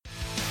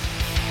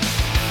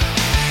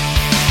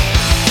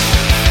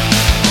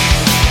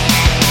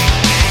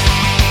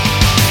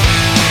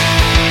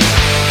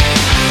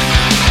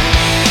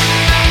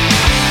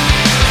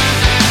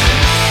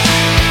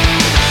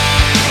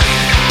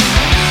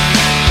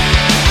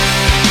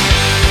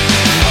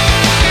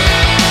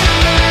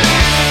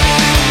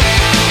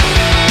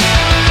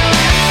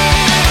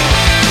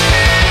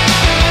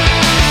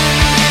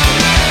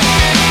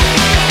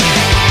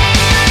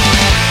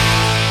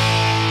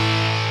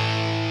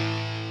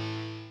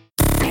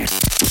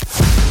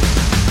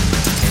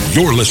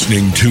You're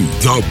listening to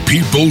the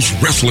People's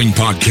Wrestling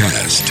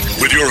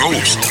Podcast with your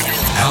host,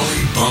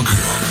 Ali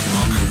Bunker.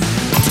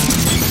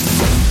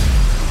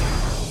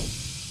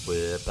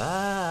 We're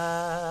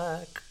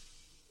back.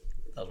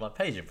 That was my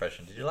Paige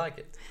impression. Did you like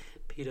it?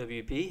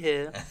 PWB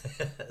here.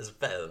 It's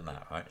better than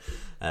that, right?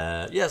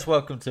 Yes,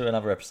 welcome to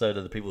another episode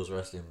of the People's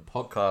Wrestling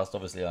Podcast.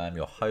 Obviously, I am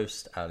your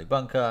host, Ali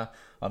Bunker.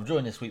 I'm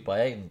joined this week by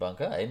Aiden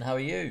Bunker. Aiden, how are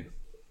you?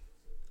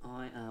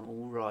 I am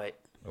all right.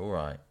 All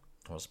right.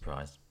 What a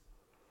surprise.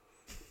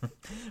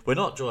 We're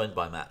not joined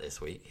by Matt this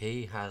week.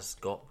 He has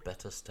got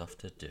better stuff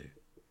to do,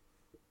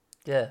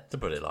 Yeah. to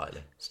put it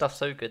lightly. Stuff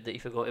so good that you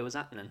forgot it was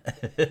happening.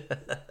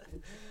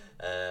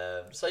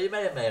 So you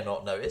may or may have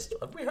not noticed.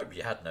 We hope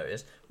you had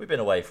noticed. We've been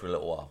away for a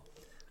little while.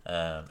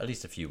 At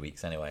least a few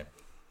weeks anyway.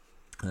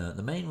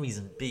 The main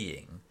reason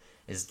being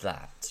is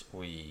that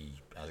we,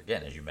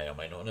 again, as you may or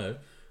may not know,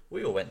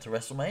 we all went to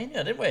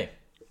WrestleMania, didn't we?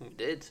 We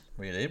did.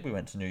 We did. We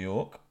went to New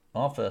York.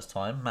 Our first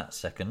time, Matt's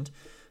second,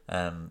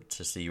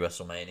 to see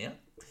WrestleMania.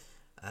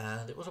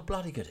 And it was a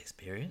bloody good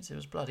experience. It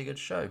was a bloody good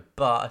show.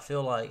 But I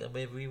feel like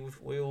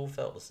we all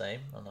felt the same,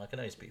 and I can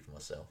only speak for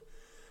myself.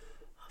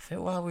 I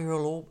feel like we were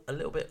all a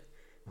little bit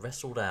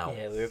wrestled out.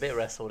 Yeah, we were a bit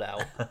wrestled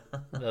out.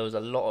 There was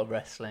a lot of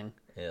wrestling.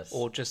 Yes.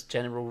 Or just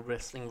general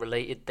wrestling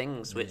related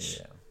things,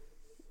 which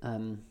it's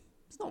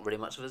not really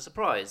much of a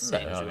surprise,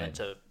 seeing as we went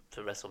to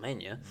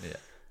WrestleMania. Yeah.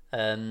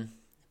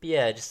 But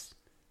yeah, just a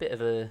bit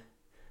of a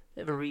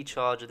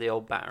recharge of the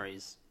old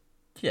batteries.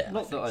 Yeah.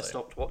 Not that I so.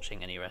 stopped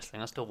watching any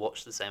wrestling. I still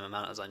watch the same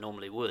amount as I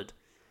normally would.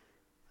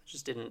 I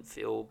just didn't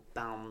feel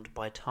bound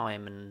by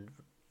time and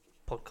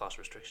podcast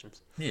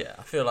restrictions. Yeah,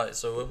 I feel like,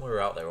 so when we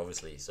were out there,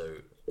 obviously, so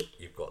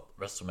you've got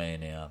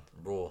WrestleMania,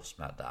 Raw,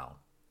 SmackDown,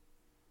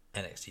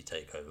 NXT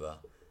TakeOver,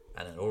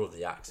 and then all of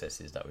the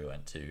accesses that we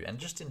went to, and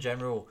just in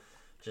general,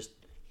 just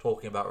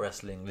talking about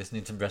wrestling,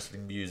 listening to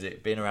wrestling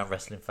music, being around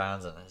wrestling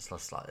fans, and it's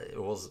just like,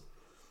 it was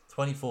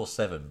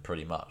 24/7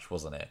 pretty much,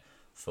 wasn't it,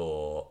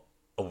 for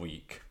a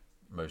week,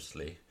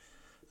 mostly.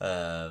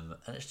 And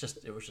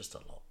it was just a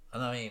lot.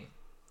 And I mean,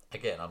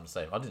 again, I'm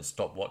saying I didn't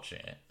stop watching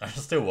it. I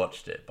still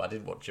watched it, but I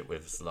didn't watch it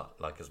with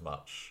like as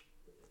much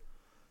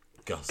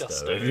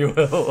gusto. If you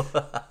will,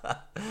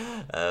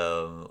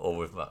 or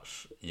with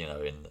much,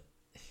 in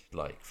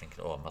like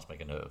thinking, oh, I must make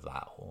a note of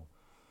that. Or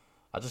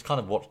I just kind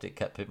of watched it,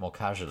 kept it more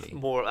casually,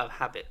 More of a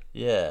habit.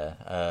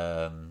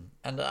 Yeah.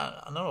 And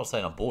I'm not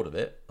saying I'm bored of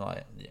it.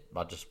 I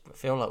just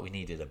feel like we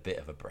needed a bit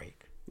of a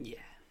break. Yeah.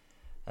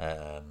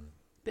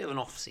 Bit of an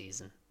off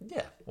season.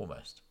 Yeah,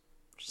 almost.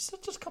 Just a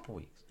couple of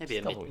weeks. Maybe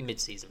Just a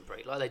mid-season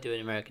break, like they do in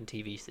American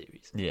TV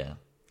series. Yeah.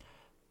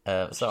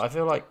 So I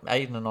feel like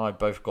Aiden and I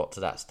both got to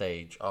that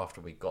stage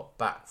after we got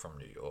back from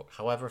New York.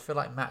 However, I feel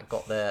like Matt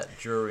got there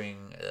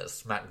during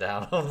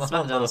SmackDown.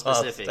 SmackDown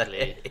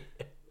specifically.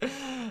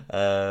 If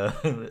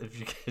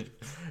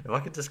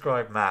I could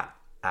describe Matt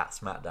at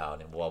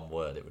SmackDown in one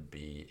word, it would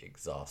be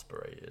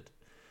exasperated.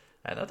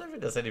 And I don't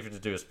think there's anything to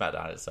do with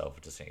SmackDown itself. I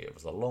just think it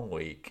was a long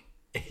week.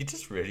 He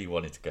just really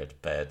wanted to go to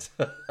bed.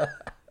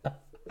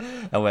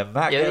 And when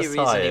Matt The only gets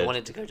reason tired, he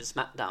wanted to go to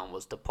SmackDown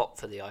was to pop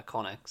for the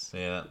Iconics.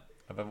 yeah.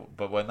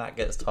 But when Matt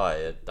gets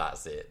tired,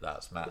 that's it.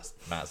 That's Matt's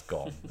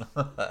gone.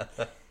 Yeah,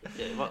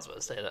 you might as well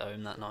have stayed at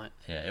home that night.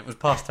 Yeah, it was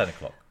past 10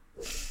 o'clock.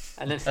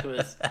 And then it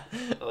was,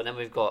 then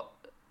we've got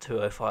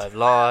 205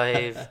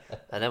 Live,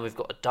 and then we've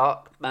got a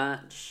dark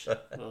match.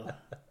 Oh.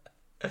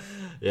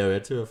 Yeah, we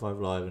had 205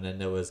 Live, and then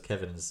there was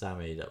Kevin and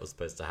Sammy that was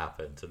supposed to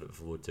happen to look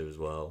forward to as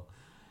well,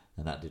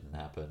 and that didn't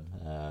happen.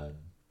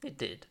 It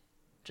did,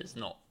 just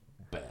not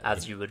Barely.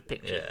 as you would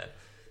picture.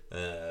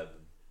 Yeah.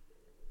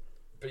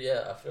 But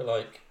yeah, I feel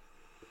like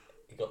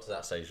he got to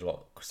that stage a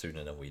lot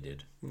sooner than we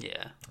did.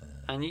 Yeah,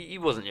 and he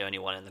wasn't the only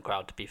one in the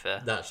crowd, to be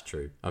fair. That's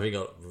true. I think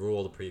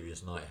Raw the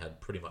previous night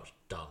had pretty much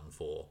done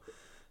for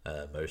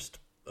most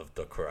of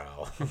the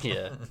crowd.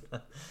 Yeah.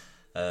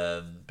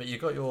 But you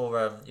got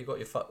your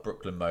fuck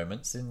Brooklyn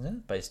moments in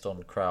there based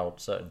on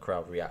certain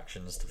crowd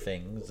reactions to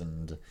things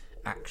and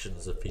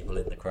actions of people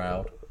in the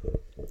crowd.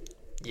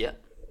 Yeah.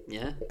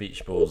 Yeah.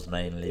 Beach Balls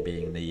mainly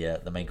being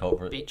the main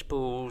culprit. Beach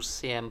Balls,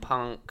 CM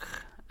Punk,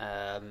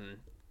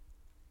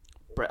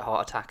 Bret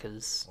Hart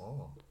attackers.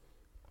 Oh.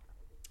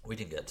 We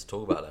didn't get to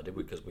talk about that, did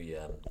we? Because we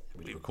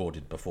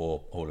recorded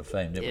before Hall of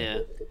Fame, didn't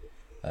we?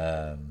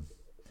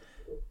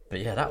 But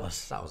yeah, that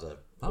was a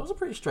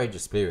pretty strange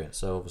experience.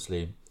 So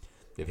obviously,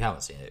 if you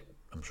haven't seen it,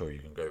 I'm sure you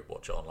can go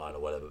watch it online or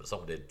whatever. But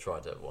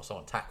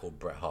someone tackled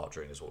Bret Hart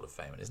during his Hall of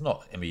Fame, and it's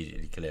not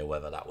immediately clear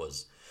whether that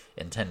was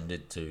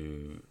intended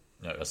to,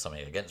 as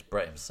something against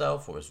Bret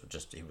himself, or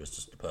he was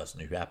just the person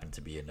who happened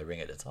to be in the ring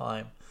at the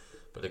time.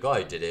 But the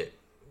guy who did it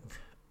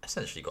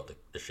essentially got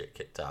the shit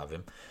kicked out of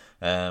him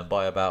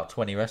by about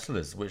 20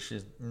 wrestlers, which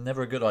is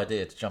never a good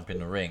idea to jump in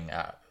the ring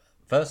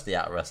firstly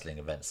at a wrestling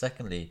event,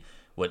 secondly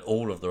when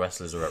all of the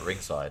wrestlers are at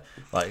ringside.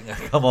 Like,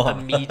 come on.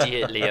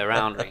 Immediately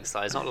around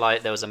ringside. It's not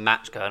like there was a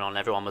match going on,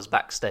 everyone was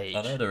backstage.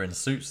 I know they're in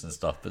suits and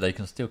stuff, but they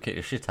can still kick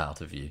the shit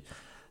out of you.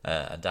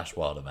 And Dash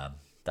Wilder, man.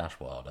 Dash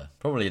Wilder.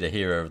 Probably the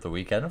hero of the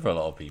weekend for a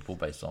lot of people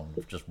based on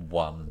just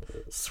one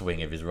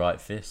swing of his right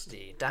fist.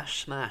 The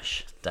Dash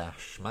Smash.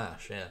 Dash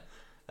Smash,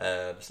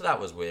 yeah. So that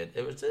was weird.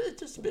 It was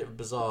just a bit of a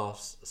bizarre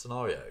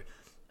scenario.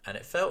 And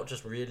it felt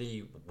just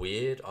really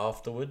weird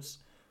afterwards.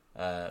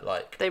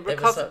 They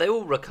recovered. They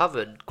all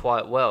recovered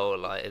quite well.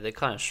 Like they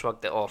kind of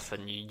shrugged it off,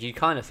 and you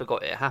kind of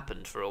forgot it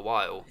happened for a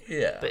while.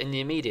 Yeah. But in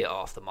the immediate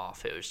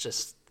aftermath, there was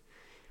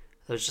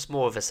just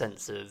more of a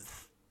sense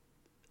of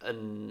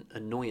an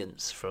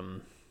annoyance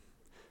from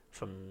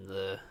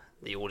the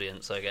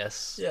audience, I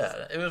guess.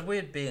 Yeah, it was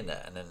weird being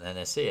there and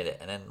then seeing it,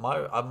 and then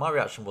my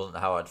reaction wasn't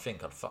how I'd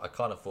think. I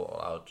kind of thought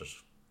I would just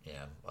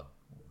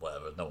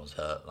whatever, no one's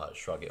hurt, like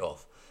shrug it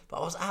off. But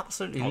I was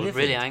absolutely livid. I was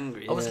really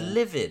angry. I was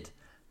livid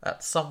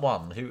at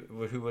someone who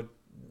would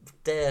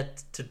dare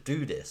to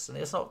do this, and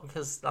it's not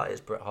because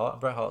it's Bret Hart.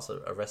 Bret Hart's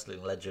a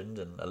wrestling legend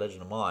and a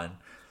legend of mine.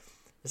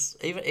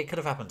 It could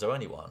have happened to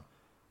anyone,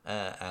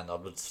 and I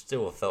would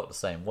still have felt the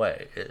same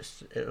way.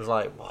 It was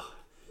like, wow,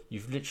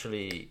 you've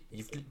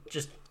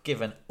just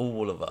given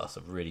all of us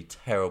a really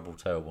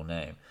terrible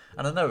name.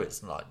 And I know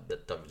it's like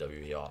that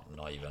WWE aren't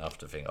naive enough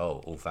to think,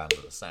 oh, all fans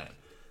are the same,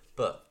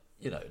 but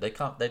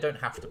they don't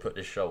have to put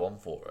this show on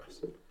for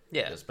us.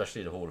 Yeah,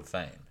 especially the Hall of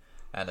Fame.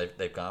 And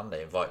they come,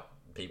 they invite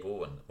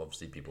people, and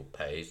obviously people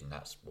pays, and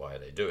that's why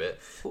they do it.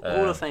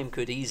 Hall of Fame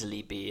could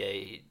easily be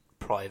a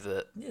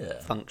private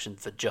function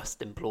for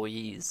just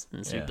employees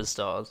and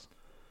superstars.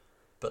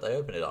 But they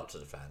open it up to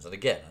the fans, and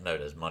again, I know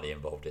there's money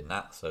involved in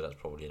that, so that's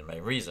probably the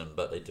main reason.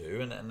 But they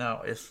do, and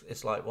now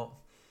it's like, well,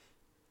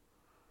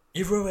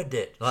 you've ruined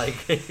it.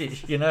 Like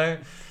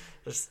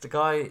the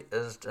guy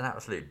is an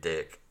absolute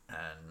dick.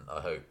 And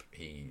I hope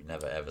he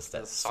never ever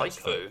steps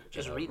psycho.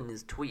 Just reading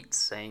his tweets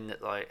saying that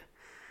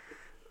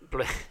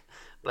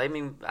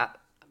blaming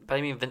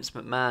Vince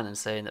McMahon and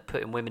saying that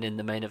putting women in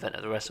the main event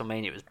of the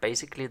WrestleMania was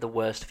basically the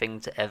worst thing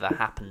to ever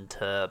happen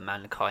to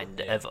mankind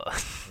ever.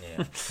 Yeah,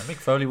 and Mick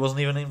Foley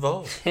wasn't even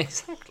involved.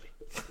 Exactly.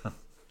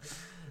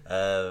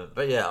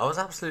 But yeah, I was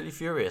absolutely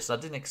furious. I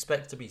didn't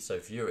expect to be so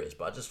furious,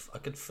 but I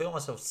could feel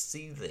myself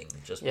seething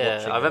just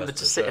watching. I remember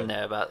just sitting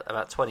there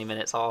about 20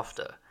 minutes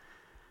after.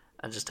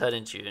 And just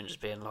turning to you and just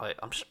being like,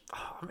 I'm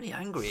really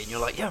angry. And you're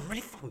like, yeah, I'm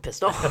really fucking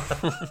pissed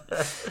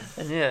off.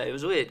 And yeah, it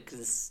was weird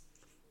because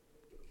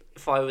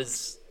if I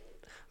was,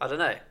 I don't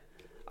know,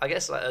 I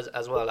guess like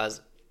as well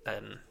as,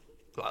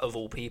 like of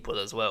all people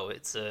as well,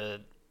 it's a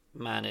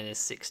man in his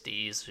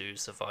 60s who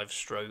survived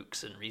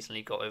strokes and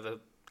recently got over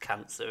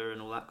cancer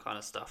and all that kind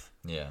of stuff.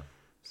 Yeah.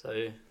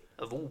 So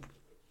of all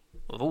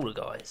the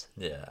guys.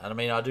 Yeah, and I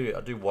mean, I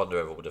do wonder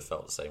if it would have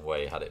felt the same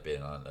way had it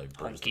been, I don't know,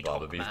 Bruce the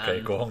Barber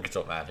Beefcake or Honky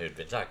Tonk Man who had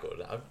been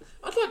tackled.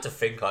 I'd like to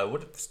think I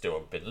would have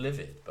still been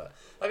livid, but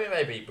I mean,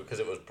 maybe because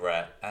it was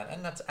Bret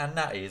and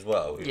Natty as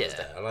well who was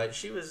there. Like,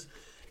 it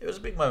was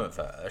a big moment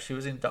for her. She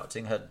was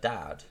inducting her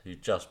dad, who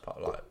just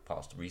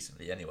passed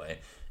recently anyway,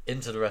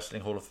 into the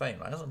Wrestling Hall of Fame.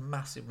 Like, that's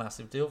a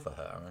massive deal for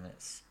her, and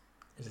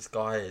this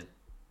guy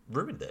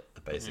ruined it,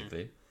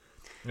 basically.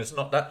 It's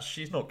not that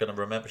she's not going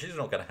to remember. She's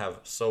not going to have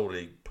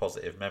solely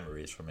positive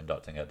memories from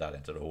inducting her dad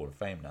into the Hall of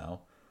Fame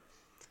now.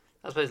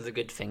 I suppose the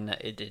good thing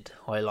that it did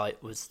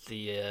highlight was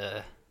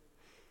the,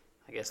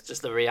 I guess,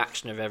 just the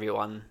reaction of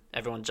everyone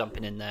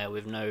jumping in there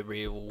with no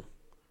real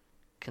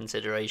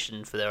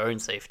consideration for their own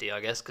safety, I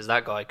guess, because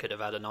that guy could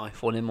have had a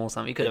knife on him or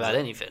something. He could have had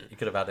anything. He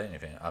could have had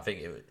anything. I think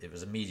it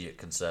was immediate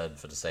concern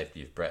for the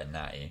safety of Bret and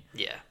Natty.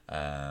 Yeah.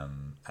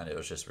 And it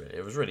was just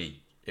it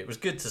was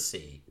good to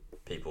see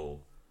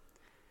people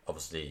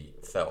obviously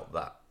felt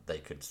that they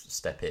could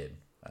step in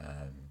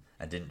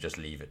and didn't just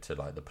leave it to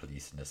like the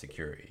police and the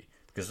security,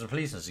 because the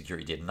police and the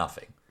security did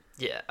nothing.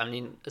 Yeah, I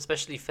mean,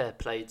 especially fair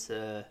play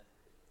to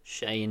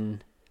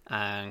Shane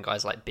and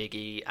guys like Big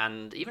E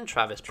and even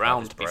Travis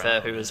Brown, to be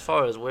fair, who, as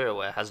far as we're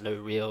aware, has no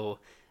real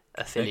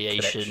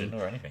affiliation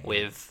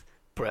with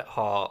Bret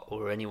Hart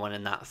or anyone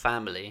in that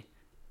family,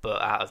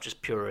 but out of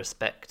just pure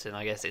respect and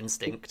I guess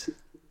instinct,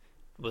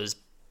 was,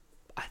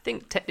 I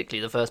think, technically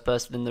the first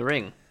person in the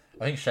ring.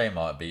 I think Shane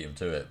might have beat him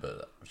to it,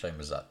 but Shane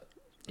was that.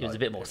 He was a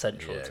bit more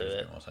central to it. He was a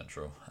bit more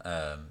central.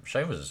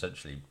 Shane was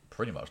essentially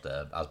pretty much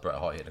there as Bret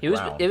Hart hit the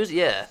ground. He was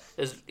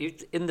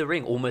in the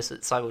ring almost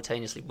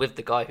simultaneously with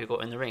the guy who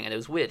got in the ring, and it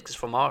was weird because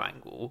from our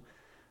angle,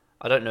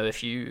 I don't know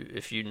if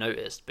you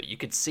noticed, but you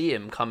could see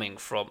him coming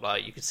from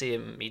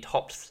he'd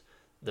hopped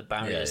the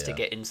barriers to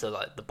get into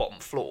like the bottom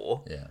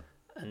floor,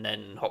 and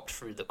then hopped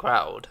through the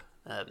crowd,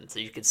 so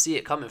you could see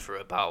it coming for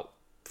about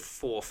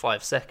 4 or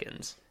 5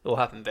 seconds. It all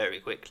happened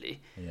very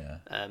quickly. Yeah.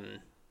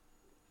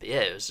 But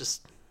yeah, it was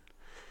just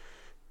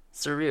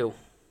surreal.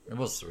 It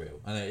was surreal,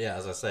 and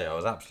as I say, I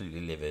was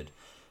absolutely livid.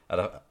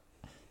 And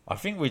I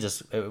think we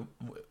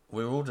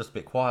were all just a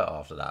bit quiet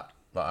after that.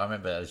 But I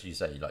remember, as you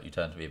say, like you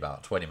turned to me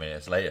about 20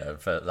 minutes later,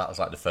 and that was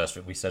like the first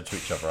thing we said to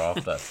each other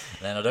after.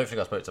 And then I don't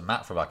think I spoke to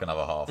Matt for like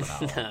another half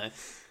an hour. No.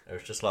 It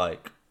was just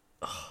like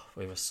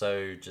we were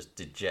so just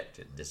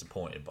dejected and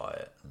disappointed by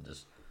it, and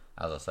just,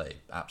 as I say,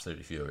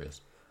 absolutely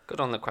furious. Good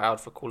on the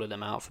crowd for calling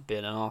him out for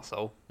being an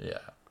arsehole. Yeah.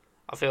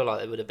 I feel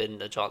like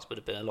the chance would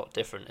have been a lot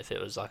different if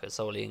it was like a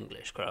solely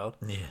English crowd.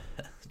 Yeah,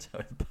 tell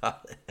me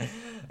about it.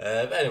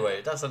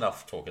 Anyway, that's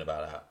enough talking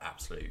about our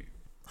absolute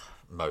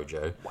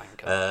mojo.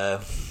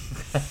 Wanker.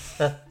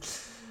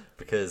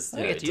 Because I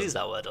don't get to use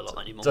that word a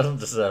lot anymore. Doesn't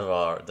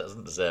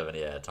deserve any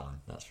airtime,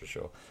 that's for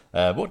sure.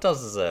 What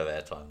does deserve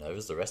airtime though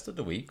is the rest of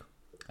the week.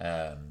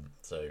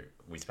 So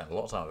we spent a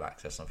lot of time with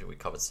Access. I think we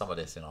covered some of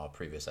this in our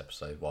previous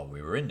episode while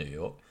we were in New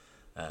York.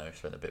 We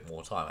spent a bit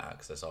more time at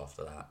Access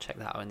after that. Check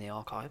that out in the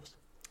archives.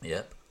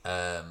 Yep.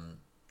 And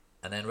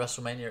then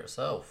WrestleMania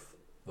itself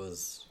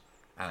was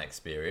an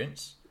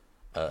experience,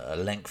 a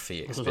lengthy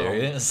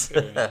experience.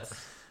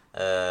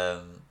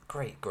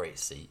 Great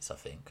seats, I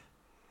think.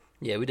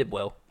 Yeah, we did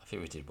well. I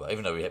think we did well,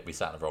 even though we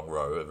sat in the wrong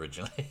row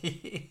originally.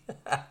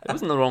 It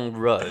wasn't the wrong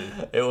row.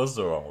 It was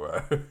the wrong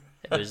row.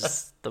 It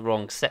was the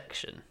wrong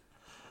section.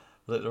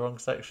 Was it the wrong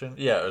section?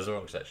 Yeah, it was the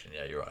wrong section.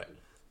 Yeah, you're right.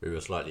 We were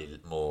slightly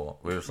more.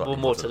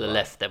 More to the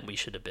left than we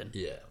should have been.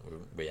 Yeah,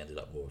 we ended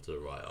up more to the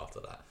right after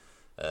that.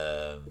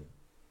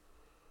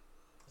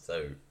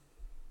 So,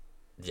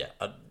 yeah,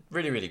 a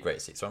really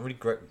great seat. So I'm really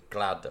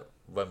glad that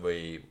when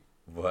we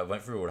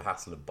went through all the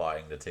hassle of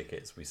buying the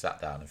tickets, we sat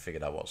down and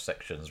figured out what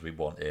sections we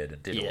wanted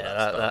and did all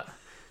that stuff.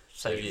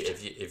 So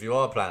if you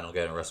are planning on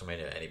going to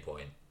WrestleMania at any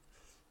point,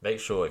 make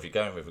sure if you're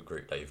going with a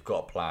group that you've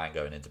got a plan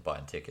going into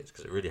buying tickets,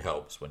 because it really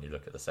helps when you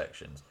look at the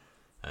sections.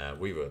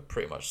 We were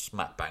pretty much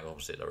smack bang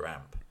opposite the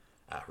ramp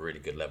at a really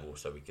good level,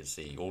 so we could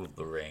see all of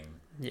the ring.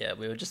 Yeah,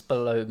 we were just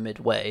below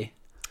midway.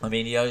 I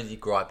mean, the only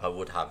gripe I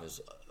would have is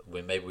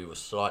maybe we were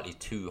slightly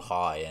too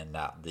high in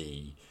that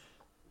the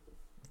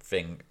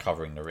thing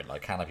covering the ring,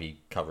 like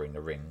canopy covering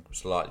the ring,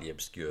 slightly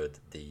obscured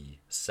the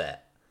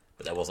set,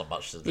 but there wasn't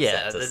much to the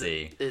set to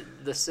see.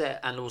 The set,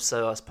 and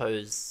also I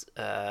suppose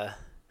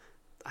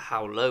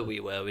how low we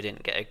were, we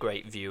didn't get a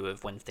great view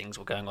of when things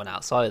were going on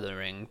outside of the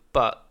ring,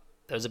 but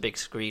there was a big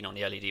screen on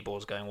the LED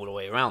boards going all the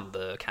way around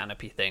the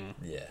canopy thing.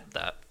 Yeah.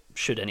 That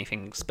should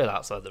anything spill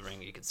outside the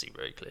ring, you could see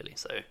very clearly.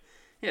 So,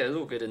 yeah, it was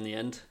all good in the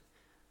end.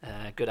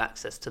 Good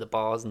access to the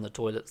bars and the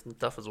toilets and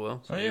stuff as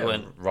well. So you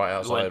weren't right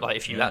outside. You weren't, like,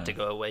 if you had to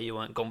go away, you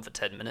weren't gone for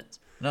 10 minutes.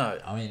 No,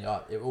 I mean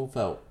it all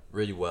felt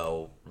really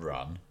well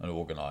run and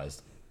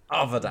organised.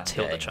 Other than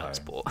until the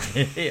transport.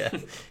 Yeah,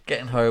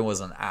 getting home was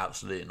an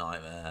absolute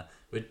nightmare.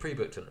 We'd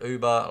pre-booked an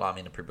Uber. I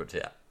mean, I pre-booked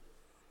it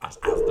as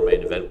the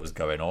main event was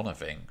going on, I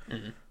think.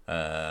 Mm-hmm.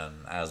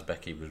 As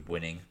Becky was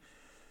winning,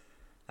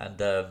 and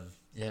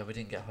we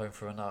didn't get home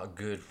for another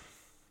good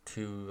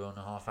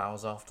 2.5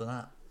 hours after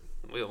that.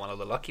 We were one of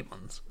the lucky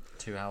ones.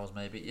 2 hours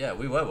maybe. Yeah,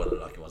 we were one of the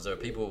lucky ones. There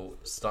were people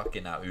stuck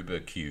in that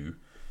Uber queue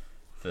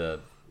for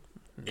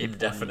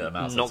indefinite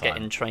amounts of time. Not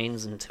getting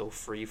trains until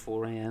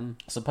 3-4 a.m.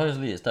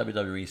 Supposedly it's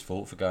WWE's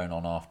fault for going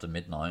on after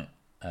midnight,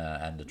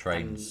 and the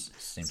trains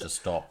seem to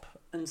stop.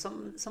 And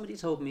somebody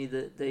told me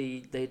that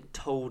they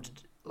told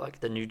like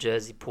the New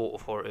Jersey Port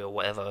Authority or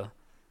whatever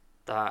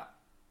that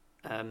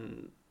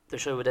the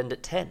show would end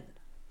at 10.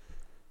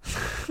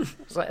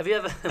 It's like, have you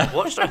ever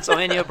watched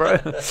WrestleMania, bro?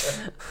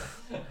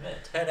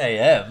 10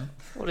 a.m.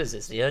 What is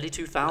this? The early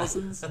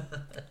 2000s?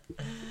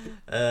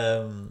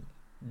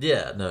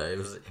 Yeah, no,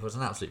 it was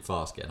an absolute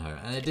fast getting home,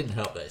 and it didn't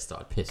help that it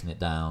started pissing it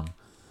down.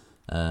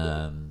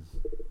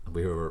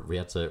 We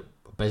had to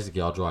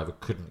basically, our driver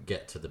couldn't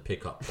get to the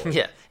pickup point.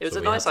 Yeah, it was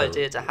a nice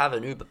idea to have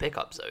an Uber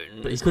pickup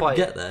zone, but he couldn't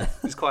get there.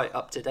 It was quite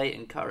up to date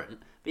and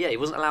current. But yeah, he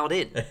wasn't allowed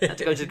in. He had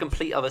to go to the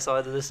complete other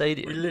side of the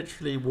stadium. We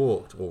literally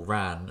walked or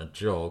ran and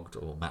jogged,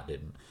 or Matt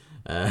didn't,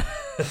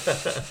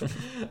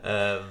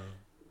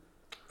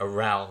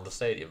 around the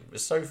stadium. It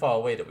was so far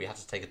away that we had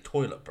to take a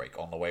toilet break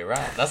on the way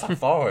around. That's how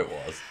far it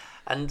was.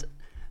 And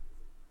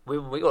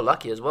we got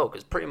lucky as well,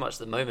 because pretty much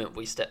the moment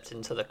we stepped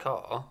into the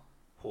car,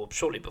 or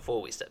shortly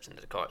before we stepped into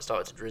the car, it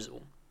started to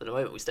drizzle. But the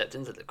moment we stepped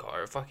into the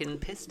car, it fucking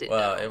pissed it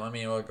down. Well, I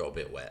mean, I got a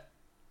bit wet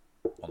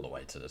on the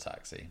way to the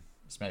taxi.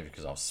 It's maybe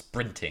because I was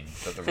sprinting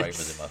that the rain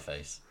was in my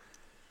face.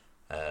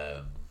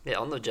 Yeah,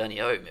 on the journey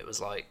home, it was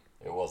like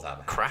it was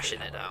crashing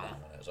it down.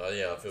 So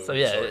yeah, I feel so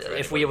yeah,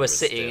 if we were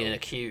sitting in a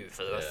queue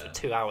for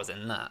 2 hours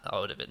in that, I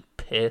would have been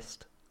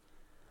pissed.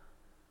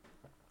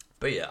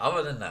 But yeah,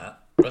 other than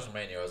that,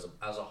 WrestleMania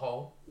as a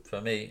whole,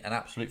 for me, an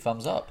absolute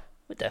thumbs up.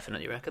 Would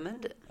definitely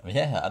recommend it.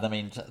 Yeah, and I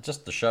mean,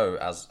 just the show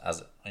as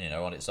you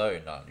know, on its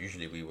own.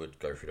 Usually we would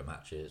go through the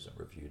matches and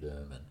review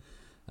them, and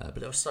but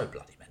there were so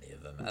bloody many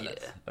of them. And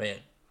I mean,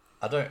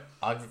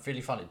 I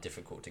really find it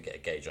difficult to get a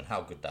gauge on how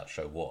good that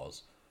show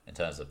was in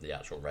terms of the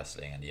actual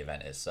wrestling and the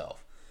event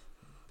itself.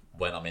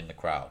 When I'm in the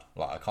crowd,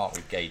 like I can't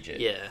really gauge it.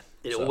 Yeah,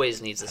 it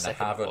always needs a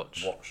second watch. I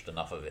haven't watched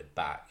enough of it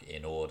back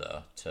in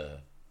order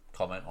to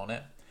comment on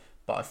it,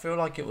 but I feel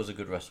like it was a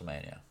good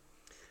WrestleMania.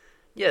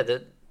 Yeah,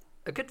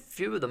 a good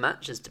few of the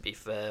matches, to be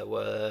fair,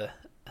 were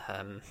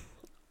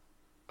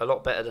a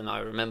lot better than I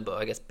remember,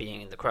 I guess,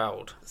 being in the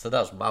crowd. So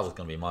that was going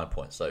to be my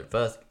point. So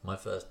my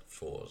first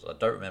thought was, I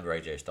don't remember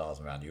AJ Styles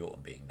and Randy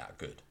Orton being that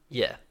good.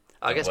 Yeah.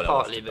 I guess when I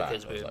watched partly it back,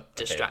 because I we was were like, okay.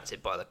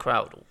 distracted by the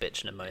crowd all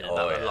bitching and moaning Oh,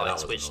 about yeah, the that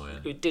lights, was which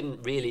annoying. it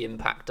didn't really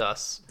impact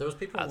us. There was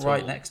people at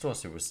right all. next to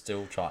us who were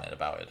still chanting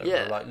about it. They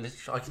Yeah. were like,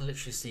 I can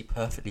literally see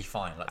perfectly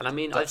fine. Like, And I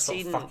mean, don't I've stop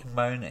seen- fucking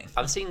moaning.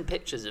 I've seen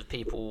pictures of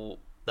people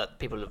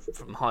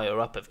from higher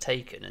up have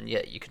taken, and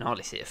yet you can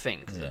hardly see a thing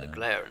because of the Yeah.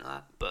 glare and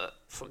that. But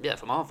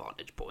from our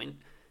vantage point,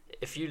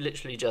 if you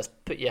literally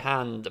just put your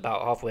hand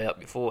about halfway up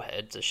your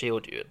forehead to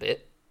shield you a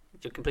bit,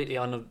 you're completely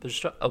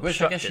unobstructed.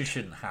 Which I guess you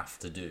shouldn't have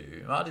to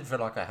do. I didn't feel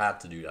like I had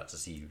to do that to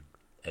see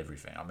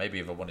everything. Maybe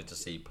if I wanted to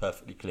see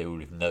perfectly clear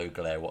with no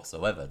glare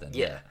whatsoever, then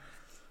Yeah,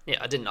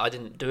 I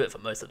didn't do it for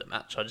most of the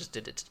match. I just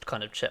did it to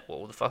kind of check what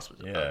all the fuss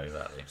was about. Yeah,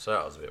 exactly. So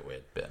that was a bit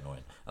weird, a bit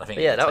annoying. I think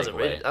But yeah,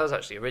 the that was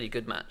actually a really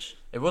good match.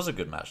 It was a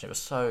good match. It was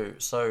so.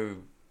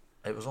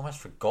 It was almost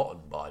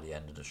forgotten by the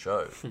end of the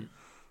show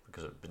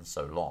because it had been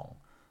so long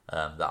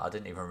that I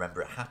didn't even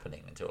remember it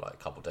happening until like a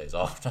couple of days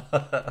after.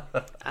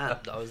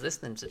 And I was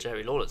listening to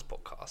Jerry Lawler's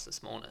podcast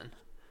this morning,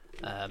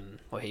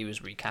 where he was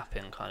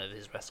recapping kind of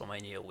his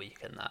WrestleMania week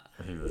and that.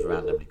 Who was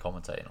randomly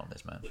commentating on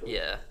this match?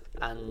 Yeah,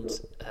 and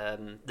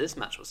this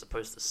match was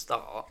supposed to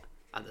start,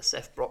 and the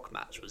Seth Brock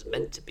match was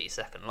meant to be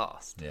second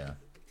last. Yeah.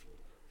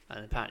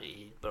 And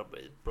apparently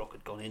Brock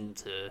had gone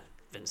into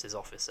Vince's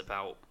office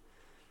about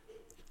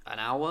an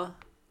hour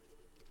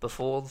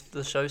before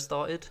the show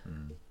started,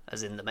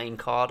 as in the main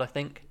card, I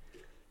think.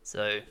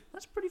 So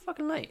that's pretty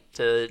fucking late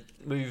to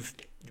move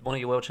one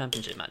of your World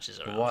Championship matches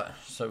around. What?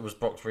 So it was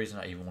Brock's reason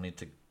that he wanted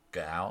to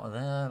get out of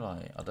there?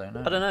 Like, I don't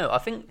know. I don't know. I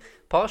think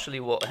partially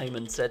what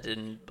Heyman said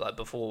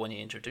before when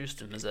he introduced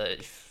him is that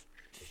if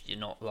you're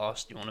not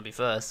last, you want to be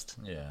first.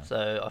 Yeah.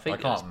 So I think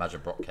I can't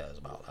imagine Brock cares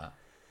about that.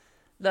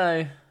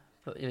 No,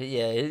 but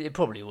yeah, it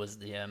probably was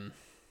the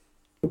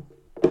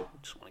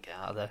just want to get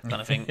out of there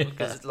kind of thing,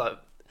 because like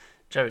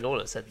Jerry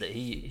Lawler said that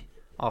he,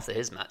 after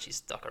his match, he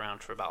stuck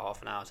around for about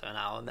half an hour to an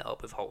hour, met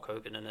up with Hulk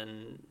Hogan, and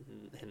then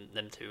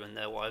them two and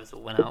their wives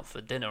all went out for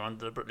dinner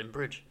under the Brooklyn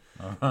Bridge.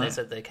 And they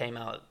said they came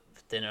out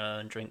for dinner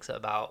and drinks at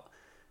about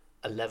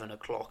 11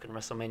 o'clock, and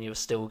WrestleMania was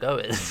still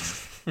going.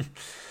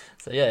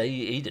 So yeah,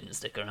 he didn't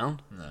stick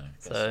around. No.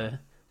 So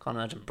can't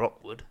imagine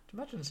Brock would.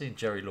 Imagine seeing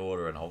Jerry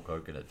Lawler and Hulk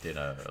Hogan at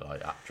dinner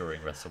like during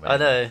WrestleMania. I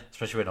know.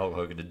 Especially when Hulk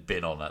Hogan had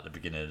been on at the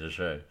beginning of the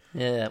show.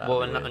 Yeah, That'd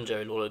well, be and weird. that and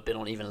Jerry Lawler had been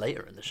on even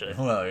later in the show.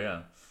 Well,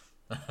 yeah.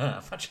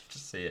 Imagine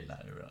just seeing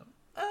that.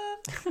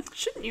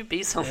 Shouldn't you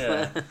be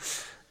somewhere? Yeah.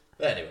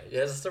 But anyway, yeah,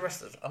 there's the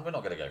rest of. And we're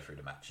not going to go through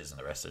the matches and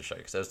the rest of the show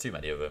because there's too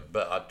many of them.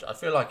 But I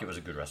feel like it was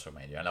a good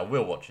WrestleMania, and I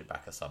will watch it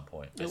back at some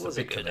point. It It's was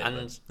a big good,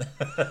 commitment.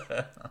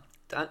 and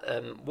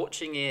that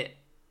watching it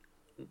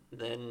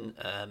then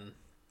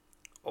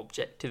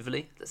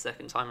objectively the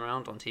second time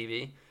around on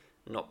TV,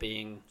 not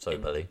being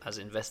Soberly. as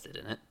invested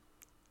in it,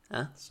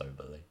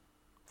 Soberly.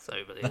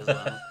 soberly as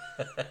well.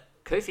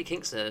 Kofi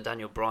Kingston and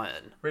Daniel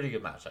Bryan, Really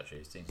good match actually.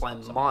 It's seen by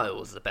some-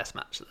 miles the best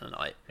match of the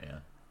night. Yeah.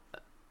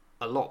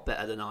 A lot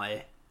better than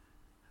I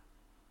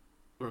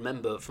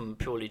remember from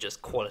purely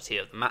just quality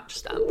of the match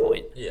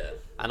standpoint. Yeah.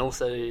 And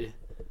also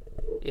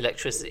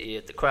electricity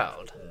of the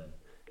crowd,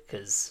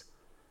 because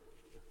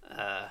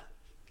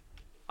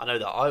I know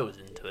that I was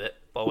into it,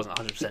 but I wasn't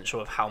 100%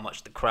 sure of how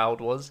much the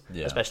crowd was,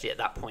 Yeah. especially at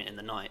that point in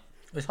the night.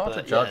 It's hard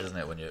But, to judge, yeah. isn't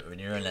it? When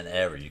you're in an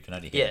area, you can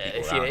only hear Yeah,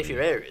 people around if you.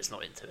 your area is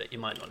not into it, you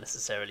might not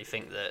necessarily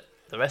think that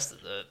the rest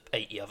of the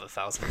 80 other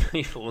thousand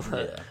people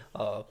that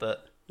are.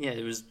 But yeah,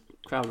 it was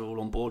crowd were all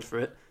on board for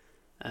it.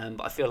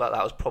 But I feel like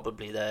that was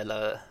probably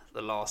the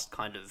last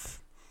kind of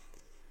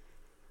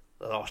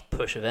the last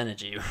push of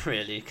energy,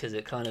 really, because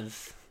it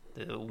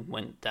all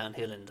went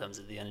downhill in terms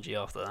of the energy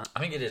after that. I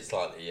think it did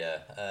slightly,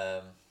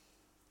 yeah.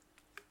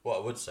 What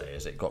I would say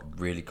is it got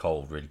really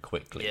cold really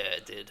quickly. Yeah,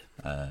 it did.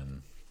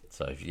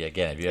 So if you ever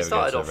go to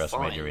started a off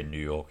WrestleMania fine. in New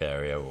York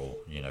area or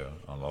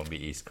along the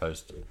East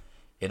Coast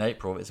in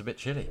April, it's a bit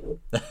chilly.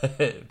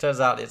 It turns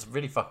out it's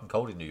really fucking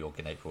cold in New York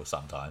in April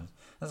sometimes,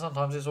 and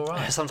sometimes it's all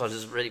right. Sometimes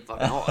it's really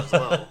fucking hot as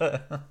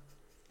well.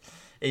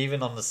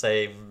 Even on the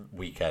same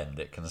weekend,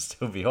 it can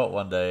still be hot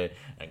one day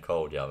and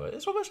cold the other.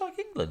 It's almost like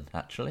England,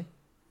 actually.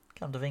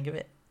 Come to think of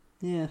it.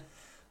 Yeah.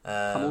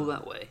 Come all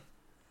that way,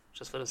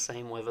 just for the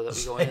same weather that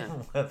we got here.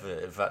 Weather.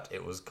 In fact,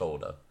 it was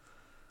colder.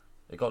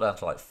 It got down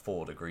to like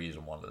 4 degrees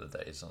on one of the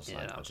days. I was Yeah,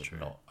 like, that was true.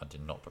 I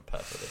did not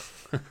prepare for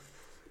this.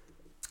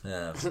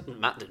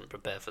 Matt didn't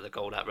prepare for the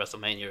cold at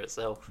WrestleMania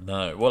itself.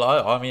 No, well,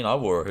 I mean, I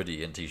wore a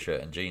hoodie and t-shirt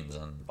and jeans,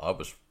 and I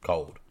was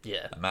cold.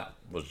 Yeah. And Matt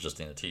was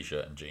just in a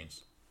t-shirt and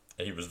jeans.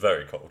 He was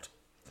very cold.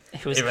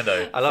 It was, Even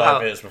though I love 5 how-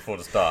 minutes before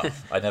the start,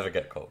 I never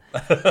get cold.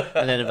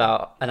 And then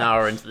about an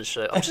hour into the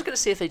show, I'm just going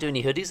to see if they do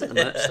any hoodies at the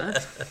merch stand.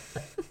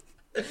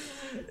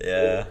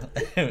 Yeah,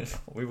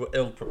 we were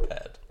ill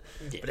prepared,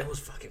 Yeah. but it was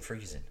fucking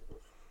freezing.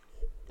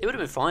 It would have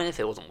been fine if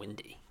it wasn't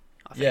windy.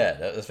 I think.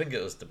 Yeah, I think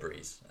it was the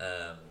breeze.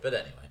 But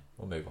anyway,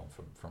 we'll move on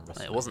from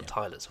WrestleMania. It wasn't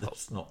Tyler's fault.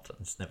 It's not.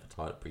 It's never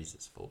Tyler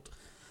Breeze's fault.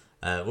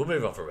 We'll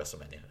move on from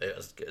WrestleMania. It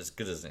was as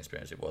good as an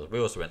experience it was. We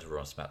also went to Raw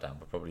and SmackDown,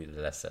 but probably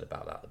the less said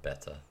about that, the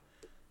better.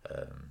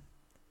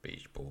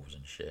 Beach balls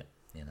and shit,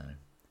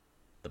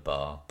 the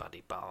bar.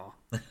 Buddy bar.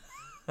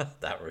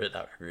 that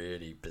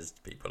really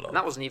pissed people off. And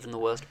that wasn't even the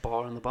worst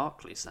bar in the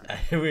Barclays Centre.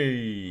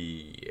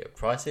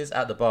 Prices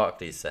at the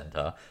Barclays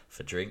Centre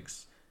for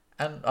drinks,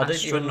 and I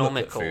didn't even look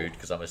at food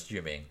because I'm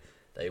assuming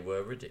they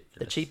were ridiculous.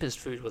 The cheapest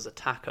food was a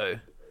taco,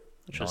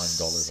 which was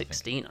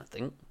 $16, I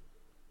think.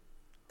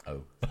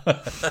 Oh.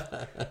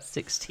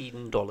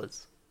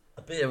 $16.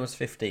 A beer was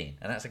 $15,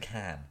 and that's a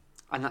can.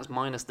 And that's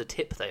minus the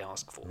tip they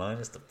ask for.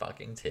 Minus the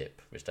fucking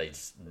tip, which they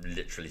just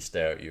literally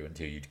stare at you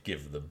until you'd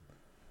give them.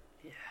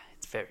 Yeah,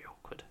 it's very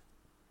awkward.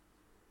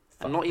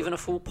 And not even a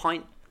full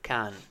pint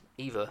can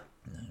either.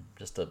 No,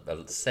 just a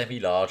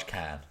semi-large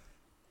can.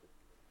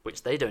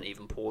 Which they don't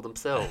even pour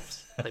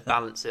themselves. They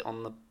balance it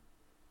on the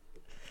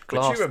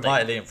glass. Which you were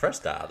mightily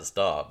impressed at the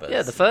start. But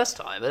yeah, the first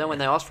time. But then when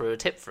they asked for a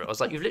tip for it, I was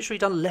like, you've literally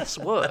done less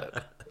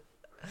work.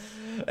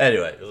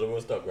 Anyway,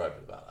 we'll stop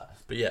griping about that.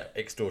 But yeah,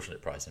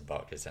 extortionate price in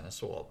Barclays Centre.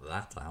 Sort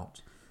that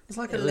out. It's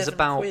like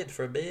 £11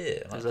 for a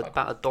beer. It was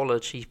about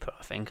 $1 cheaper,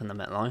 I think, in the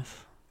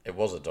MetLife. It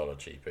was $1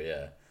 cheaper,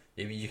 yeah.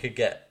 You could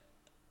get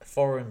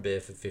foreign beer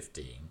for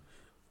 15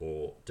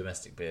 or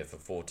domestic beer for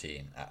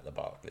 14 at the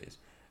Barclays.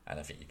 And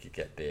I think you could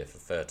get beer for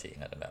 13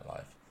 at the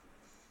MetLife.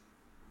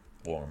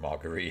 Or a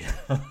margarita.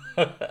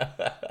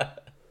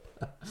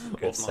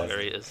 Good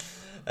margaritas.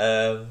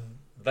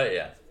 But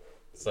yeah,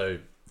 so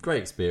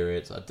great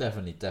experience. I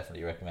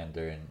definitely recommend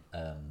doing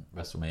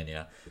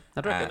WrestleMania.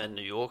 I'd recommend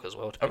New York as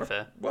well, to be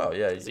fair. Well,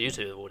 yeah. So you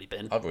two have already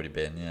been. I've already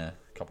been, yeah.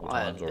 A couple of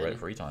times already,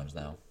 3 times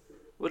now.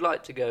 Would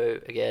like to go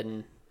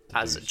again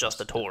as just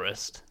a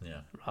tourist,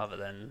 yeah, rather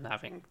than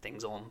having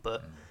things on.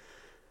 But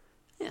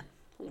yeah,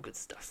 all good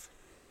stuff.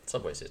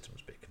 Subway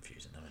system's a bit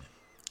confusing, isn't it?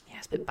 Yeah,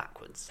 it's a bit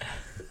backwards.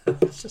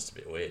 It's just a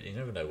bit weird. You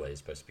never know where you're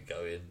supposed to be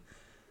going,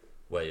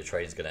 where your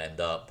train's going to end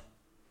up.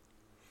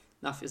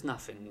 It's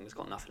nothing. It's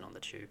got nothing on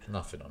the tube.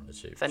 Nothing on the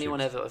tube.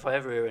 If I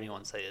ever hear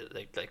anyone say that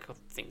they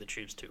think the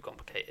tube's too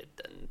complicated,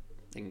 then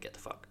they can get the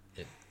fuck.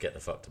 Yeah, get the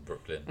fuck to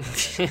Brooklyn and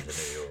then to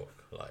New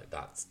York. Like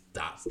that's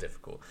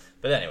difficult.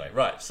 But anyway,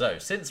 right. So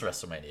since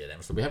WrestleMania,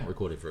 then, so we haven't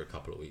recorded for a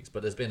couple of weeks,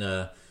 but there's been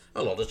a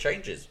lot of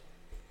changes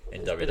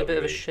in WWE. A bit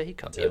of a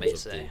shake-up, you may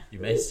say. You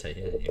may say,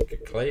 yeah. You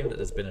could claim that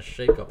there's been a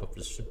shake-up of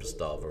the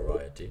superstar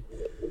variety.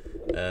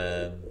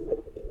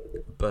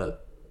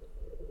 But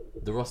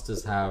the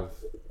rosters have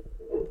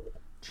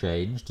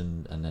changed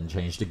and then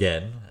changed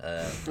again.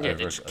 They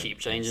just keep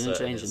changing and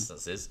changing.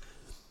 Instances.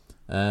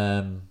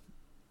 Who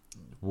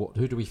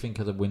do we think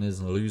are the winners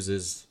and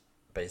losers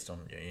based on,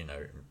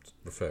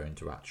 referring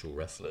to actual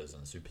wrestlers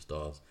and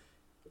superstars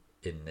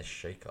in this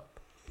shake-up?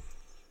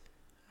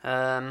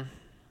 I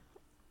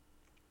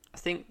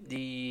think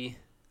the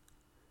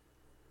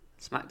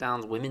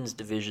SmackDown's women's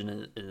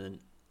division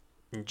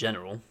in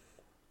general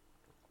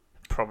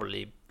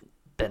probably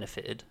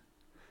benefited,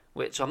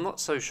 which I'm not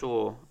so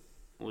sure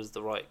was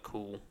the right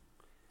call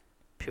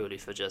purely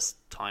for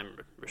just time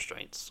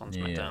restraints on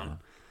SmackDown. Yeah.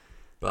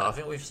 But I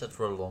think we've said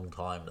for a long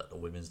time that the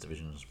women's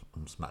division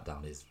on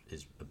SmackDown is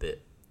a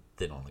bit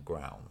thin on the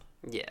ground.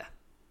 Yeah.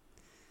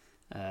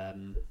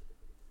 In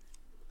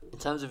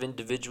terms of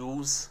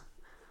individuals,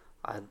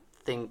 I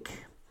think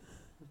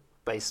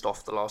based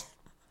off the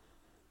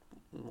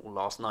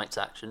last night's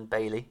action,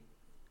 Bayley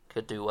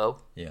could do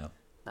well. Yeah.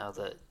 Now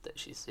that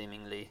she's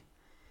seemingly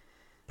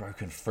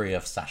broken free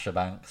of Sasha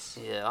Banks.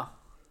 Yeah.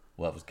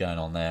 What was going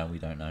on there, we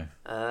don't know.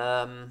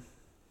 I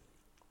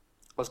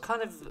was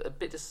kind of a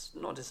bit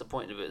not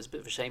disappointed, but it's a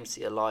bit of a shame to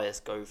see Elias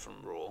go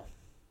from Raw.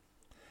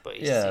 But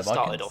he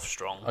started off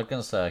strong. I was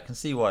going to say, I can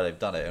see why they've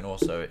done it, and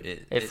also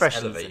it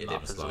freshens him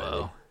up as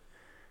well.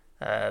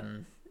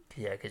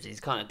 Yeah, because he's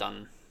kind of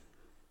done.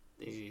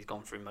 He's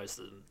gone through most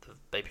of the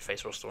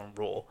babyface roster on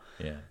Raw.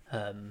 Yeah.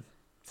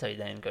 So he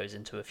then goes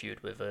into a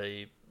feud with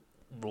a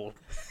Raw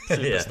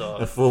superstar.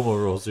 Yeah, a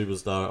former Raw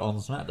superstar on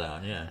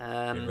SmackDown,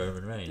 yeah. In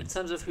Roman Reigns. In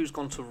terms of who's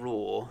gone to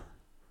Raw,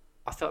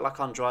 I felt like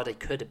Andrade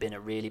could have been a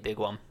really big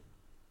one.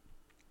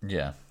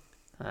 Yeah.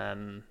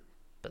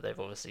 But they've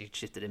obviously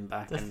shifted him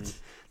back, and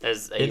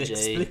there's AJ.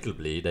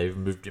 Inexplicably, they've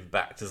moved him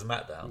back to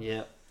SmackDown.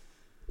 Yeah.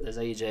 There's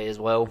AJ as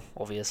well,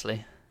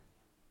 obviously.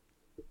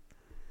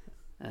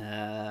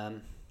 I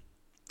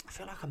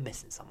feel like I'm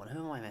missing someone.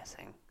 Who am I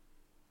missing?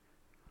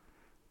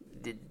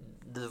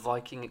 The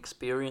Viking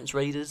Experience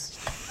Raiders?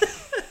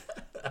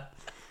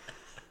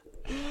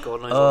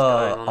 God knows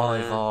what's going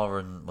on Ivar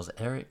and... Was it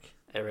Eric?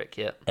 Eric,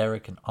 yeah.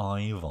 Eric and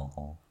Ivar.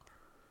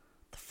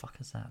 The fuck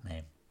is that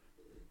name?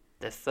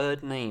 Their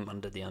third name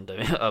under the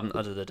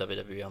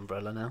WWE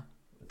umbrella now.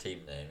 Team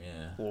name,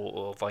 yeah.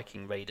 Or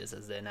Viking Raiders,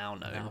 as they're now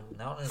known.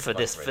 Now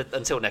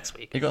until next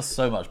week. It got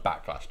so much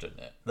backlash, didn't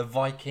it? The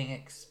Viking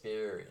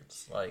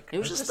Experience.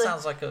 It just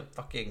sounds like a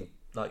fucking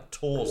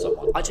tour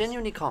someone does. I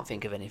genuinely can't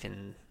think of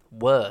anything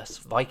worse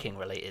Viking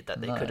related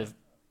that they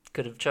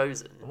could have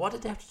chosen. Why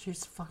did they have to choose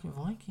the fucking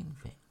Viking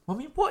thing? I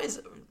mean, what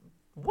is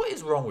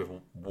wrong with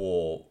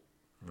War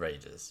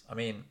Raiders? I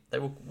mean, they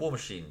were War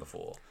Machine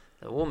before.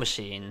 The War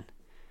Machine.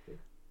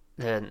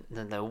 Then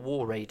there were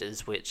War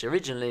Raiders, which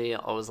originally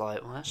I was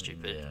like, well, that's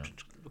stupid. Yeah.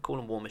 We call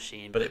them War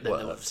Machine, but then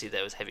obviously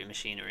there was Heavy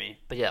Machinery.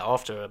 But yeah,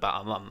 after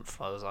about a month,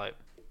 I was like,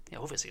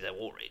 obviously they're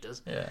War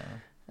Raiders. Yeah.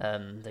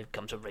 They've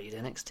come to raid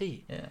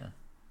NXT. Yeah.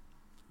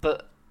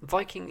 But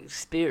Viking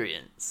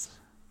Experience,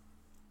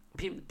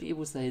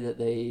 people say that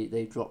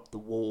they dropped the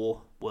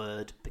war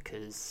word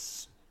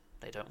because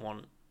they don't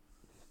want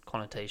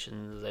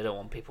connotations. They don't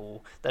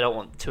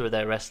want two of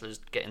their wrestlers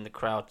getting the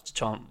crowd to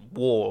chant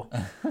war.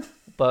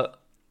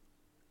 But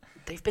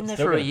they've been there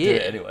for a year.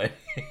 Do it anyway.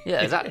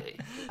 Yeah, exactly.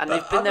 And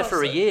they've been there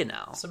for a year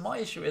now. So my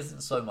issue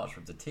isn't so much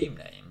with the team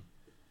name,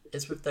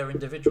 it's with their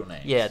individual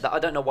names. Yeah, I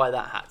don't know why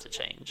that had to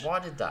change. Why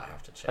did that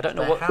have to change? I don't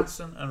know They're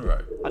Hanson and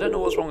Rowe. I don't know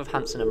what's wrong with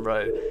Hanson and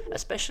Rowe,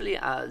 especially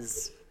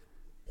as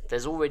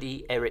there's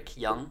already Eric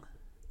Young,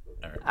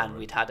 and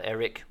we'd had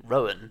Eric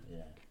Rowan. Yeah.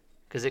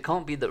 Because it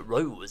can't be that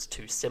Rowe was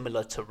too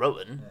similar to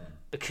Rowan,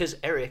 because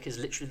Eric is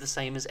literally the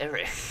same as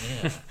Eric.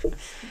 Yeah.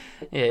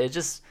 Yeah, it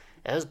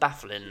was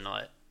baffling.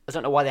 Like, I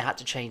don't know why they had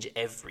to change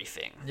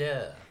everything.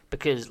 Yeah.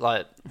 Because,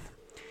 like,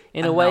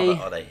 in a way,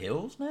 are they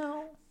heels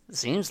now? It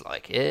seems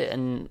like it,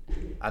 and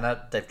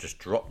they've just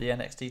dropped the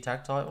NXT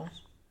tag titles.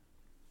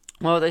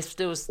 Well, they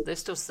still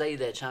say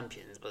they're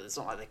champions, but it's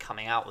not like they're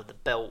coming out with the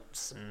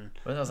belts and.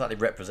 Well, they're not exactly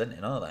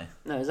representing, are they?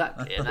 No,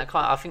 exactly, and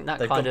I think that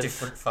they've kind got of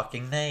different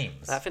fucking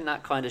names. I think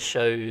that kind of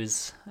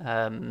shows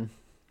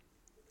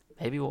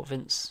maybe what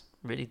Vince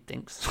really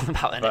thinks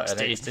about NXT.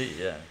 NXT,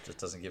 yeah, just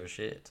doesn't give a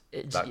shit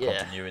about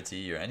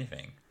continuity or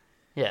anything.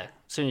 Yeah,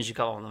 as soon as you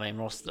come on the main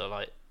roster,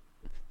 like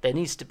there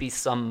needs to be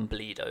some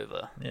bleed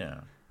over.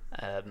 Yeah.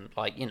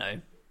 Like,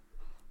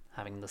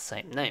 having the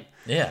same name.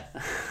 Yeah,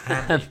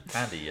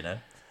 handy,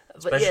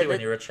 Especially when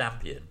you're a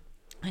champion.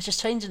 It's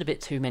just changing a bit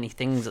too many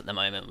things at the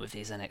moment with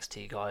these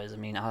NXT guys. I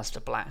mean,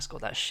 Aleister Black's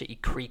got that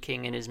shitty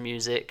creaking in his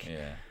music.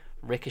 Yeah.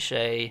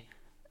 Ricochet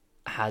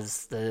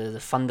has the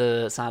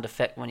thunder sound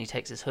effect when he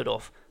takes his hood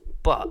off.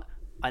 But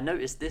I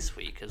noticed this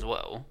week as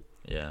well.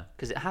 Yeah.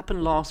 Because it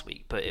happened last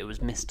week, but it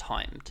was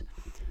mistimed.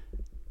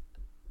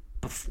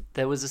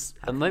 There was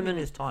a moment in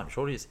his time.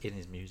 Surely it's in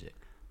his music.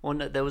 Well,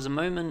 no, there was a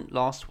moment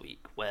last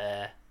week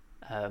where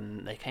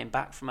they came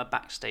back from a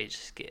backstage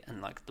skit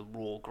and like the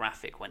Raw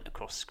graphic went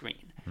across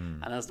screen.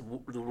 And as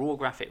the Raw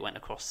graphic went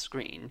across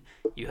screen,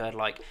 you heard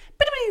like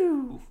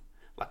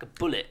a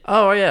bullet.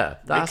 Oh yeah,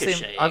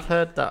 I've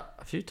heard that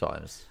a few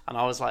times. And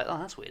I was like, oh,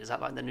 that's weird. Is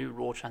that like the new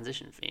Raw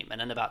transition theme?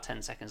 And then about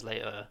 10 seconds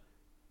later,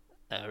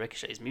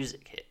 Ricochet's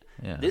music hit.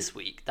 Yeah. This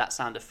week, that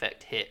sound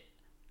effect hit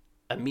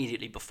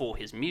immediately before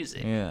his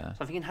music. Yeah. So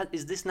I'm thinking,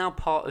 is this now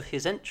part of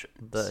his entrance?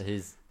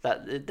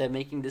 That they're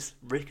making this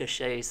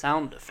Ricochet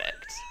sound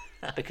effect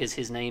because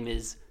his name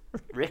is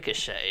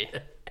Ricochet.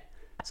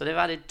 So they've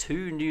added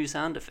 2 new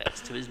sound effects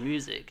to his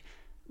music,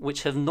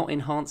 which have not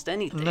enhanced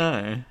anything.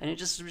 No. And it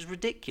just was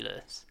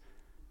ridiculous.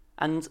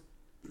 And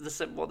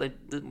what they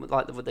did with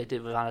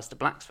Aleister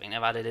Black's thing,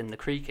 they've added in the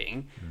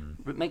creaking.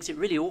 It makes it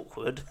really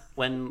awkward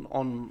when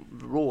on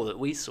Raw that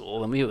we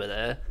saw when we were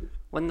there,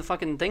 when the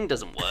fucking thing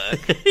doesn't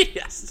work. He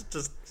has to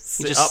just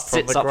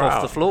sits up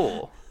off the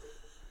floor.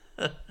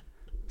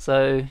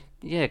 So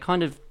yeah,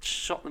 kind of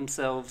shot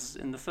themselves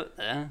in the foot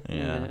there.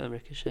 Yeah. A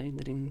Ricochet.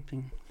 Ding,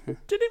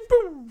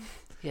 boom.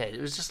 Yeah,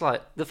 it was just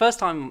like the first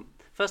time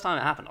it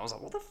happened, I was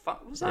like, what the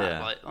fuck was that?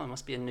 Yeah. Like, it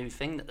must be a new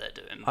thing that they're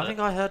doing. I think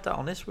I heard that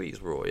on this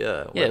week's Raw,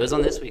 yeah. Yeah, it was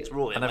on this week's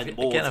Raw. And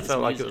again, I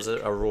felt like it was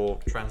a Raw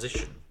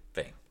transition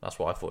thing. That's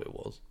what I thought it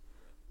was.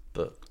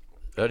 But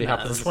it only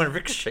happens when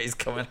Ricochet's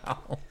coming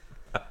out.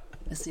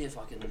 Let's see if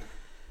I can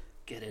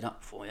get it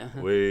up for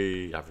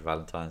you. Happy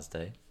Valentine's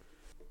Day.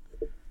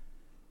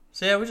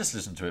 So yeah, we just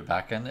listened to it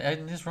back,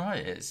 and he's right.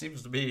 It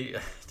seems to be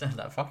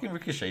that fucking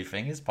Ricochet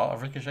thing is part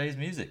of Ricochet's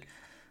music.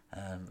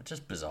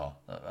 Just bizarre.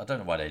 I don't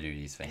know why they do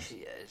these things.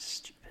 Yeah, it's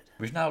stupid.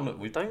 We've now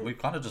we've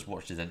kind of just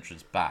watched his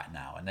entrance back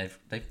now, and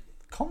they've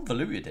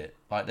convoluted it.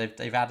 Like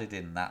they've added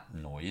in that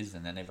noise,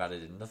 and then they've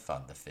added in the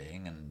thunder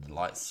thing, and the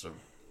lights have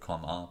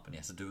come up, and he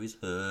has to do his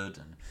hood,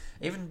 and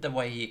even the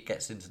way he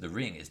gets into the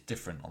ring is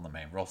different on the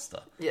main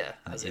roster. Yeah,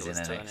 and as it is it was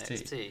in to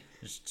NXT.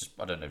 It's just,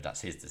 I don't know if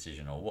that's his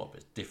decision or what, but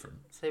it's different.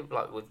 So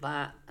like with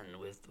that and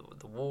with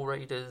the War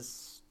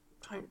Raiders.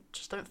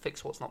 Don't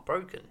fix what's not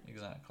broken.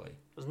 Exactly.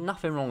 There was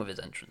nothing wrong with his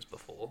entrance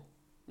before.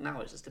 Now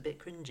it's just a bit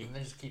cringy. And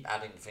they just keep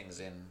adding things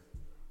in,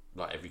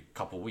 like every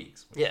couple of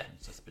weeks. Yeah,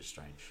 it's just a bit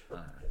strange. I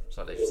don't know.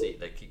 So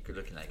they keep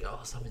looking like, oh,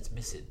 something's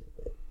missing,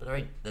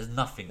 but there's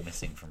nothing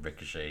missing from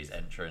Ricochet's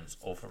entrance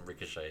or from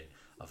Ricochet.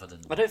 Other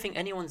than I don't think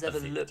anyone's ever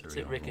looked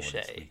at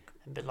Ricochet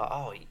and been like,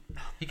 oh,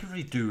 he can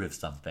really do with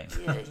something.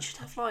 Yeah, you should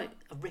have like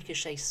a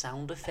Ricochet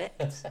sound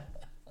effect.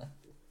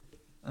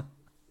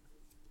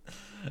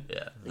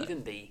 Yeah,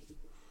 even be.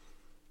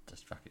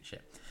 Just fucking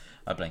shit.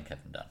 I blame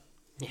Kevin Dunn.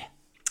 Yeah.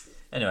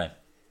 Anyway,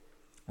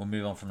 we'll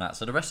move on from that.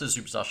 So the rest of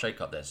the Superstar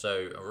shake-up there.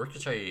 So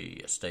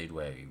Ricochet stayed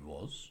where he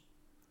was.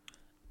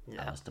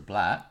 Yeah. Aleister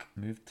Black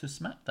moved to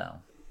SmackDown.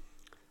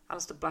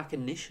 Aleister Black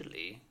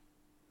initially,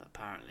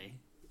 apparently,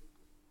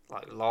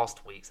 like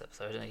last week's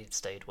episode, he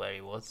stayed where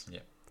he was. Yeah.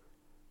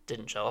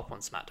 Didn't show up on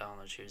SmackDown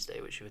on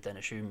Tuesday, which you would then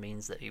assume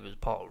means that he was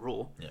part of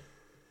Raw. Yeah.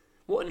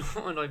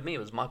 What annoyed me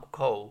was Michael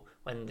Cole,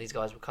 when these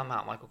guys would come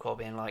out, Michael Cole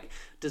being like,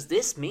 does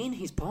this mean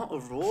he's part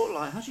of Raw?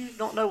 Like, how do you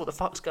not know what the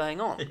fuck's going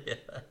on? Yeah.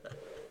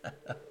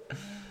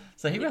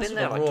 So he He'd wrestled been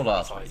there on like Raw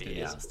last 25 week, didn't he,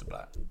 years. Aleister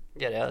Black?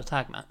 Yeah, they had a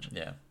tag match.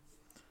 Yeah.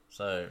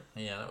 So,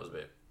 yeah, that was a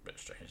bit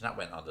strange. That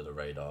went under the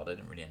radar. They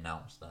didn't really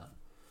announce that.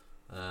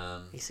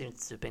 He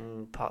seems to have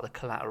been part of the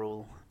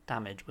collateral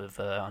damage with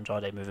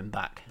Andrade moving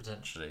back.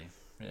 Potentially,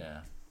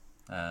 yeah.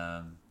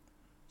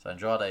 So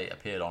Andrade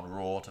appeared on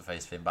Raw to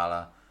face Finn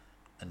Balor,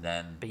 and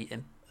then Beat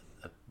him.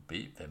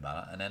 Beat Finn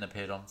Balor, and then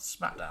appeared on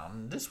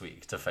SmackDown this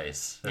week to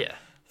face Yeah.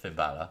 Finn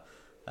Balor.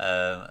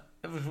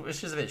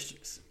 Which is a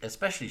bit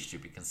especially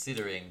stupid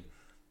considering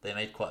they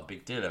made quite a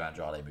big deal of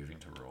Andrade moving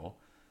to Raw.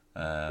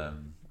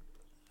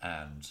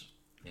 And,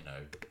 you know,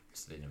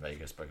 Selena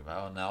Vega spoke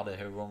about, now they're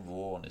here on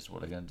Raw and this is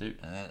what they're going to do.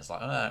 And then it's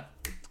like, oh no,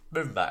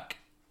 moving back.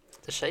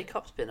 The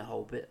shake-up's been a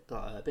bit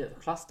of a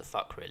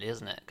clusterfuck, really,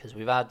 isn't it? Because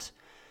we've had,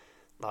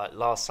 like,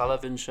 Lars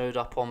Sullivan showed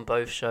up on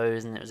both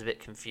shows and it was a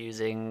bit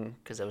confusing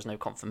because there was no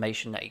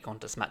confirmation that he'd gone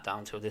to SmackDown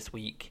until this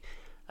week.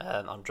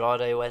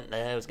 Andrade went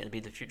there, it was going to be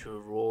the future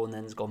of Raw, and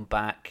then's gone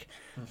back.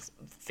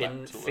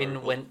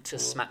 Finn went to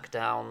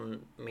SmackDown,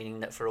 meaning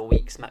that for a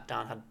week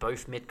SmackDown had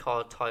both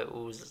mid-card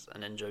titles,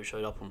 and then Joe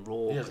showed up on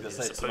Raw. Yeah, I was going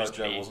to say,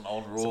 Joe wasn't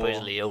on Raw.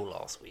 Supposedly ill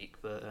last week,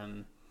 but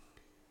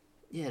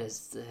yeah,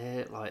 there's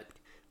like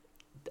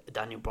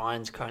Daniel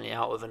Bryan's currently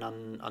out with an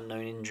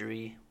unknown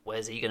injury.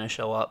 Where's he going to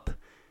show up?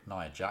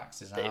 Nia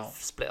Jax is They've out.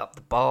 split up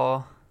the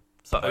bar,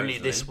 but only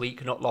Supposedly. this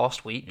week, not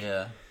last week.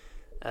 Yeah.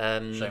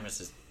 Sheamus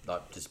has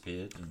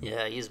disappeared. And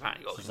Yeah, he's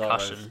apparently got a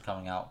Cesaro's concussion.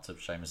 coming out to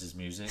Sheamus's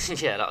music.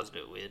 Yeah, that was a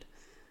bit weird.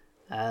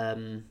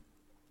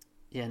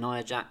 Yeah,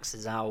 Nia Jax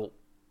is out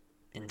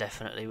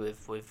indefinitely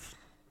with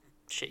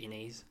shitty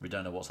knees. We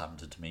don't know what's happened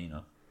to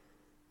Tamina.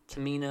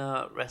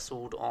 Tamina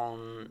wrestled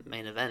on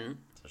main event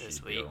So this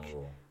she'd be week on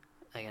Raw.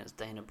 against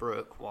Dana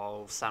Brooke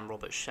while Sam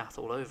Roberts shat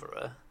all over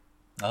her.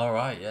 All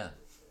right, yeah.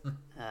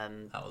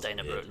 Dana was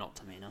weird. Brooke, not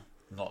Tamina.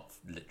 Not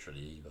literally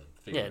either.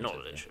 Yeah, not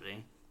figuratively.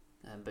 literally.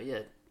 But yeah,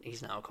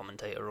 he's now a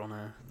commentator on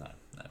a No,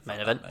 main fuck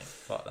that, event. mate.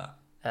 Fuck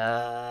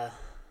that.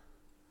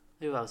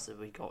 Who else have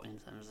we got in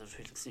terms of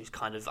who's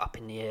kind of up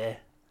in the air?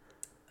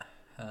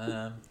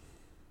 I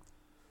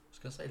was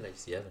going to say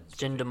Lacey Evans.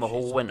 Jinder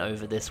Mahal went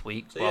over this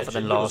week So, yeah, rather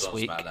than Jinder was last on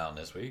week. SmackDown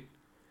this week.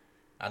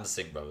 And the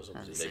Singh brothers,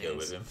 obviously, they go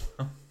with him.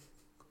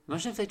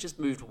 Imagine if they just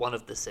moved one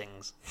of the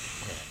Sings.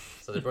 Yeah.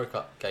 So they broke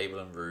up Gable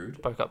and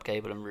Rude. Broke up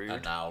Gable and Rude.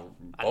 And now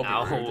And Bobby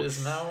now Roode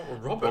is now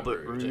Robert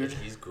Roode. Roode.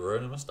 He's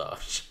grown a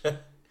moustache.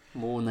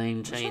 More name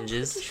Which I'm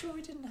changes. pretty sure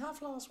he didn't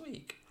have last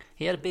week.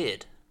 He had a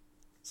beard.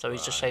 So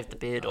he's just Right. shaved the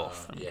beard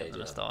off and Yeah, kept he the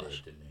did have a beard,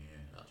 moustache. didn't he? Yeah,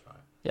 that's right.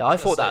 Yeah, I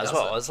thought that That's as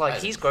well. a- I was like, that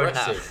is he's grown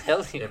out impressive.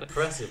 healthy.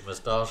 Impressive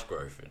moustache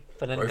growth.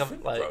 But then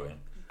growing.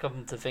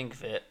 come to think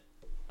of it,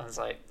 I was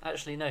like,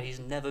 actually no, he's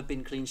never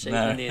been clean shaven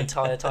No. the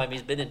entire time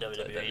he's been in Don't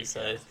WWE. be So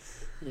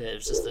careful. yeah, it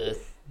was just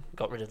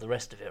got rid of the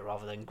rest of it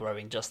rather than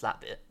growing just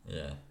that bit.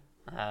 Yeah.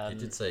 He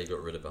did say he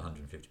got rid of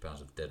 150 pounds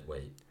of dead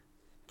weight.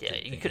 Yeah,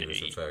 Didn't you think could he was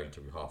have. referring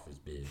to half his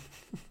beard.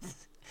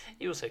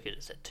 He also could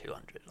have said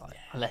 200, like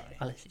right.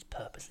 unless he's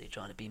purposely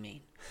trying to be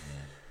mean.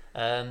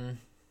 Yeah.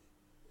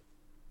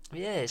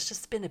 Yeah, it's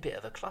just been a bit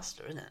of a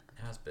cluster, isn't it?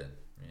 It has been,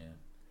 yeah.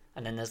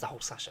 And then there's the whole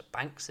Sasha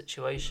Banks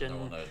situation. No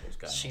one knows what's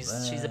going She's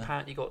on there. she's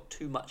apparently got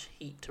too much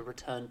heat to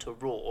return to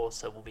Raw,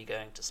 so we'll be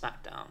going to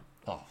SmackDown.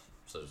 Oh,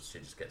 so she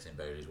just gets in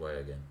Bailey's way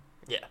again.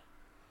 Yeah.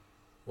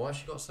 Why has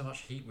she got so much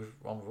heat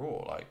on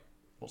Raw? Like,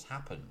 what's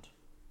happened?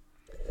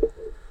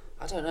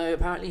 I don't know.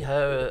 Apparently,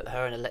 her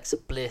and Alexa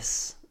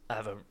Bliss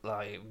have a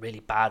really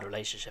bad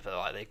relationship.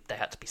 Like they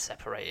had to be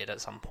separated at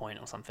some point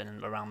or something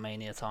around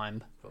Mania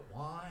time. But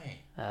why?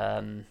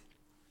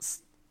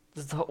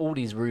 There's all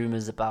these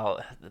rumors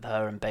about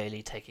her and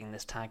Bailey taking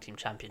this tag team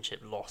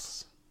championship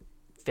loss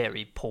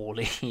very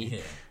poorly. Yeah.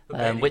 But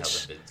Bailey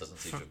which doesn't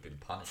seem to have been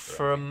punished or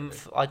for anything,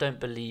 really. I don't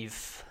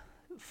believe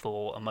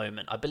for a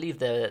moment. I believe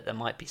there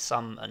might be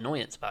some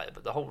annoyance about it,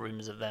 but the whole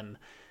rumors of them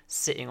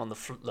sitting on the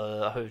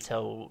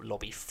hotel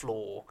lobby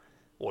floor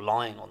or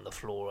lying on the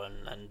floor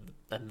and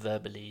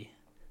verbally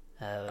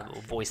or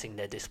voicing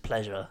their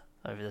displeasure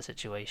over the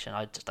situation.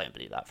 I just don't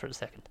believe that for a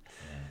second.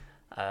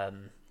 Yeah.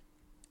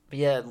 But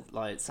yeah,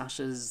 like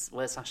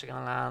where's Sasha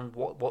gonna land?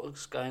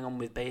 What's going on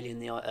with Bailey and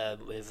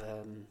with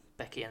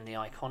Becky and the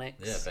Iconics?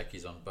 Yeah,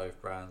 Becky's on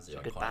both brands. The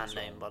Good Iconics band are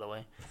name, on- by the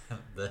way.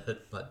 They're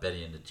like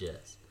Benny and the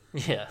Jets.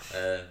 Yeah.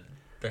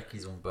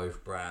 Becky's on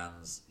both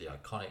brands. The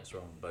Iconics are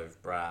on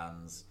both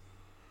brands.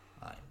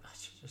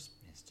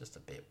 It's just a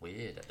bit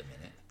weird at the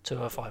minute.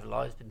 205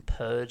 Live's been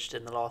purged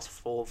in the last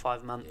 4 or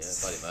 5 Yeah,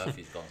 months. Buddy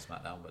Murphy's gone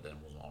SmackDown, but then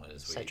wasn't on it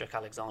this week. Cedric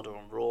Alexander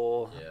on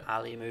Raw. Yeah.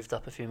 Ali moved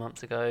up a few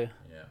months ago.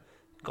 Yeah.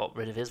 Got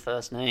rid of his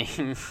first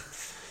name.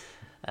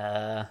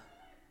 Yeah,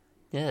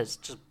 it's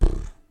just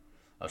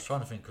I was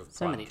trying to think of So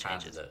prime many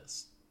changes.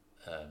 candidates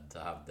to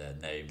have their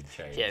name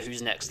changed. yeah.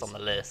 Who's next on the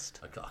list?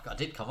 I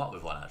did come up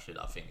with one actually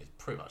that I think is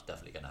pretty much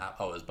definitely going to happen.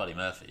 Oh, it was Buddy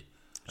Murphy.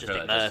 I Just feel be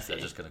like Murphy.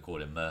 They're just going to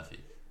call him Murphy.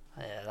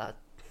 Yeah, that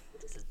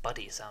his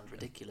buddy sounds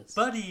ridiculous.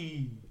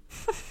 Buddy!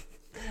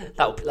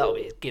 That'll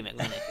be his gimmick,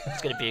 wouldn't it?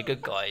 He's going to be a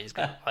good guy. He's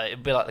gonna,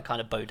 it'd be like the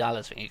kind of Bo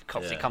Dallas thing. He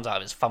obviously comes out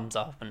with his thumbs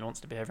up and wants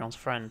to be everyone's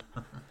friend.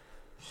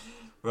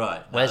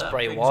 Right. Where's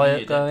Bray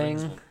Wyatt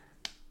going?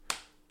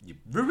 You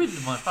ruined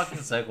my fucking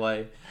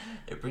segue.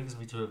 It brings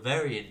me to a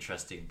very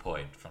interesting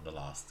point from the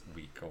last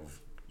week of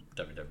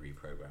WWE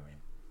programming.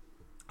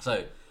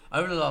 So,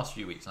 over the last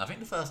few weeks, and I think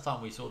the first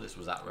time we saw this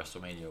was at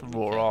WrestleMania.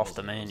 Raw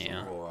After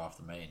Mania. Raw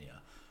After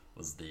Mania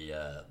was the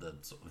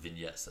sort of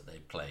vignettes that they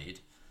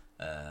played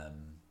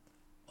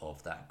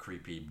of that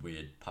creepy,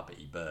 weird,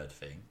 puppety bird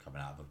thing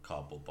coming out of a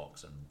cardboard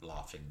box and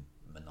laughing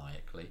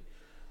maniacally.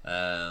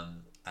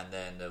 And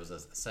then there was a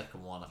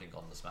second one, I think,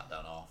 on the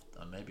SmackDown after,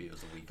 and maybe it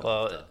was a week after.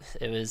 Well,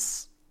 it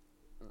was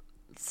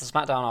the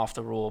SmackDown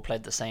after Raw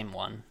played the same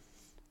one,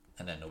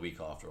 and then a week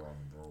after on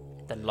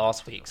Raw. Then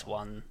last week's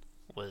one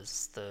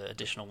was the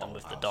additional one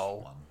with the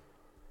doll. One.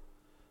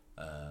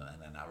 And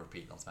then I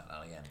repeat on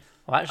SmackDown again.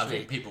 Well, actually, I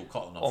think people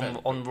cotton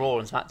on Raw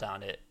and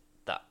SmackDown,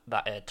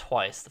 that aired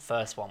twice. The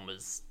first one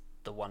was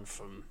the one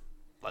from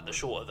like the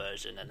shorter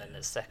version, and then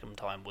the second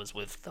time was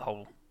with the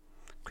whole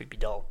creepy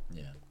doll.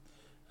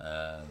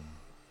 Yeah.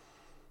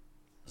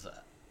 So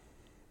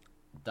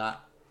that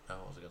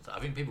what was I going to say? I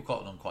think people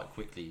caught on quite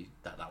quickly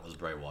that was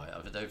Bray Wyatt.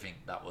 I don't think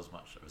that was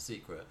much of a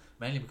secret,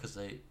 mainly because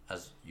they,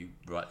 as you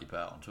rightly put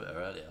out on Twitter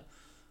earlier,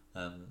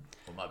 or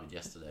it might be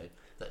yesterday,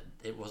 that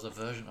it was a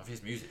version of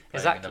his music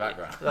playing in the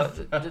background.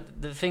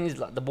 the thing is,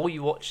 like, the more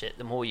you watch it,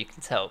 the more you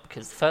can tell.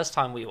 Because the first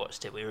time we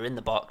watched it, we were in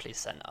the Barclays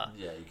Centre.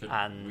 Yeah, you couldn't.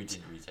 And we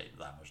didn't really take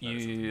that much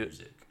notice of the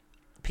music.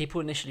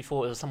 People initially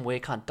thought it was some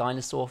weird kind of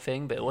dinosaur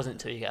thing, but it wasn't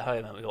until you get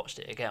home and we watched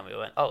it again. We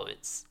went, "Oh,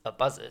 it's a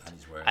buzzard,"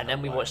 and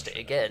then we watched it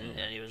again,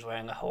 and he was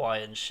wearing a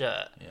Hawaiian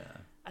shirt. Yeah.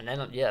 And then,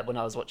 when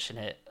I was watching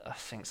it, I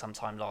think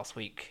sometime last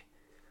week,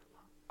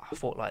 I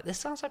thought, like, this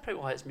sounds like Bray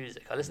Wyatt's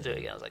music. I listened to it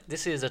again. I was like,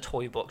 this is a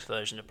toy box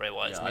version of Bray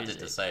Wyatt's music. I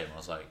did the same. I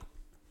was like,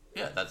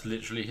 yeah, that's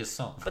literally his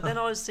song. But then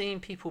I was seeing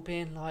people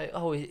being like,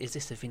 oh, is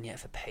this a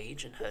vignette for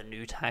Paige and her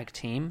new tag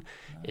team?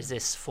 No. Is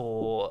this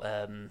for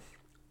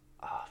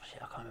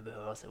I can't remember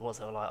who else it was.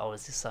 They were like, oh,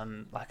 is this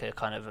like a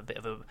kind of a bit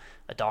of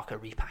a darker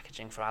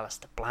repackaging for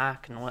Aleister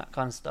Black and all that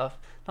kind of stuff?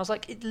 And I was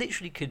like, it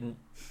literally couldn't,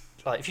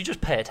 like, if you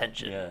just pay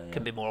attention, it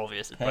can be more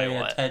obvious as Bray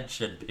Wyatt. Pay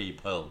attention,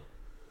 people.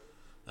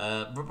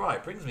 But right,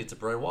 it brings me to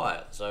Bray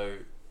Wyatt. So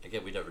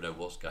again, we don't really know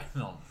what's going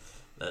on.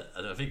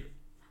 And I think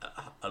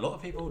a lot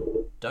of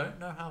people don't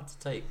know how to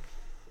take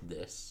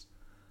this.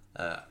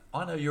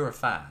 I know you're a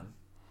fan.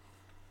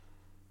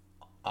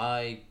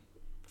 I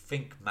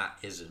think Matt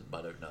isn't,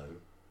 but I don't know.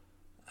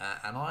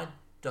 And I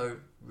don't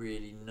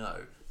really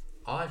know.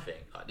 I think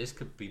this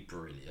could be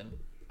brilliant.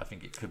 I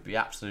think it could be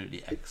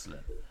absolutely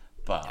excellent.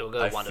 But it'll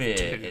go one of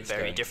two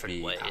very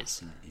different ways.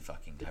 Absolutely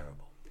fucking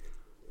terrible.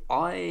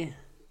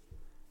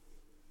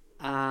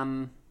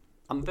 I'm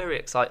very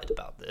excited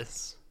about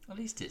this. At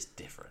least it's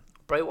different.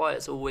 Bray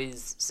Wyatt's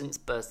always, since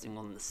bursting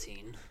on the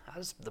scene,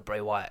 as the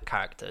Bray Wyatt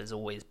character has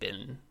always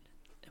been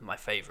in my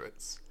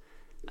favourites.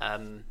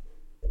 And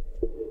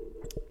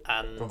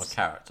from a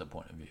character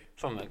point of view.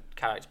 From a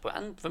character point,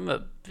 and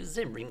from his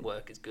in-ring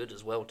work is good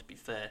as well, to be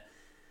fair.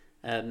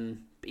 But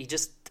they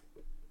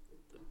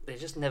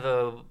just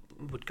never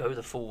would go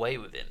the full way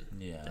with him.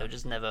 Yeah. They were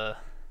just never,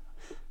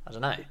 I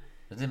don't know.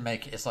 They didn't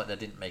make it. It's like they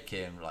didn't make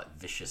him like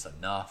vicious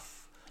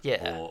enough.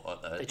 Yeah. Or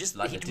they just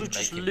like he they would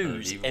just make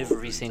lose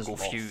every single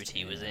feud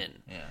he was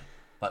in. Yeah.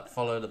 Like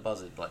follow the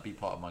buzzard. Like be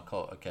part of my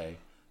cult. Okay.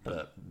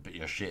 But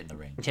you're shit in the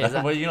ring. Yeah,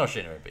 exactly. Well, you're not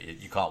shit in the ring, but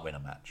you can't win a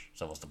match.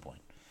 So what's the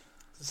point?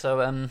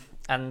 So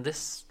and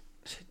this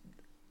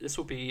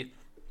will be,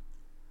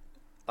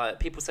 like,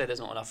 people say there's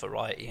not enough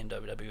variety in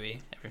WWE.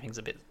 Everything's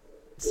a bit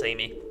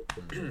samey,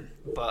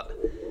 but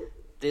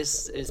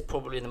this is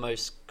probably the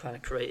most kind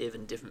of creative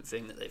and different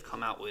thing that they've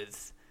come out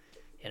with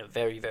in a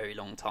very, very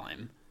long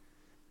time.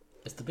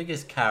 It's the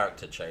biggest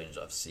character change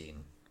I've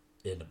seen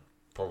in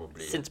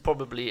since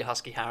probably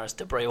Husky Harris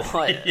to Bray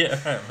Wyatt.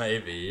 Yeah,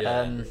 maybe.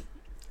 Yeah. And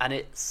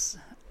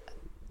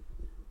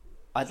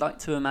I'd like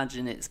to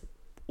imagine it's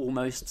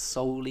almost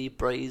solely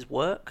Bray's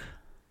work.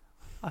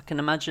 I can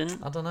imagine.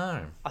 I don't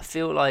know. I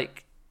feel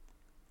like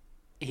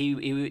he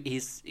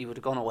would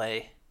have gone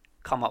away,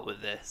 come up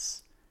with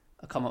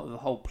a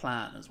whole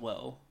plan as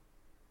well,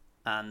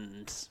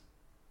 and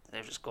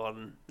they've just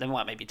gone. They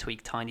might maybe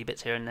tweak tiny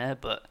bits here and there,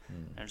 but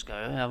they just go,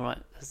 yeah,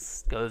 right,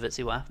 let's go with it,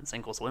 see what happens,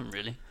 sink or swim,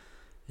 really.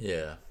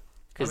 Yeah,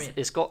 because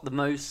it's got the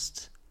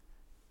most.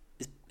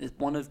 It's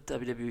one of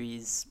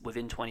WWE's,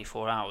 within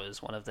 24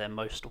 hours, one of their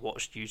most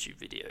watched YouTube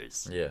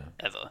videos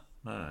ever.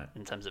 Right.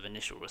 In terms of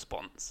initial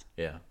response.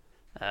 Yeah.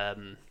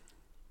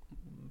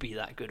 Be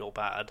that good or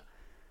bad.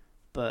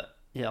 But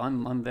yeah,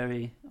 I'm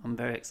very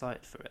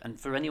excited for it. And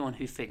for anyone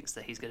who thinks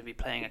that he's going to be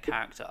playing a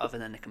character other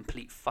than a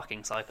complete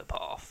fucking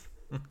psychopath,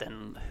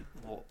 then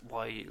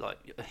why, like,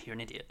 you're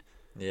an idiot.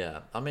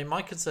 Yeah. I mean,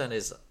 my concern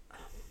is,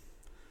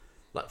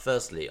 like,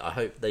 firstly, I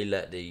hope they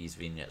let these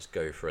vignettes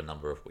go for a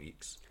number of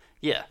weeks.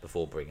 Yeah.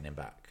 Before bringing him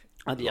back.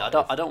 Yeah,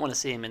 I don't want to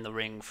see him in the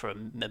ring for a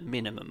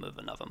minimum of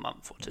another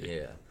month or two.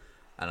 Yeah.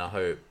 And I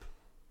hope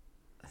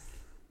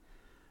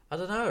I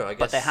don't know. I guess,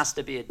 but there has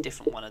to be a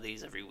different one of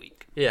these every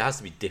week. Yeah, it has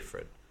to be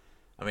different.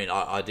 I mean,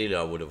 ideally,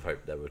 I would have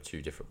hoped there were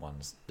 2 different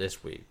ones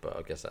this week, but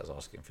I guess that's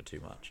asking for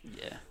too much.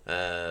 Yeah.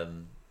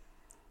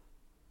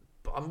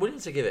 But I'm willing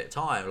to give it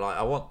time. Like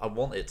I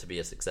want it to be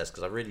a success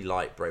because I really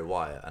like Bray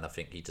Wyatt, and I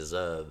think he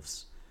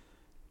deserves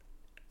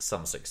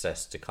some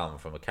success to come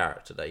from a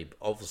character that he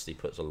obviously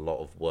puts a lot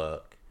of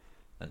work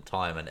and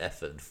time and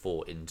effort and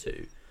thought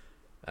into.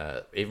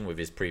 Even with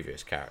his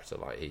previous character,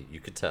 like you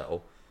could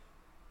tell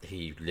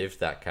he lived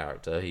that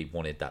character. He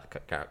wanted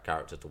that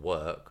character to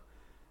work,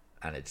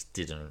 and it just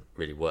didn't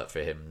really work for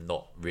him.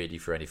 Not really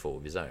for any fault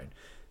of his own.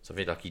 So I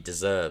feel like he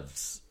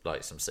deserves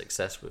like some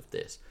success with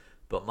this.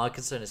 But my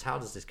concern is, how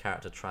does this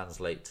character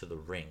translate to the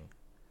ring?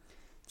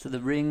 To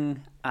the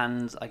ring,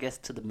 and I guess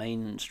to the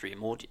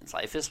mainstream audience.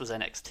 Like if this was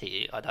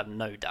NXT, I'd have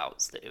no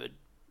doubts that it would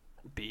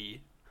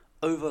be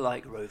over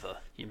like Rover,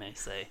 you may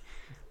say.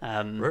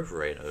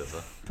 Rover ain't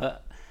over.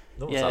 But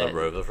no one's had a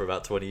Rover for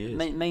about 20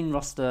 years. Main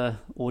roster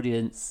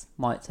audience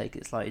might take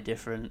it slightly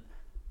different.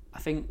 I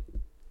think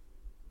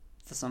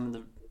for some of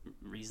the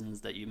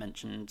reasons that you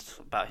mentioned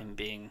about him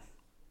being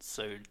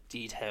so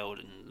detailed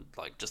and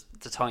like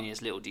just the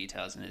tiniest little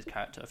details in his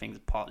character, I think is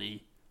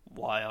partly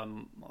why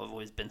I've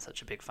always been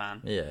such a big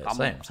fan. Yeah,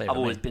 same. I've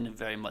always been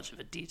very much of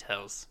a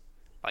details,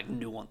 like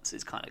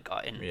nuances kind of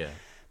guy. And yeah.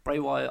 Bray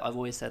Wyatt, I've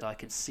always said I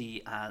could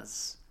see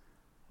as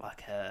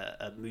like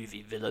a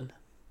movie villain.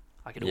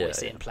 I could always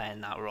see him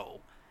playing that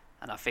role,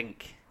 and I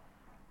think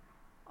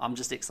I'm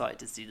just excited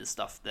to see the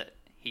stuff that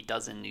he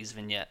does in these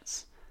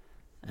vignettes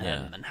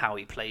and how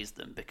he plays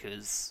them,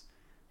 because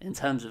in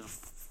terms of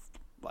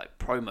like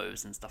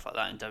promos and stuff like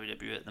that in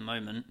WWE at the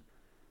moment,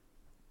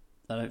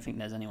 I don't think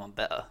there's anyone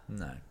better.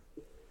 No,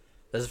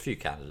 there's a few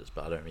candidates,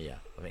 but I don't. Yeah,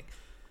 I think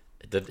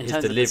his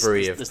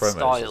delivery of the promos,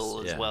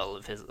 style as well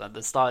of his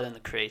the style and the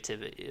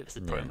creativity of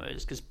the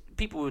promos, because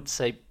people would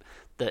say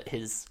that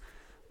his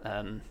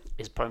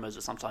promos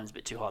are sometimes a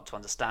bit too hard to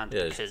understand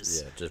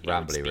because just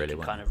rambly, really,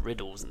 kind of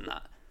riddles and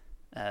that.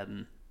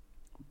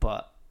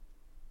 But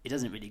it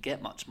doesn't really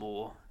get much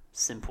more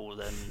simple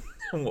than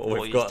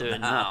what he's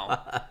doing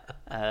now,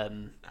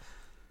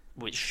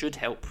 which should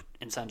help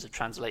in terms of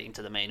translating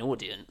to the main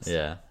audience.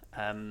 Yeah.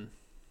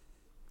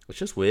 It's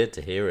just weird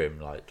to hear him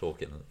like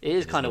talking. It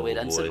is kind of weird,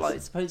 and so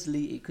like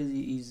supposedly because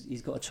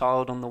he's got a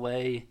child on the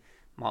way,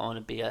 might want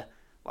to be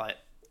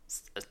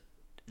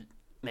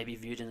maybe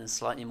viewed in a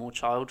slightly more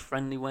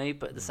child-friendly way,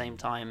 but at the same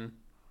time,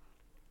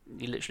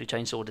 he literally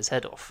chainsawed his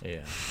head off.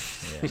 Yeah.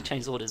 He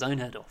chainsawed his own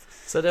head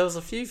off. So there was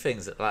a few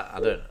things that, like, I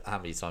don't know how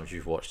many times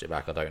you've watched it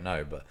back, I don't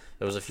know, but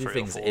there was a few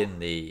things in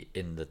the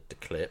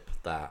clip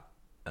that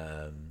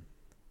I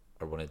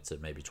wanted to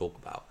maybe talk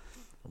about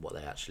and what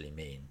they actually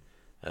mean.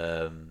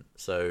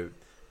 So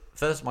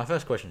my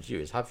first question to you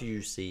is: have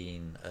you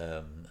seen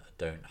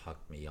 "Don't Hug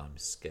Me, I'm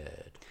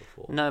Scared"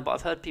 before? No, but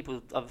I've heard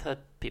people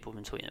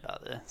been tweeting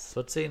about this.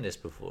 So I'd seen this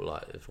before.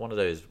 Like, it's one of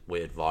those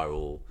weird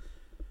viral.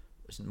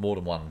 It's more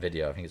than one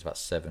video. I think it's about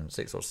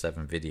 6 or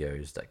 7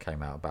 videos that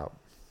came out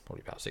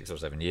probably about 6 or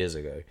 7 years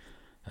ago.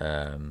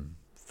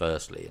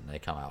 Firstly, and they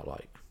come out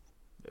like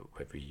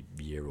every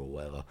year or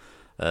whatever.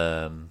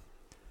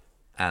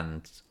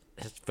 And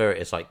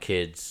it's like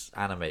kids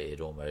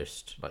animated,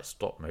 almost like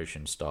stop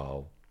motion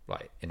style,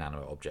 like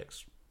inanimate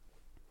objects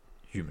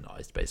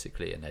humanized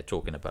basically, and they're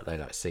talking about, they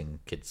like sing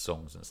kids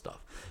songs and stuff,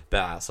 but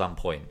at some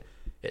point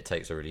it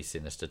takes a really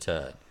sinister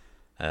turn,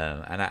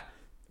 and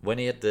when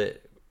he got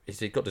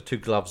the 2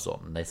 gloves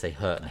on, and they say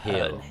hurt and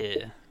heal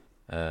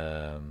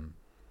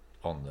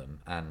on them,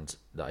 and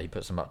that he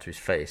puts them up to his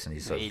face, and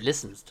he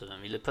listens to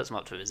them, he puts them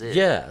up to his ear.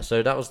 Yeah,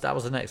 so that was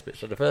the next bit.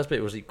 So the first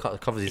bit was he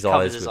covers his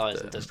eyes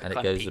and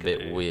it goes a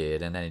bit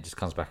weird, and then he just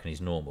comes back and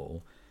he's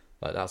normal.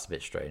 Like, that's a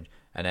bit strange.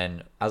 And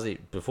then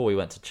before he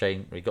got the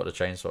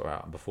chainsaw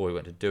out, and before he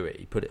went to do it,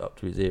 he put it up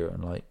to his ear,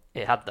 and like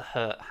it had the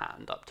hurt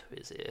hand up to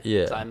his ear.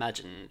 Yeah. So I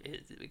imagine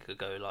it could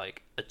go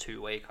like a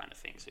 2-way kind of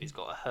thing. So he's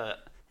got a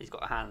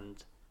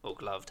hand or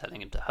glove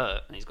telling him to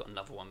hurt, and he's got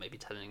another one maybe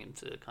telling him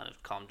to kind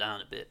of calm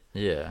down a bit.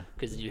 Yeah.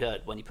 Because you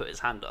heard when he put his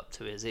hand up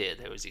to his ear,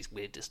 there was these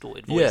weird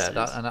distorted voices.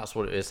 Yeah, and that's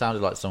what it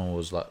sounded like. Someone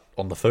was like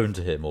on the phone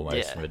to him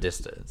almost from a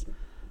distance.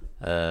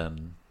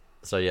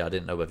 So yeah, I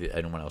didn't know whether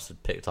anyone else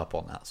had picked up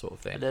on that sort of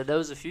thing. There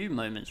was a few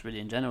moments really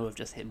in general of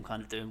just him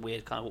kind of doing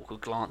weird kind of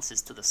awkward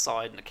glances to the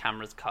side, and the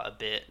camera's cut a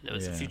bit. There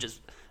was a few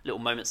just little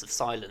moments of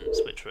silence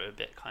which were a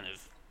bit kind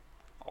of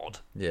odd.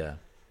 Yeah.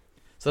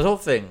 So the whole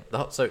thing.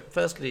 So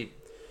firstly,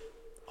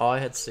 I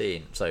had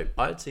seen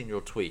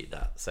your tweet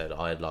that said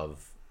I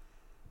love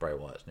Bray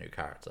Wyatt's new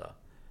character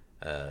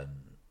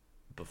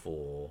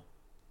before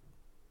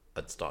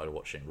I'd started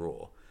watching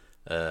Raw.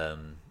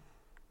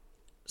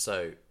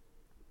 So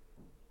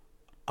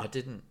I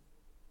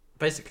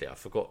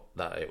forgot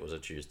that it was a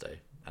Tuesday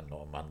and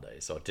not a Monday,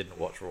 so I didn't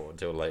watch Raw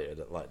until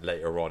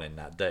later on in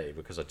that day,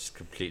 because I just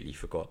completely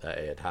forgot that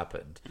it had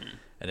happened.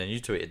 And then you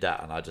tweeted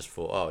that, and I just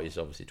thought, oh, he's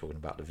obviously talking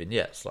about the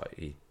vignettes, like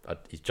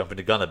he's jumping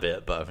the gun a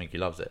bit, but I think he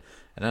loves it.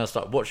 And then I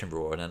started watching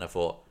Raw, and then I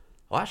thought,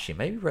 oh, actually,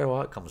 maybe Bray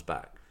Wyatt comes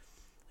back.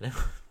 And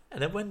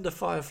then when the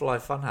Firefly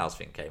Funhouse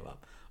thing came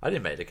up, I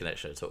didn't make the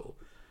connection at all.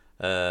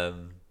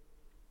 And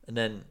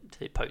then Until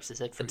he pokes his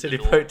head through until the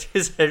he door. poked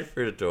his head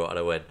through the door, and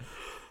I went,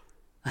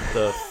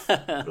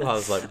 I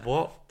was like,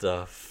 what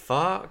the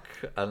fuck?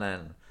 And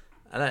then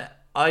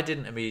I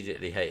didn't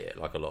immediately hate it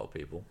like a lot of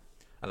people,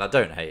 and I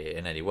don't hate it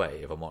in any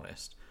way, if I'm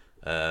honest.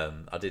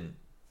 I didn't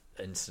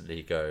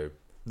instantly go,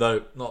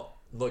 no, not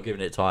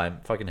giving it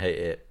time, fucking hate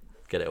it,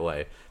 get it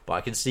away. But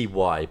I can see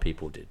why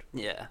people did.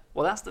 Yeah.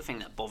 Well, that's the thing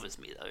that bothers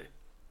me, though,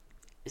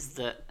 is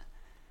that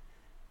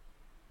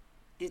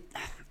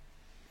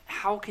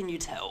how can you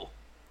tell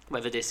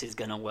whether this is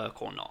going to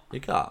work or not?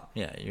 You can't.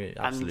 Yeah, you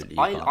absolutely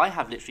And can't. I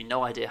have literally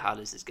no idea how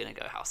this is going to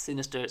go, how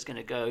sinister it's going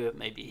to go.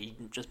 Maybe he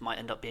just might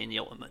end up being the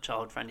ultimate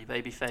child-friendly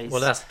babyface.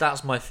 Well,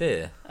 that's my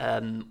fear,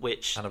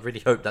 which and I really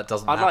hope that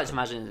doesn't I'd happen. like to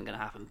imagine isn't going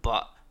to happen,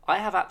 but I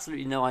have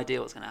absolutely no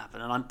idea what's going to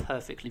happen, and I'm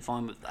perfectly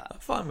fine with that. I'm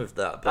fine with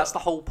that, but That's the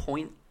whole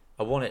point.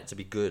 I want it to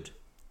be good.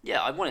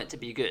 Yeah, I want it to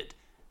be good,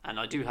 and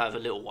I do have a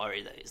little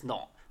worry that it's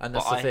not. And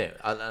that's But the thing.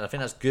 And I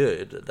think that's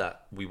good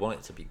that we want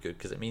it to be good,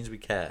 because it means we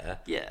care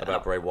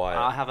about Bray Wyatt.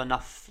 I have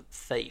enough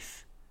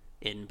faith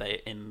in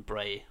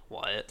Bray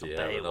Wyatt. Do you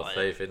Bray have enough Wyatt.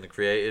 faith in the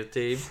creative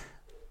team?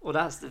 Well,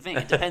 that's the thing.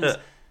 It depends.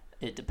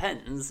 It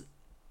depends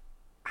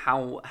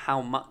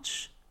how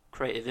much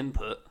creative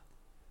input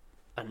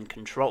and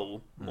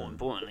control, more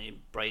importantly,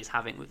 Bray's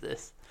having with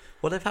this.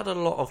 Well, they've had a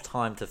lot of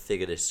time to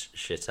figure this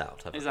shit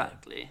out, haven't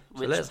Exactly. they?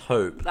 So let's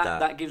hope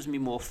that gives me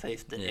more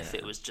faith than if Yeah.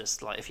 it was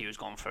just like if he was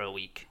gone for a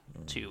week,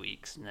 2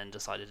 weeks, and then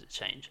decided to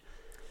change.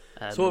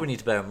 So what we need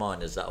to bear in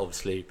mind is that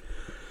obviously,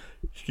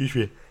 excuse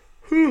me,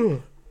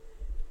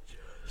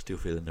 still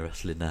feeling the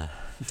wrestling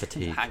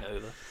fatigue.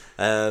 Hangover.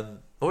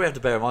 What we have to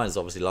bear in mind is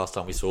obviously last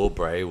time we saw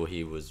Bray, well,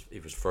 he was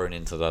thrown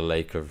into the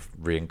lake of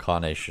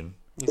reincarnation,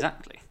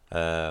 Exactly.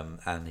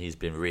 and he's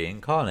been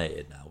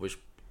reincarnated now, which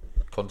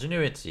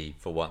continuity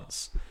for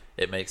once,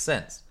 it makes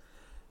sense.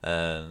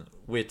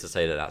 Weird to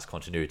say that that's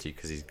continuity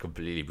because he's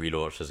completely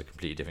relaunched as a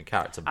completely different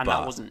character. And but,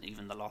 that wasn't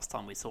even the last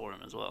time we saw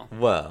him as well,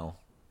 well,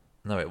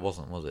 no, it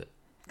wasn't, was it?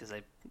 because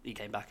he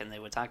came back and they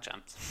were tag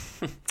champs.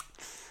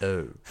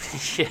 Oh,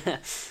 Yeah.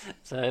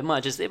 So it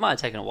might have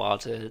taken a while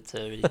to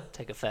really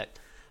take effect.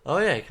 oh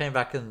yeah, he came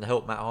back and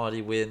helped Matt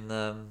Hardy win.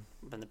 Then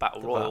the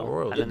Battle The Royal, Battle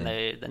Royal, and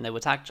didn't then they were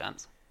tag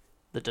champs,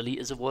 the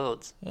Deleters of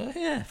Worlds,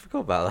 Yeah, I forgot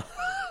about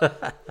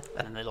that.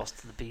 and then they lost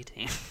to the B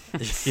team.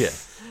 Yeah.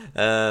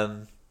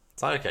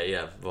 So okay,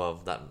 yeah. Well,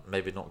 that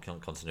maybe not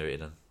continuity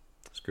then.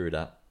 Screw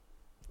that.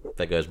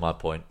 There goes my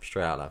point.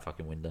 Straight out that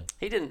fucking window.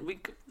 He didn't.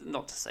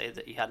 Not to say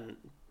that he hadn't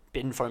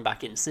been thrown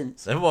back in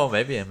since. Well,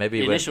 maybe The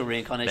he initial went.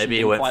 reincarnation Maybe he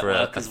didn't went quite for a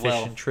work as fishing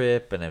well.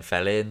 trip and then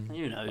fell in.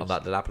 Who knows? On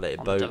that dilapidated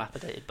On boat. the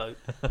dilapidated boat.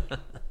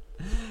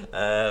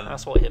 Um,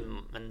 That's what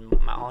him and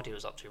Matt Hardy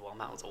was up to while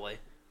Matt was away.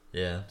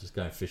 yeah, just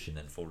going fishing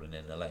and falling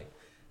in the lake.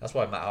 That's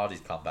why Matt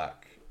Hardy's come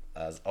back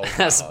as old Matt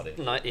That's Hardy.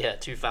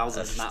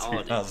 2000 Matt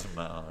Hardy. 2000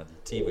 Matt Hardy.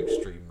 Team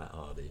Extreme Matt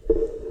Hardy.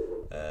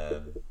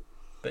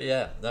 But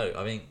yeah, no,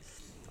 I mean,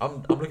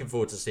 I'm looking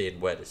forward to seeing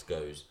where this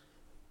goes,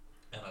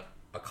 and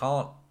I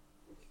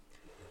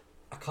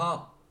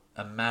can't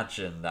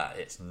imagine that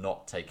it's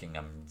not taking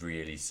a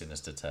really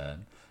sinister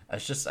turn.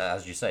 It's just,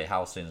 as you say,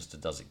 how sinister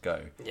does it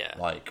go? Yeah.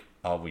 Like,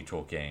 are we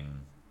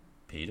talking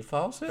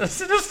paedophile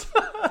sinister?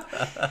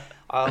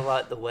 I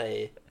like the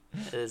way,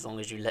 as long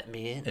as you let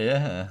me in.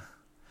 Yeah.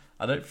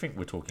 I don't think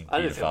we're talking I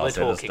don't think we're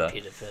paedophile talking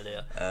sinister.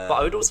 paedophilia. But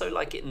I would also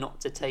like it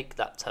not to take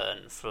that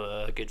turn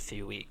for a good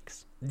few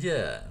weeks.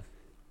 Yeah.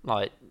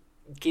 Like,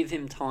 give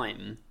him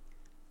time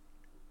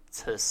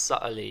to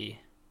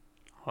subtly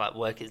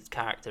work his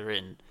character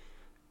in.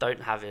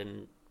 Don't have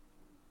him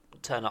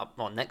turn up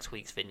on next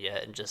week's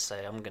vignette and just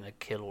say, I'm going to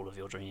kill all of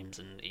your dreams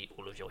and eat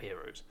all of your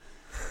heroes.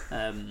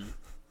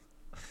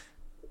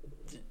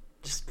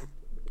 Just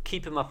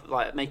keep him up,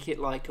 make it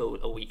like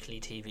a weekly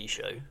TV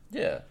show.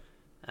 Yeah.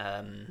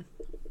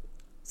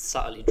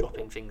 Subtly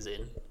dropping things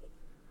in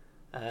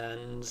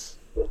and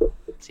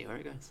see where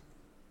it goes.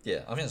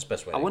 Yeah, I think that's the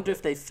best way. I wonder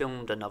if they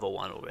filmed another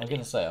one I'm already.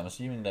 going to say, I'm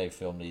assuming they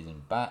filmed these in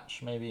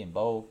batch, maybe in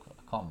bulk.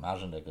 I can't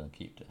imagine they're going to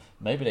keep it.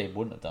 Maybe they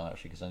wouldn't have done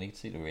actually, because I need to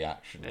see the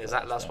reaction. That's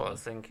what I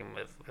was thinking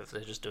with if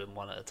they're just doing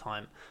one at a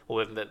time,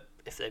 or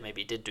if they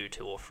maybe did do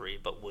 2 or 3,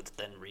 but would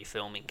then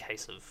refilm in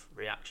case of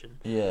reaction.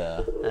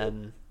 Yeah.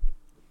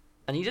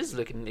 And he does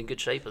look in good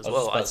shape as I was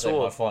well. just about I to say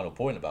saw my final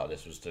point about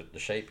this was the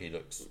shape he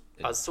looks.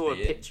 I saw a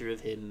in. picture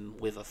of him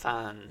with a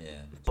fan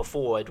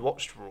before I'd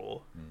watched Raw,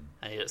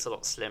 and he looks a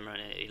lot slimmer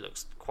and he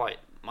looks quite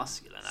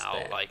muscular now,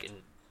 Stacked.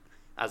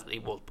 as he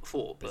was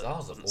before. But His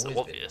arms it have wasn't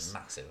always so obvious.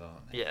 been massive,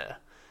 aren't they?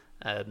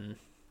 Yeah.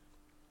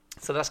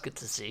 So that's good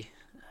to see.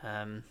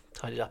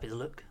 Tidied up his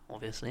look,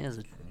 obviously, as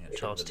a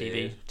child's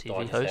TV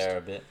dyed his host. hair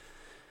a bit,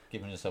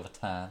 giving himself a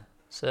tan.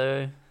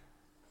 So,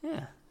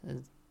 yeah,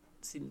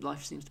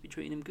 life seems to be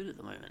treating him good at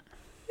the moment.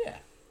 Yeah,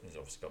 he's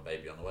obviously got a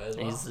baby on the way as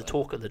well. He's the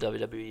talk of the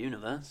WWE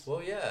universe.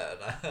 Well, yeah.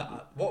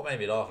 And what made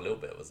me laugh a little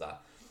bit was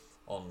that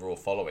on Raw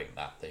following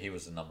that he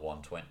was the number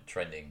one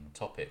trending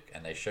topic,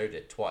 and they showed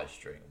it twice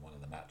during one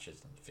of the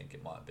matches. And I think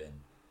it might have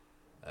been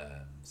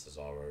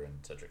Cesaro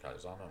and Cedric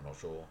Alexander. I'm not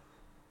sure.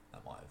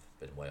 That might have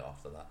been way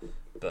after that.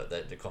 But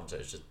the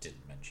commentators just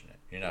didn't mention it.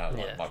 You know how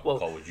Michael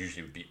Cole would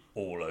usually be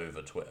all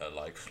over Twitter,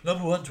 like,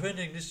 #1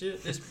 trending this year.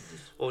 This.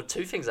 Well,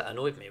 two things that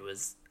annoyed me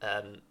was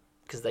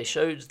because they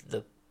showed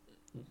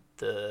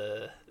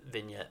the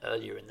vignette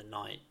earlier in the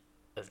night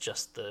of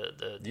just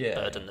the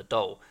bird and the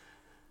doll,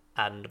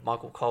 and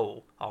Michael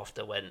Cole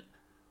after went,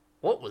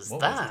 What was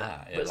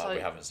that? Yeah, like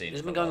we haven't seen it.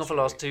 It's been going on for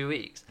the last 2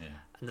 weeks. Yeah.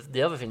 And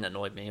the other thing that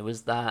annoyed me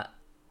was that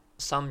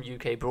some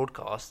UK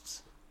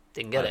broadcasts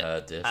didn't get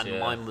it,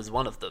 mine was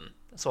one of them.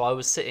 So I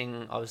was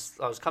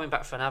coming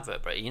back for an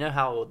advert break. You know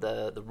how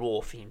the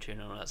Raw theme tune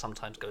and all that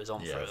sometimes goes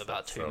on for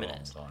about 2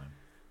 minutes.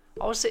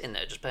 I was sitting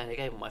there just playing a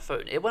game on my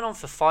phone. It went on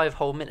for 5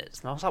 whole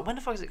minutes, and I was like, when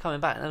the fuck is it coming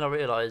back? And then I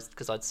realised,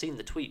 because I'd seen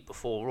the tweet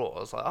before Raw, I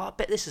was like, I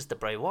bet this is the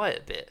Bray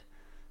Wyatt bit.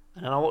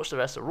 And then I watched the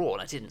rest of Raw,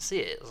 and I didn't see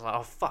it. I was like,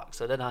 oh fuck.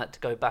 So then I had to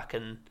go back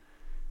and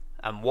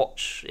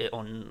watch it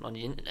on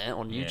the internet,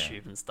 on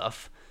YouTube and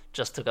stuff,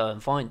 just to go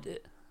and find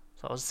it.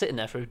 So I was sitting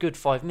there for a good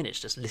 5 minutes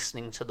just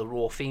listening to the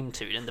Raw theme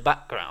tune in the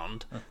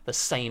background, the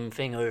same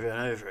thing over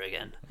and over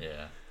again.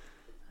 Yeah.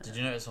 Did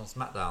you notice on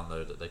SmackDown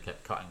though that they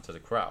kept cutting to the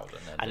crowd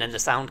and then the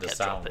sound kept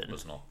dropping? The sound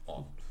was not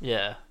on.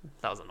 Yeah,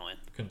 that was annoying.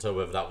 Couldn't tell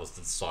whether that was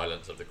the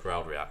silence of the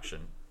crowd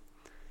reaction.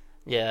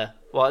 Yeah,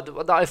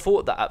 well, I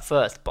thought that at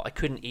first, but I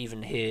couldn't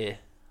even hear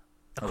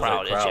the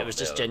crowd. It was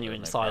just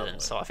genuine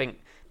silence. So I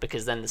think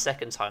because then the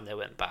second time they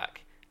went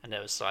back and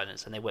there was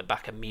silence, and they went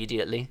back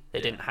immediately.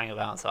 They didn't hang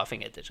about, so I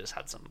think it just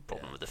had some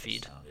problem with the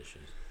feed. Sound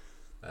issues.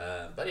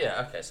 But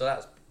yeah, okay, so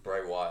that's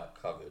Bray Wyatt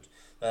covered.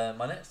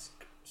 My next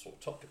sort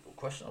of topical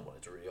question I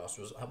wanted to really ask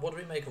was, what do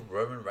we make of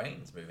Roman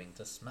Reigns moving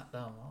to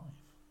SmackDown Live?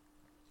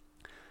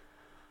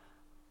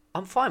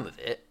 I'm fine with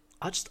it.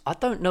 I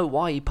don't know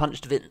why he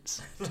punched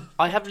Vince.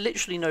 I have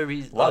literally no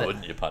reason. Why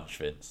wouldn't you punch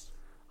Vince?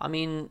 I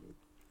mean,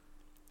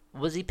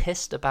 was he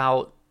pissed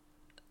about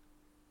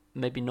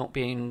maybe not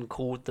being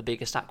called the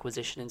biggest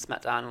acquisition in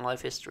SmackDown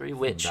Live history?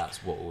 Which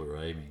that's what we're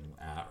aiming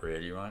at,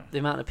 really, right? The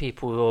amount of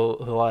people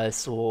who I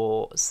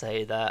saw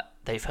say that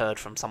they've heard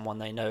from someone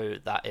they know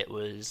that it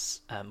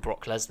was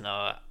Brock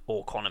Lesnar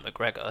or Conor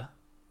McGregor.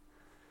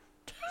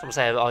 Someone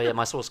say, "Oh yeah,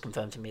 my source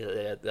confirmed to me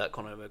that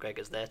Conor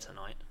McGregor's there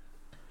tonight."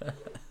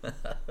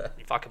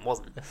 He fucking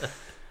wasn't.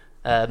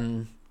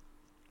 Conor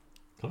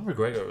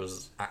McGregor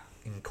was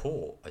in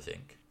court, I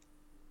think,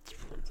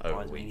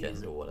 over the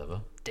weekend or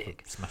whatever.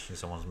 Dick. Smashing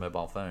someone's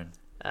mobile phone.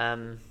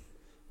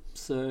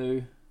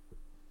 So,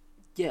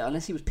 yeah,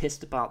 unless he was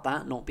pissed about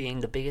that not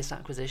being the biggest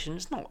acquisition,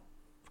 it's not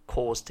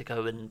cause to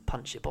go and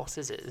punch your boss,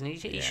 is it? And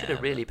he should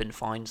have really been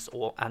fined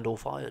or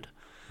fired.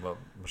 Well,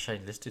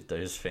 Shane listed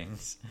those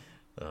things.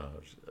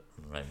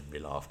 Made me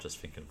laugh just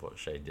thinking of what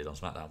Shane did on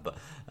SmackDown, but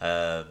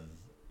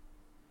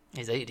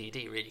his ADD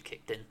really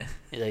kicked in.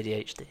 His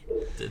ADHD.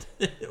 Did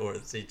or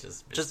is he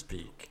just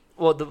misspeak?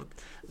 Well, the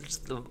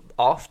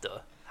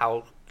after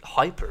how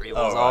hyper he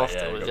was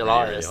after with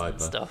Elias really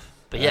and stuff.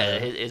 But yeah,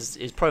 his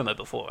promo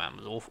beforehand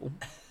was awful.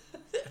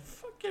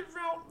 Fucking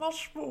Mount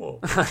Rushmore.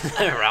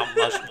 Mount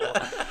Rushmore.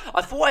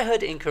 I thought I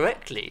heard it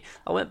incorrectly.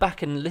 I went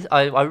back and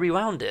I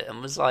rewound it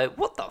and was like,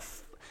 what the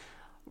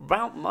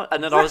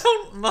and then Mount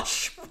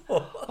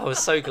Rushmore. I was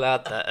so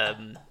glad that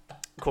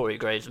Corey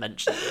Graves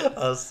mentioned it.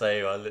 I was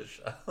saying, I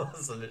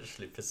was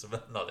literally pissing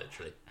myself. Not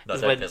literally. No,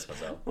 don't piss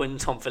myself. When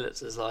Tom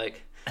Phillips is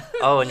like,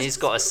 oh, and he's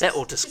got a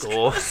settle to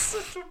score.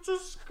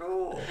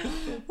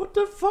 What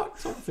the fuck,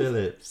 Tom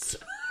Phillips?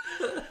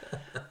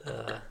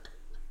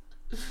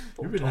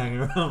 You've been hanging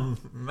around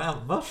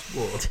Mount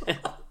Rushmore.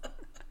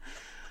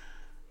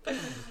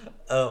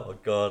 Oh my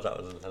god, that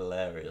was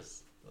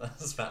hilarious.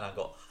 SmackDown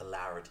got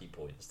hilarity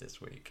points this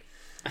week.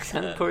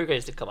 And Corey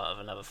Graves did come out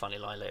with another funny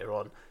line later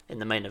on in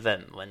the main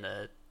event when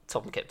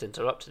Tom kept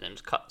interrupting him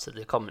to cut to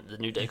the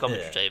New Day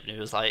commentary tape, and he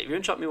was like, if you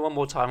interrupt me one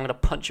more time, I'm going to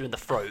punch you in the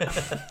throat.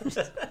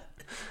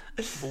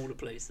 Of all the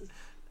places.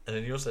 And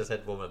then he also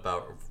said one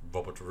about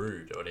Robert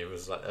Roode, and he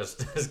was like, I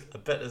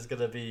bet there's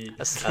going to be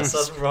a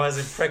sudden rise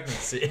in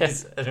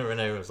pregnancies. And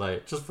Renee was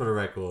like, just for the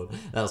record,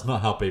 that's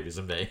not how babies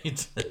are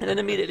made. And then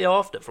immediately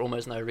after, for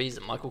almost no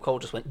reason, Michael Cole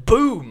just went,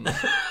 boom!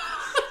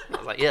 I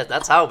was like, yeah,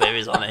 that's how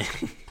babies are made.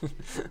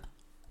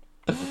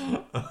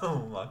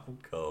 Oh, Michael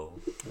Cole.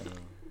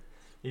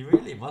 He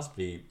really must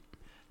be.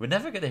 We're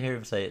never going to hear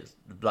him say it's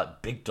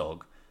like Big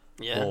Dog.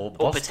 Yeah,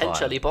 or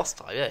potentially Boss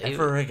Time. Yeah,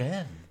 ever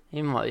again.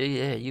 He might.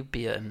 Yeah, you'll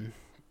be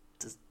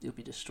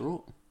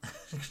distraught.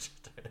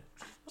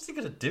 What's he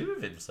going to do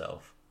with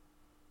himself?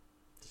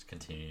 Just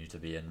continue to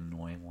be an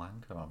annoying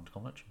wanker on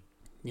commentary.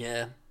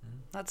 Yeah,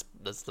 that's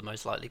the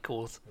most likely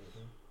cause.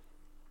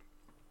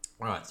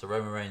 Right, so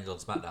Roman Reigns on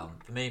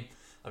SmackDown. For me,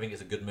 I think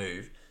it's a good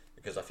move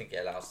because I think it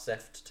allows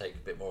Seth to take a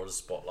bit more of the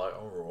spotlight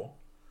on Raw.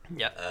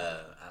 Yeah.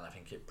 And I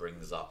think it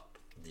brings up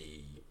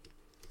the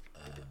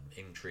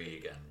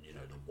intrigue and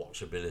the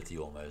watchability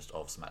almost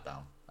of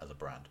SmackDown as a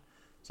brand.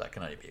 So that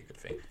can only be a good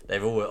thing.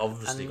 They've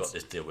obviously got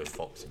this deal with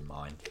Fox in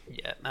mind.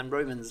 Yeah, and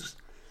Roman's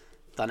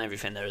done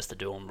everything there is to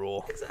do on Raw.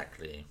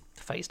 Exactly.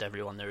 Faced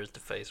everyone there is to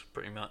face,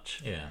 pretty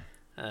much. Yeah.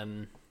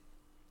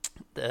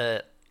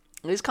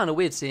 It's kind of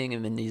weird seeing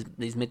him in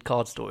these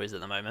mid-card stories at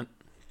the moment.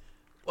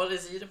 Well,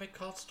 is he in a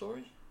mid-card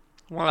story?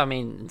 Well, I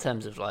mean, in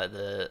terms of like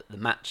the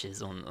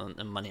matches on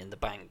Money in the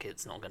Bank,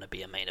 it's not going to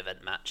be a main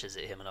event match, is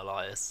it? Him and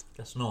Elias.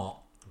 Guess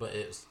not. But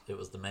it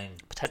was the main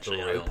Potentially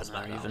story an on opener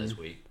SmackDown even. this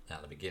week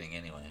at the beginning,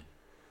 anyway.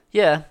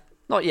 Yeah,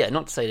 not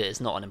to say that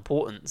it's not an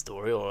important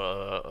story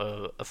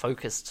or a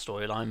focused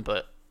storyline,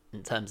 but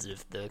in terms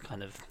of the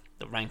kind of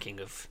the ranking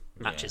of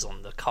matches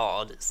on the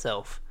card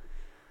itself,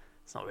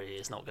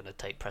 it's not going to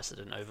take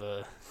precedent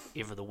over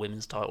either the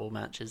women's title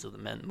matches or the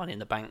men Money in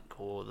the Bank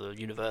or the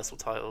Universal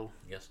title.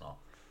 I guess not.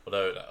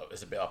 Although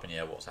it's a bit up in the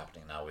air what's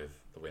happening now with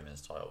the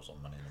women's titles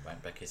on Money in the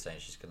Bank. Becky's saying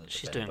she's going to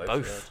defend doing both both.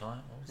 of their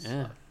titles.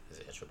 Yeah. Is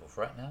it a triple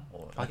threat now?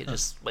 Or Like it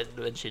just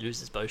when she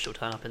loses both, she'll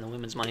turn up in the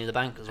women's Money in the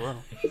Bank as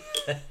well.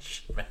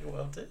 She may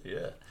well do,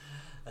 yeah.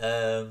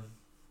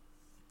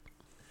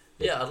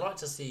 Yeah, I'd like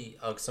to see.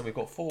 So we've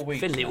got 4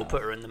 weeks. Finlay now. will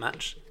put her in the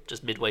match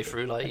just midway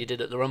through, like he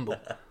did at the Rumble.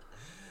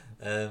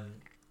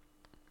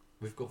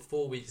 We've got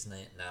 4 weeks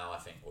now, I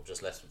think, or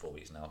just less than 4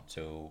 weeks now,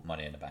 till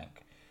Money in the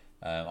Bank.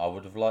 I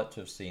would have liked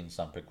to have seen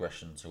some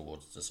progression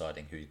towards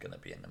deciding who's going to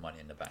be in the Money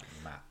in the Bank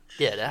match.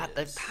 Yeah,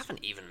 they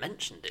haven't even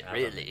mentioned it,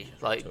 really.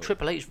 Like,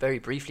 Triple H very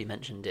briefly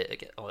mentioned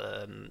it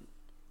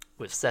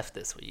with Seth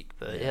this week,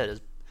 but yeah, they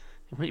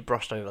really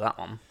brushed over that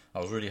one. I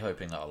was really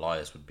hoping that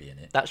Elias would be in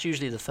it. That's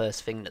usually the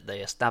first thing that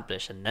they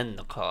establish, and then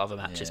the other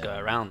matches go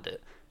around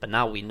it. But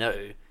now we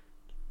know,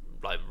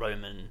 like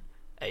Roman,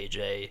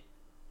 AJ,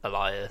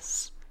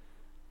 Elias,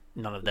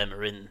 none of them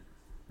are in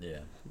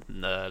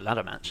the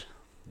ladder match.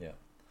 Yeah.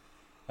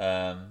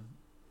 I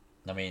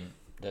mean,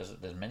 there's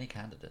many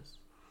candidates,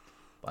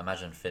 but I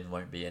imagine Finn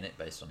won't be in it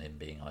based on him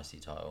being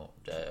IC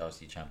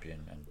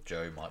champion, and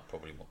Joe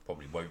probably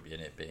won't be in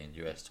it being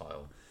US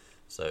title.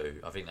 So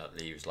I think that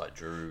leaves like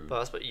Drew. Well,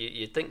 that's what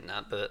you'd think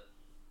that, but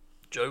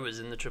Joe was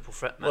in the triple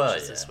threat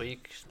matches this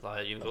week.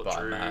 Like you've got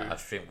Drew. I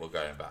think we're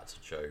going back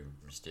to Joe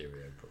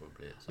Mysterio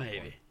probably at some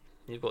point.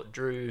 You've got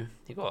Drew.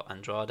 You've got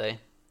Andrade.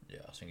 Yeah,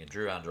 I was thinking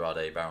Drew,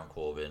 Andrade, Baron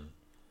Corbin.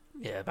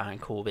 Yeah, Baron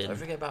Corbin. Don't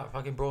forget about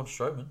fucking Braun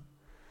Strowman.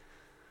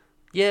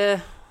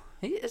 Yeah,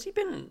 has he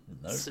been?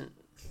 No.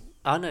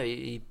 I know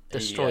he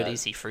destroyed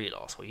EC3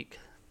 last week.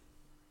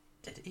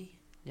 Did he?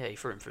 Yeah, he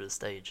threw him through the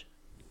stage.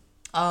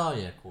 Oh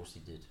yeah, of course he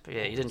did. But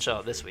yeah, he didn't show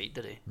up this week,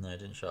 did he? No, he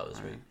didn't show up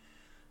this week.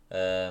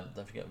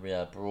 Don't forget we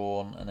had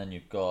Braun, and then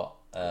you've got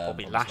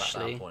Bobby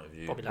Lashley. Point of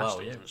view. Bobby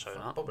Lashley didn't show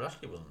up. Bobby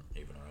Lashley wasn't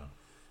even around.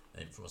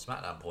 And from a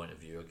SmackDown point of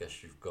view, I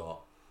guess you've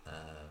got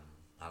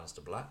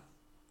Aleister Black.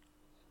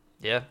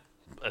 Yeah,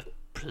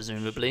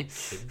 presumably.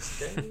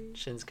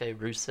 Shinsuke,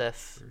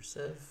 Rusev.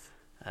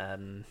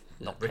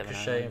 Not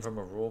Ricochet from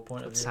a Raw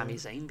point of view. Sami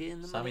Zayn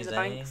being the Money in the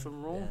Bank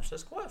from Raw. Yeah, so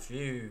there's quite a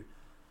few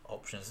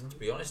options, and to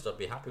be honest, I'd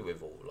be happy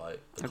with all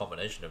the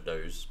combination of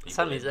those people.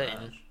 Sami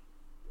Zayn,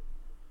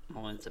 I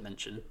wanted to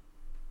mention.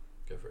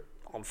 Go for it.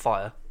 On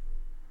fire.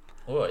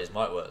 Oh, his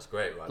mic works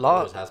great, right?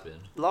 Always has been.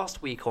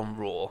 Last week on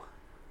Raw,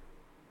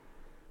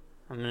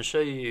 I'm going to show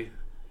you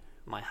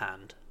my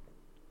hand.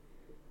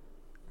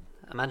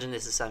 Imagine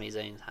this is Sami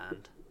Zayn's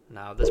hand.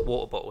 Now, this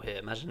water bottle here,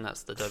 imagine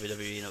that's the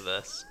WWE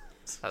Universe.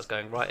 That's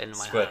going right in my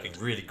hand. It's working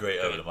really great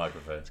over the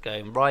microphone. It's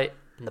going right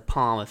in the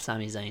palm of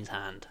Sami Zayn's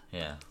hand.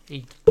 Yeah.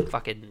 He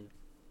fucking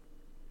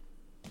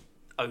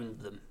owned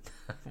them.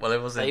 Well,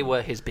 they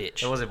were his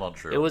bitch. It was in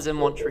Montreal. It was in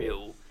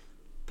Montreal,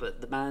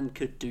 but the man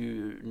could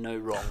do no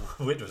wrong.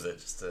 When was it?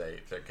 Just to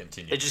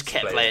continue. It just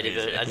kept playing it,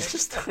 and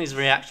just his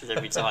reactions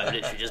every time,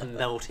 literally just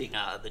melting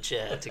out of the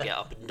chair to get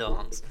up and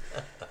dance.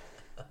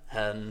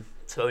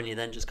 To only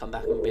then just come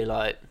back and be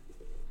like,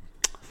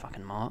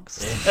 fucking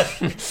Marks. Yeah.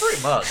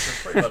 Pretty much.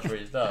 That's pretty much what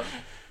he's done.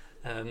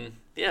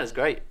 Yeah, it was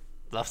great.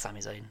 Love Sami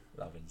Zayn.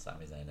 Loving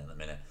Sami Zayn in a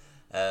minute.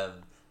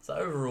 So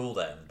overall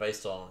then,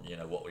 based on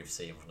what we've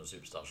seen from the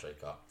Superstar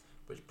Shake-Up,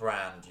 which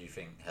brand do you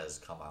think has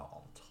come out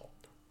on top?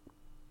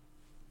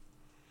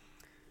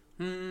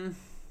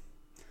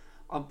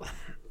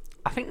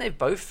 I think they've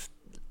both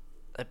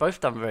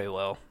done very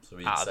well. So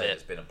we'd say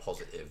it's been a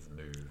positive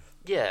move.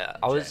 Yeah,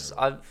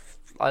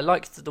 I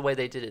liked the way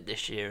they did it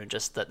this year, and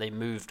just that they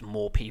moved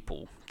more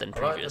people than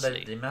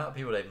previously. The amount of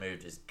people they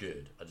moved is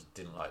good. I just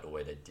didn't like the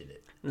way they did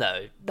it.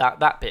 No,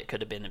 that bit could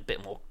have been a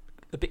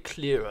bit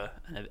clearer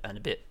and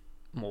a bit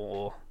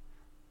more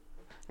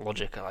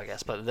logical, I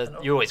guess. But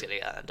you're always going to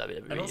get that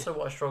in WWE. And also,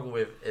 what I struggle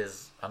with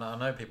is, and I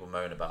know people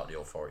moan about the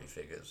authority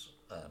figures,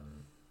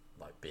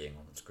 like being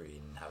on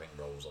screen, having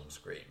roles on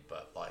screen,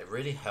 but it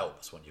really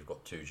helps when you've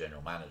got two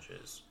general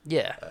managers.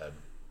 Yeah.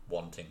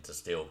 Wanting to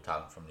steal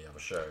talent from the other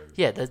show.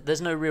 Yeah,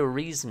 there's no real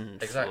reason.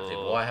 Exactly.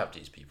 Why have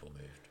these people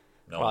moved?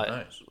 No one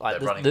knows. Like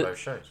they're running both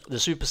shows. The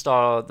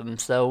Superstar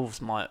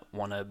themselves might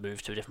want to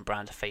move to a different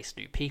brand to face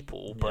new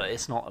people, but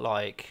it's not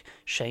like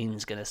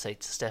Shane's going to say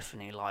to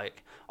Stephanie,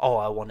 like, oh,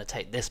 I want to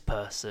take this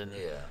person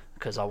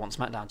because I want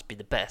SmackDown to be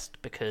the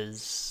best,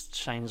 because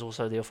Shane's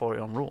also the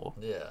authority on Raw.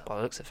 Yeah. By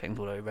the looks of things,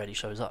 although he rarely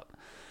shows up.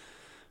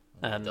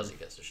 Does he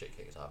gets the shit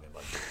kicked out of him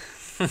by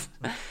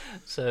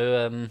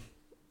So,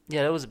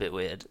 yeah, that was a bit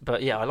weird.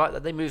 But yeah, I like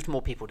that they moved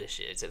more people this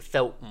year. So it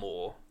felt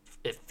more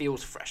it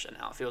feels fresher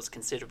now. It feels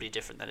considerably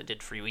different than it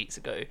did 3 weeks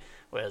ago.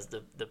 Whereas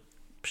the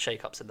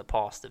shake-ups in the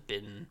past have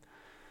been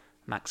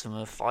maximum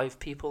of 5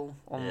 people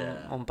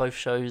on both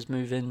shows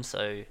moving.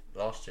 So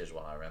last year's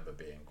one I remember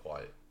being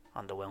quite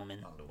underwhelming.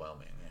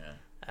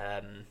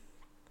 Yeah.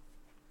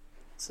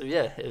 So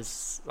yeah,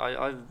 it's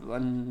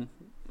I'm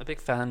a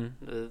big fan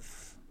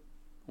of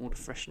all the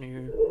fresh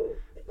new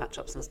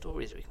matchups and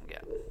stories we can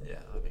get.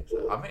 Yeah, I think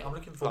so. I mean, I'm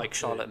looking forward like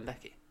Charlotte and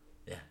Becky.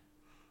 Yeah.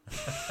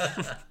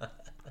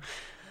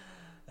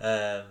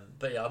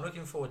 But yeah, I'm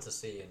looking forward to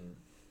seeing.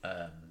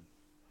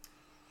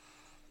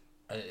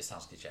 It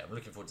sounds cliche. I'm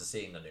looking forward to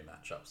seeing the new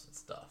matchups and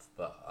stuff,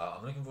 but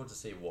I'm looking forward to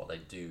see what they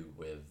do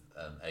with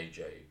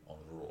AJ on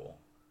Raw.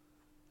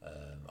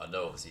 I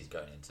know obviously he's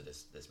going into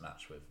this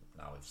match with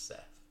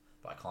Seth,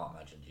 but I can't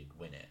imagine he'd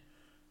win it.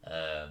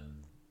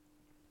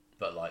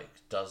 But like,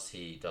 does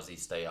he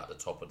stay at the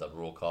top of the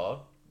Raw card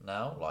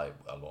now, like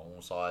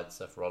alongside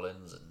Seth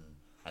Rollins and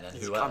then does who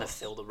he else? kind of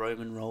fill the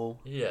Roman role?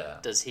 Yeah.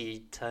 Does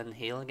he turn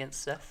heel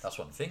against Seth? That's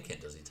what I'm thinking.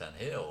 Does he turn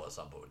heel at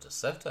some point? Does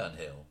Seth turn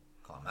heel?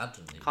 Can't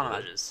imagine. Can't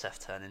imagine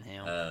Seth turning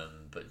heel.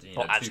 But you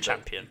or know, as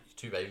champion.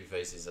 Two baby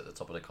faces at the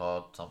top of the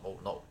card.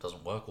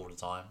 Doesn't work all the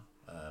time.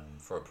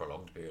 For a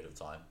prolonged period of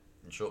time.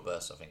 In short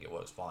bursts, I think it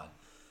works fine.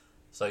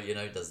 So you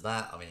know, does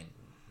that? I mean,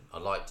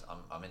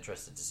 I'm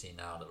interested to see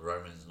now that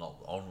Roman's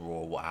not on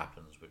Raw. What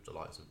happens with the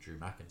likes of Drew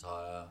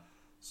McIntyre,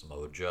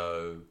 Samoa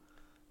Joe,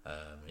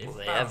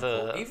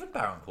 even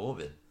Baron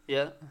Corbin?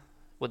 Yeah.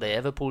 Would they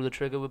ever pull the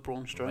trigger with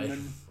Braun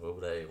Strowman? Will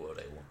they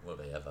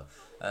ever?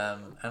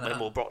 When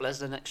will Brock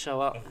Lesnar next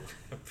show up?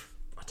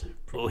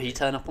 Will he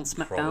turn up on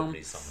SmackDown?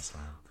 Probably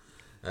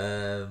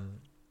SummerSlam.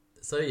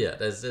 So yeah,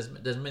 there's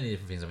many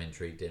different things I'm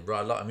intrigued in.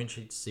 Right, I'm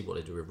intrigued to see what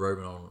they do with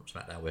Roman on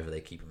SmackDown, whether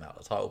they keep him out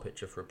of the title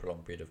picture for a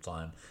prolonged period of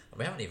time. And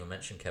we haven't even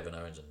mentioned Kevin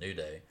Owens and New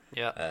Day.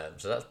 Yeah.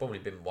 So that's probably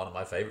been one of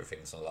my favourite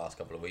things in the last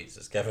couple of weeks,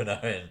 is Kevin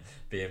Owens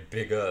being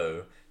Big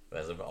O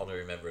as an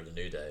honorary member of the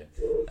New Day.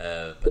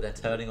 But then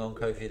turning on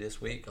Kofi this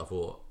week, I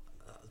thought,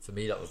 for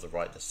me, that was the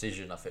right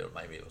decision. I feel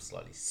maybe it was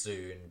slightly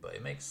soon, but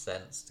it makes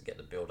sense to get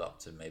the build up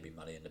to maybe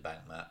Money in the Bank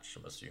match.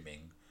 I'm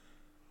assuming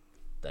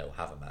they'll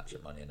have a match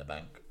at Money in the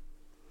Bank.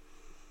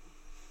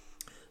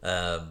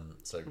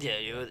 So yeah,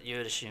 you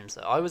would assume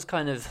so. I was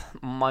kind of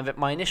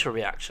my initial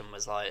reaction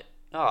was like,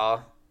 I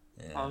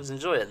was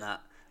enjoying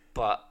that,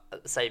 but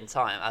at the same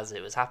time, as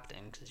it was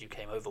happening, because you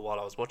came over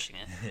while I was watching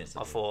it, Yes,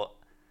 I thought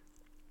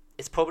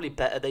it's probably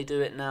better they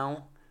do it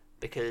now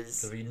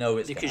because we know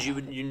it's you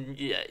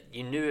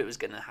knew it was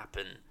going to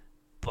happen,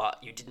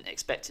 but you didn't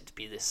expect it to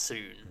be this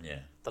soon. Yeah.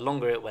 The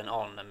longer it went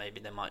on, and maybe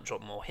they might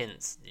drop more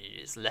hints,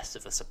 it's less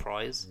of a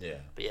surprise.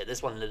 Yeah. But yeah,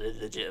 this one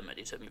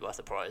legitimately took me by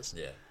surprise.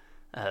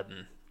 Yeah.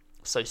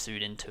 So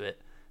soon into it,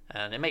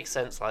 and it makes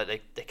sense. Like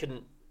they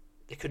couldn't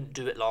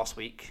do it last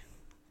week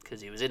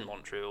because he was in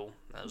Montreal.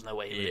 There was no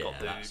way he would have got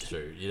booed. That's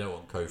true. You don't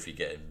want Kofi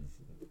getting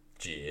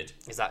jeered.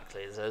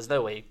 Exactly. So there's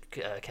no way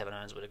Kevin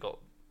Owens would have got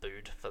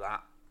booed for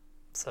that.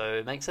 So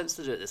it makes sense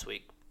to do it this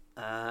week.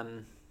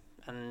 And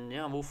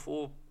yeah, I'm all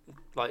for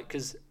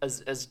because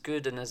as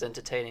good and as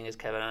entertaining as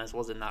Kevin Owens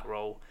was in that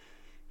role,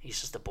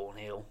 he's just a born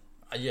heel.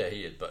 Yeah,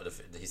 he is, but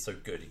he's so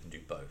good he can do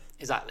both.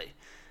 Exactly.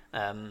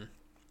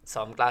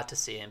 So I'm glad to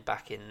see him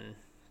back in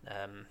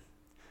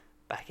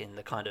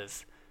the kind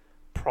of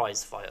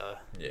prize fighter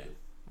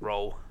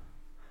role.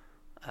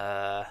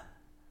 It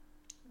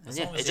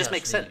just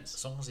makes sense.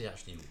 As long as he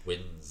actually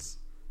wins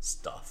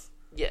stuff.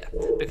 Yeah,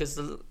 because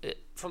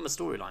from a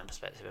storyline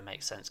perspective, it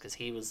makes sense because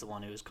he was the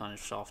one who was kind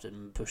of shafted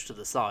and pushed to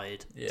the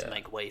side to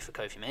make way for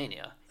Kofi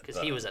Mania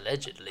because he was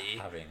allegedly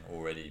having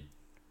already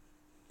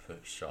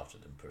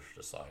shafted and pushed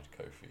aside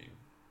Kofi,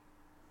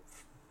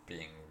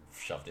 being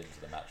shoved into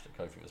the match that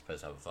Kofi was supposed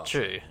to have a fight.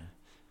 True,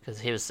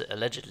 because he was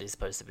allegedly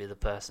supposed to be the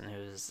person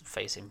who was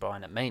facing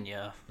Bryan at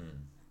Mania.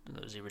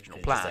 That was the original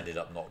plan. Just ended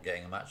up not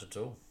getting a match at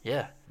all.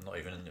 Yeah, not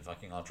even in the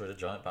fucking Andre the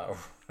Giant battle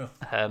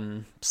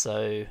royal.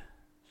 So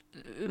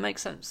it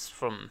makes sense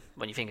from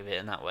when you think of it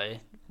in that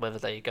way. Whether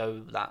they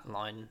go that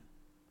line,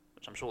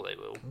 which I'm sure they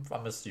will.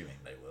 I'm assuming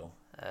they will.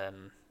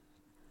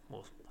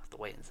 We'll have to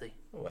wait and see.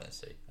 We'll wait and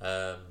see.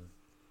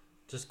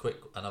 Just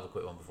another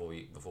quick one before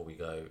we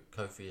go.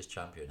 Kofi is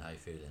champion. How are you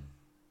feeling?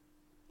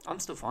 I'm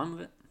still fine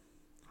with it.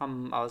 I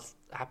was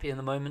happy in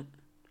the moment.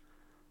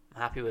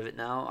 I'm happy with it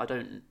now. I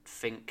don't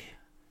think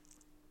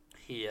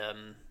he.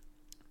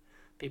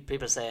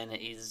 People are saying that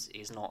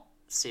he's not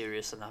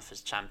serious enough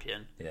as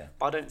champion. Yeah.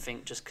 But I don't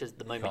think just because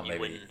the moment you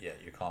win. Yeah,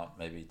 you can't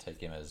maybe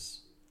take him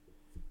as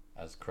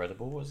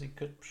credible as he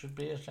should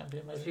be as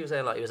champion. Maybe People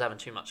say like he was having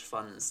too much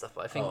fun and stuff.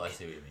 But I think I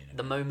see what you mean.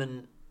 The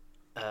moment.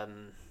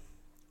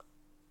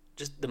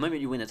 Just the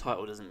moment you win a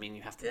title doesn't mean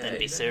you have to then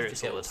be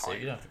serious all the time.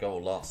 You don't have to go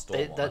all last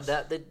storm.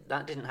 That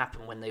didn't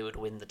happen when they would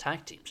win the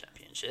tag team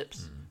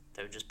championships.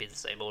 They would just be the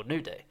same old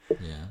New Day.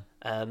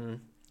 Yeah.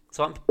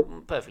 So I'm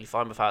perfectly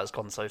fine with how it's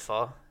gone so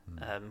far.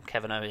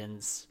 Kevin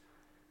Owens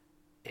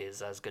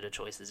is as good a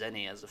choice as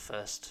any as the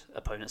first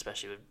opponent,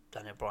 especially with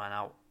Daniel Bryan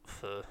out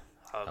for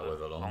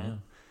however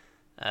long.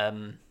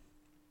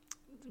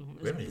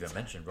 We haven't even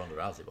mentioned Ronda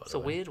Rousey, by It's the a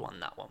way. weird one,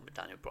 that one with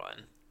Daniel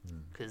Bryan,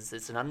 because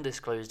it's an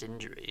undisclosed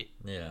injury.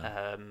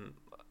 Yeah.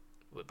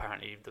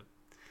 Apparently,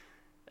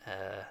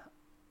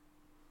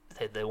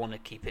 they want to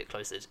keep it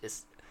close.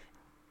 It's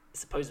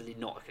supposedly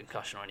not a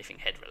concussion or anything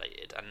head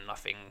related, and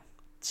nothing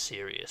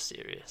serious.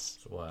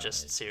 So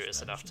Just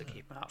serious enough to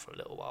keep him out for a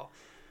little while.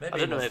 Maybe I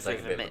don't know he if wants to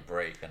take they've a bit of a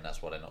break, and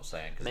that's why they're not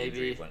saying, because the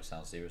Maybe- injury won't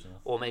sound serious enough.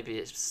 Or maybe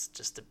it's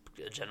just a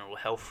general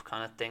health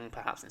kind of thing,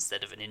 perhaps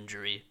instead of an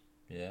injury.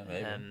 Yeah,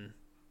 maybe.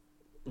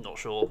 Not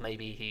sure.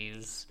 Maybe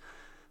he's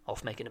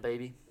off making a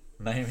baby.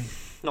 Maybe.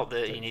 Not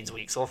that he needs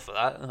weeks off for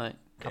that, like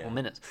a couple Yeah.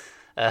 minutes.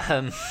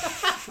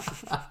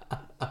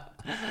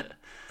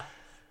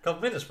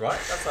 Couple minutes, right?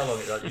 That's how long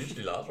it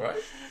usually lasts, right?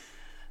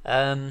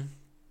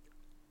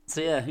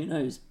 So yeah, who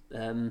knows?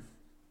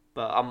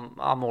 But I'm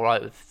all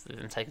right with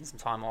him taking some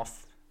time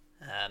off.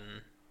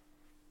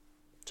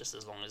 Just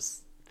as long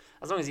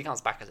as he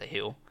comes back as a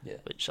heel, Yeah.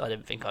 which I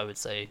didn't think I would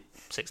say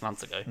 6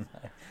 months ago.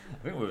 I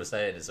think we were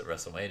saying this at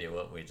WrestleMania,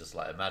 weren't we? Just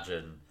like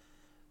imagine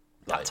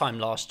That time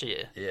last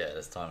year. Yeah,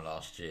 this time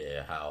last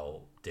year,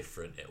 how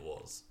different it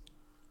was.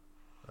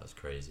 That's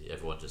crazy.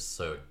 Everyone just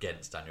so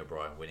against Daniel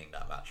Bryan winning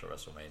that match at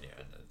WrestleMania,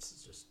 and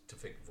it's just to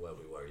think of where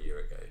we were a year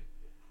ago.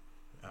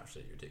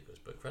 Absolutely ridiculous.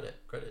 But credit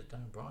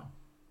Daniel Bryan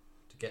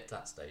to get to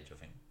that stage. I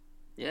think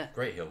Yeah,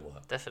 great heel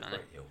work. definitely.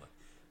 Great heel work.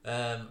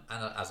 And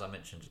as I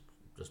mentioned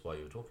just while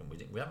you were talking,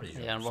 we haven't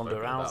even Yeah, and spoken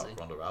Ronda about Rousey.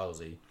 Ronda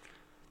Rousey,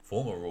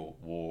 former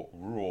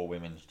Raw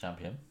Women's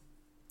Champion.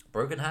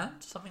 Broken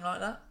hand, something like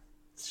that.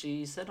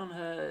 She said on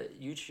her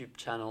YouTube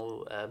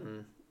channel,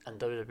 and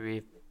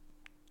WWE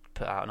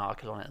put out an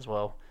article on it as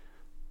well,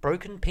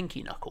 broken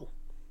pinky knuckle.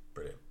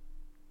 Brilliant.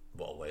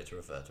 What a way to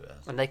refer to it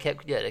as. And they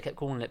kept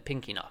calling it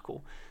pinky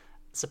knuckle,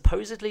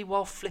 supposedly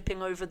while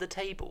flipping over the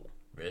table.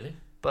 Really?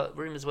 But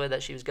rumours were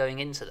that she was going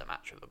into the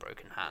match with a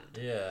broken hand.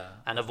 Yeah.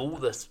 And of all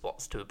the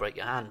spots to break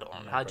your hand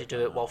on, Yeah, how'd you break do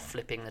your it while hand.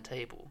 flipping the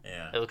table?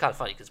 Yeah. It was kind of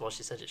funny because while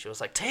she said it, she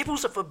was like,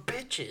 "Tables are for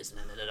bitches," and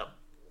then ended up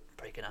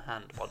breaking her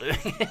hand while doing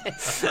it.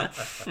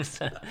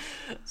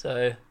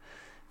 so,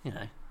 you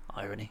know,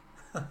 irony.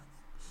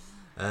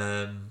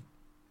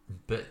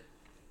 But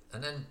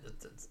and then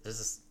there's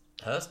this,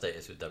 her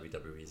status with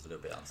WWE is a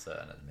little bit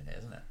uncertain at the minute,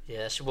 isn't it?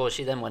 Yeah,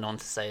 she then went on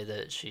to say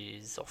that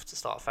she's off to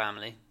start a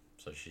family.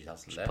 So she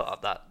has She left. put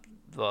up that,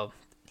 well,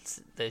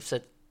 they've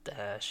said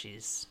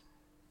she's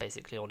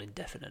basically on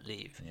indefinite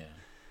leave. Yeah.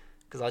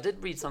 Because I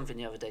did read something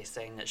the other day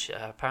saying that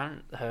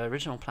her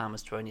original plan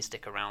was to only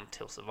stick around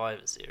till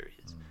Survivor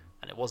Series.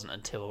 And it wasn't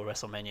until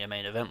WrestleMania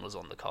main event was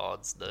on the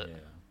cards that Yeah.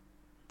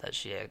 that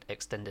she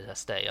extended her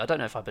stay. I don't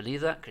know if I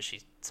believe that because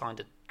she signed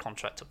a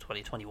contract till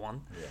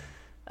 2021.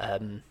 Yeah.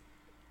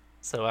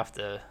 So I have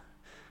to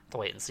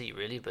wait and see,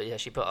 really. But yeah,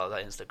 she put out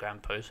that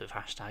Instagram post with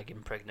hashtag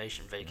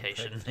impregnation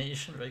vacation.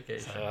 Impregnation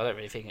vacation. So I don't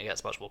really think it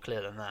gets much more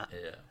clear than that.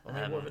 Yeah.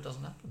 I mean, what if it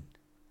doesn't happen?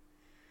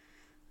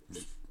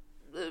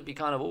 It would be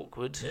kind of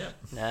awkward. Yeah.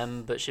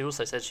 But she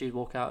also said she'd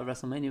walk out of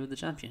WrestleMania with the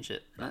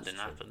championship. That That's didn't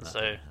true. happen. That So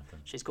didn't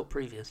happen. she's got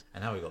previous.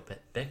 And now we've got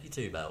Becky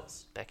 2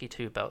 belts. Becky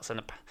 2 belts,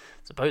 and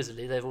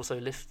supposedly they've also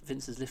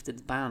Vince has lifted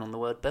the ban on the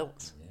word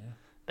belts Yeah.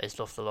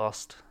 based off the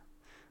last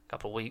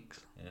couple of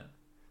weeks. Yeah.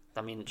 I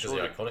mean, Because the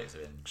Iconics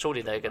have been.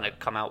 surely they're going to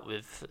come out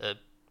with a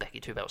Becky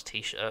 2 belts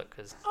T-shirt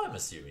because I'm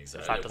assuming so.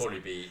 That It'll probably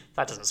be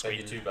doesn't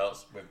Becky scream. 2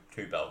 belts with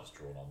 2 belts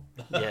drawn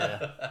on.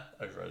 Yeah.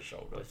 Over her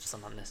shoulder. with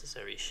some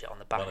unnecessary shit on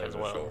the back One as over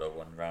her well. shoulder,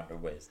 one round her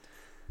waist.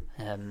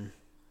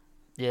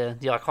 Yeah,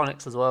 the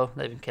Iconics as well.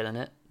 They've been killing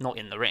it. Not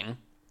in the ring.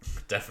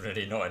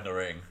 Definitely not in the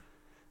ring.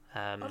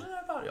 I Um, don't know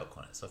about the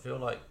Iconics. I feel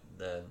like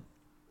their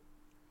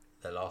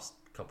last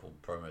couple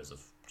promos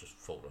have just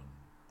fallen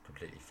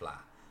completely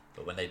flat.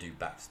 But when they do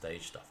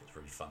backstage stuff, it's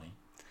really funny.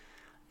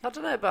 I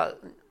don't know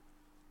about.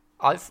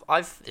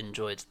 I've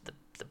enjoyed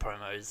the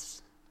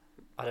promos.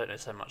 I don't know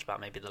so much about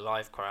maybe the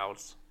live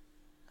crowds.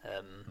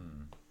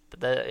 But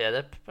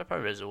their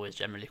promos are always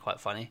generally quite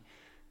funny.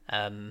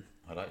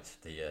 I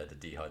liked the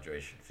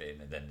dehydration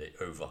thing and then the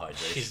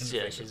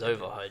overhydration. She's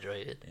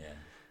overhydrated.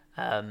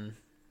 Yeah.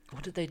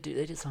 What did they do?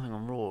 They did something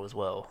on Raw as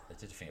well. They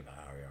did a thing about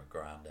Ariana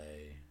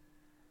Grande.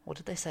 What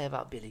did they say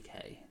about Billie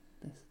Kay?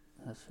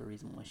 That's the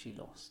reason why she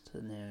lost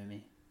to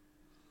Naomi.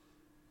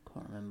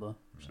 Can't remember.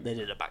 They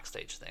did a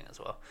backstage thing as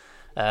well.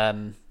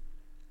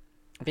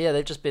 But yeah,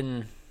 they've just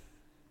been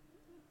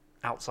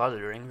outside of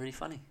the ring really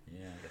funny.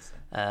 Yeah, I guess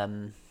so.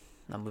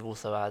 And we've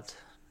also had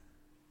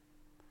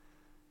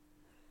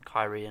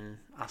Kyrie and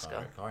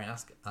Asuka. Kyrie and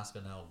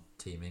Asuka now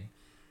teaming.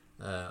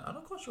 I'm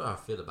not quite sure how I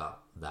feel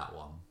about that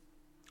one.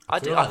 I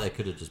feel like they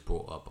could have just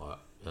brought up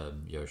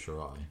Io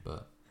Shirai,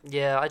 but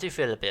Yeah, I do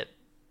feel a bit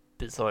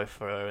sorry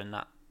for her in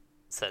that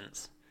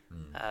sense.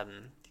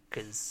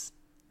 Because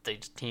they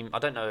team. I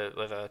don't know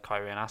whether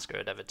Kyrie and Asuka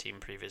had ever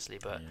teamed previously,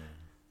 but yeah,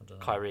 I don't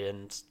know. Kyrie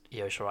and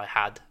Io Shirai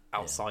had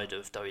outside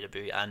of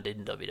WWE and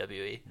in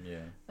WWE.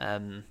 Yeah.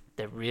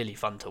 They're really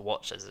fun to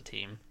watch as a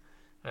team.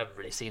 I haven't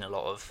really seen a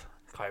lot of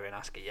Kyrie and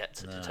Asuka yet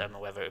to determine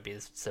whether it would be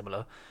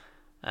similar.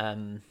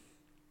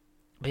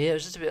 But yeah, it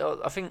was just a bit.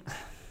 I think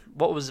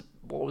what was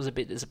a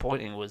bit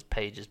disappointing was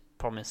Page's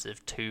promise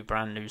of 2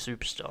 brand new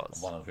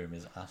superstars. One of whom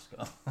is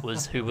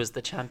Asuka. who was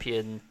the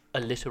champion a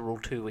literal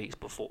 2 weeks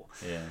before.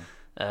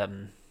 Yeah.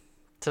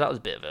 So that was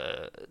a bit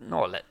of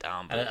not a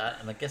letdown, but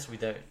and I guess we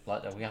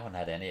haven't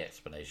had any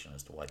explanation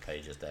as to why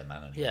Paige is their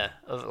manager. yeah,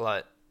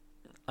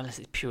 unless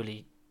it's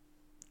purely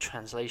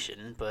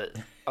translation, but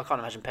I can't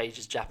imagine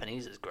Paige's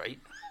Japanese is great.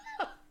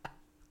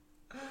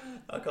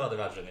 I can't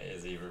imagine it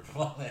is either, if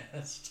I'm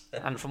honest.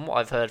 And from what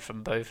I've heard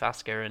from both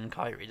Asuka and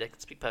Kairi, they can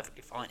speak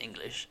perfectly fine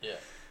English. Yeah.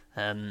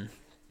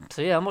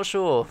 So yeah, I'm not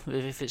sure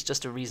if it's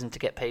just a reason to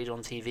get Paige on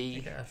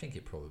TV. I think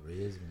it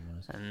probably is.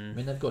 I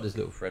mean, they've got this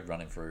little thread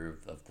running through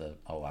of the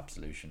whole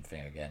Absolution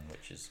thing again,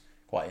 which is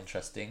quite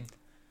interesting.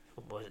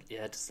 Well,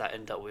 yeah, does that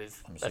end up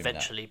with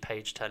eventually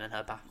Paige turning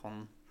her back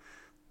on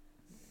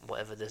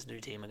whatever this new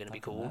team are going to be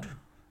called?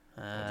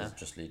 Does it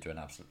just lead to an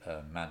absolute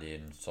Maddie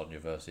and Sonya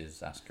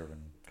versus Asuka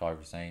and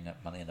Kairi Sane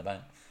at Money in the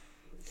Bank?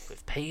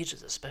 With Paige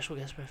as a special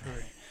guest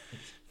referee.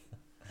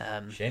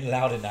 She ain't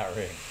allowed in that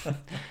ring.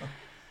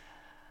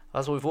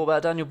 That's what we thought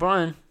about Daniel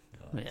Bryan.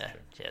 Oh, yeah,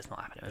 it's not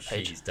happening with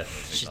Paige. She's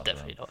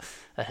definitely not.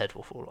 Her head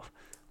will fall off.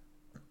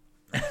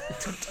 I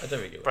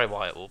don't think it will. Bray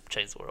Wyatt will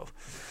chainsaw her off.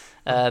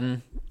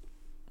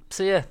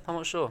 So yeah, I'm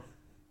not sure.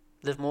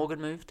 Liv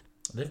Morgan moved.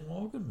 Liv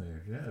Morgan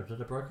moved, yeah. Did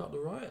they break up the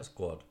Riot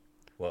Squad?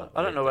 Well,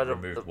 I don't know where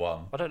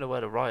one. I don't know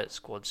where the Riot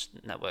Squad's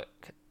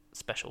network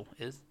special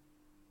is,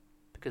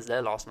 because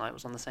their last night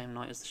was on the same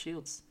night as the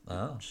Shield's.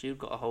 Oh. Shield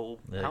got a whole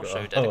house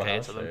show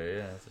dedicated to them.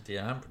 Yeah,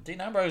 so Dean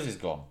Ambrose is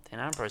gone.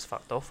 Dean Ambrose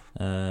fucked off.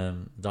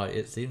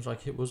 It seems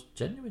like it was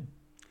genuine.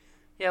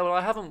 Yeah, well,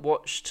 I haven't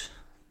watched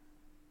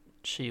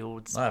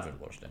Shield's. I haven't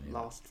watched any.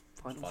 Last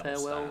final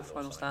farewell,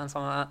 final stand,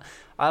 something like that.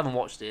 I haven't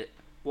watched it.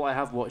 What I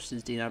have watched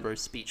is Dean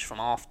Ambrose's speech from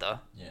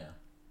after. Yeah.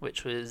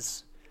 Which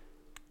was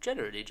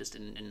generally just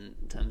in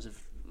terms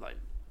of like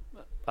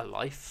a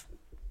life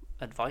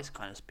advice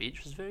kind of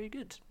speech was very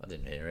good. I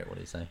didn't hear it. What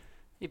did he say?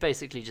 He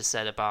basically just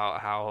said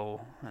about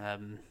how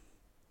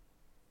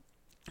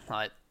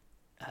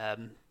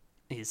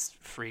his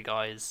 3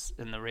 guys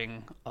in the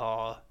ring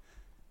are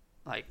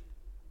like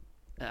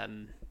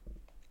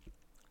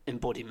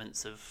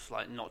embodiments of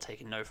like not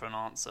taking no for an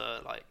answer,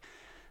 like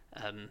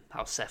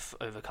how Seth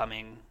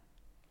overcoming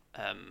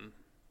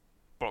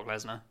Brock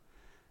Lesnar,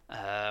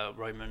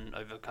 Roman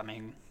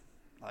overcoming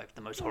like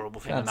the most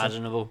horrible thing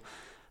imaginable,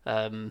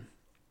 and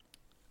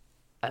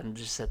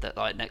just said that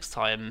like next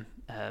time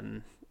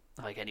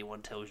like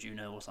anyone tells you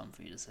no or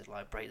something, you just said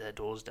like break their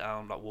doors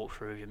down, like walk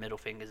through your middle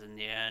fingers in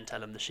the air and tell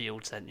them the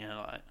Shield sent you.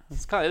 Like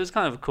it was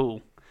kind of a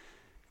cool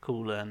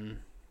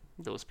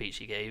little speech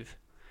he gave.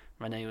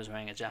 Renee was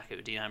wearing a jacket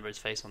with Dean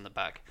Ambrose's face on the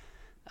back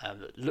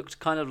that looked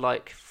kind of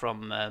like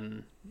from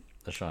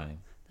The Shining.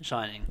 The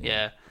Shining,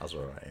 yeah. That's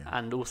alright. Yeah.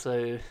 And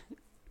also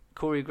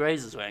Corey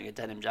Graves was wearing a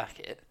denim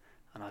jacket,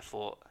 and I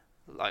thought,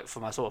 like,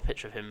 I saw a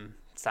picture of him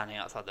standing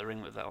outside the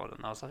ring with that on,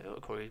 and I was like, oh,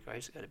 Corey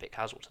Graves is going a bit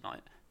casual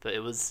tonight. But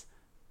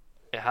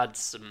it had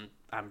some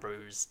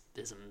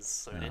Ambrose-isms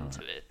sewn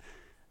into it.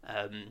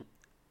 And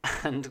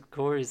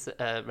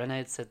Renee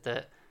had said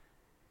that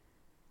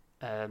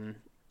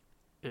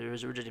it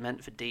was originally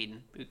meant for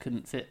Dean, but it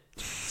couldn't fit.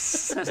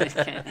 So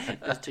it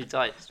was too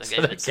tight, so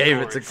I gave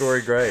it to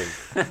Corey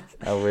Graves.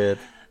 How weird.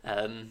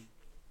 But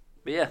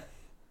yeah,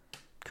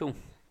 cool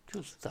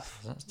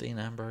stuff. That's Dean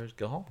Ambrose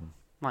gone.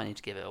 Might need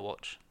to give it a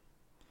watch.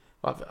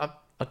 I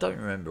don't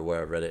remember where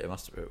I read it.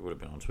 It would have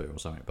been on Twitter or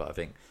something. But I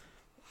think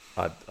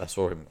I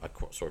saw a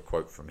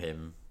quote from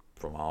him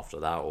from after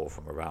that or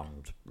from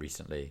around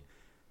recently.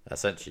 That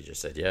essentially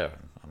just said, "Yeah,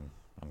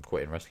 I'm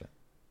quitting wrestling."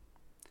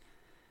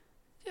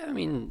 Yeah, I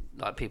mean,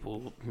 like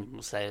people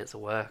will say it's a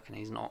work and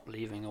he's not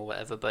leaving or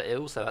whatever. But it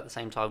also at the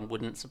same time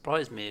wouldn't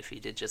surprise me if he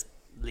did just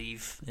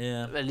leave.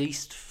 Yeah. At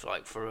least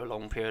like for a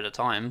long period of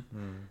time.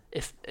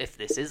 If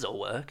this is a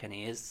work and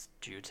he is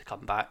due to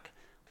come back,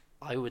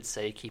 I would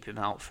say keep him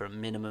out for a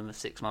minimum of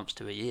 6 months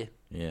to a year.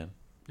 Yeah.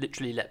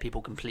 Literally let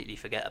people completely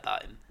forget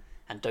about him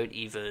and don't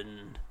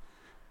even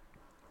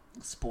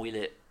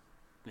spoil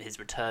his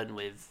return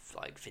with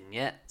like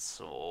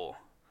vignettes or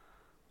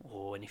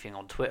anything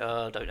on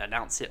Twitter. Don't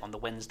announce it on the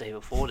Wednesday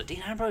before that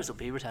Dean Ambrose will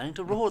be returning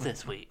to Raw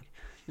this week.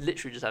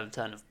 Literally just have him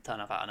turn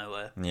up out of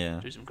nowhere. Yeah.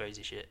 Do some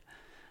crazy shit.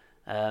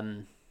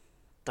 Don't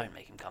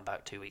make him come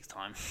back 2 weeks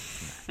time.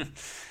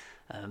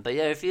 But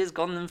yeah, if he is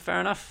gone, then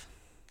fair enough.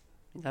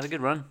 He's had a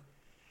good run.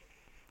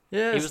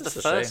 Yeah, he was the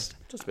first.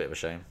 Just a bit of a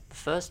shame. The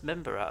first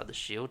member out of the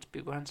Shield to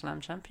be Grand Slam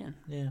champion.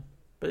 Yeah,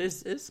 but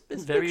it's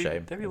very a big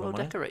shame. very well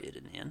decorated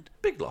in the end.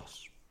 Big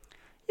loss.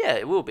 Yeah,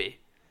 it will be.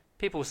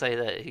 People say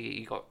that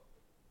he got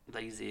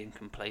lazy and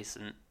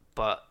complacent,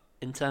 but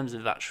in terms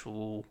of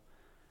actual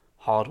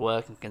hard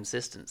work and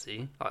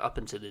consistency, like up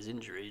until his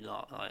injury,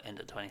 like end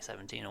of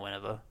 2017 or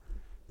whenever,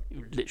 he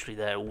was literally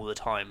there all the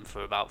time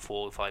for about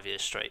 4 or 5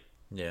 years straight.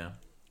 Yeah.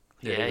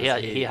 Yeah,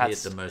 he had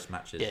the most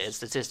matches. Yeah,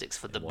 statistics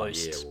for the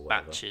most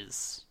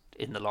matches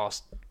in the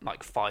last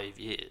like 5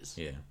 years.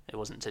 Yeah. It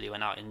wasn't until he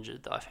went out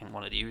injured that I think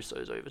one of the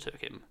Usos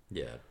overtook him.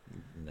 Yeah,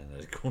 and then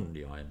they called him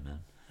the Iron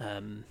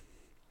Man.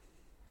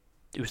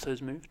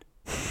 Usos moved.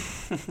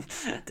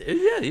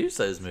 Yeah, the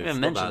Usos moved. We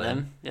haven't mentioned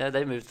them. Yeah,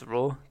 they moved to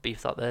Raw,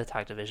 beefed up their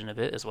tag division a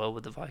bit as well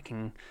with the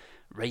Viking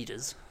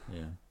Raiders.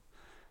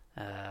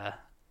 Yeah.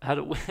 Had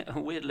a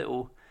weird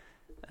little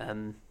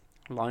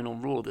line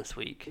on Raw this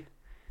week.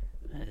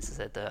 It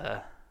said,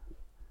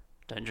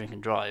 "Don't drink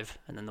and drive,"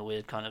 and then the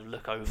weird kind of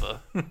look over.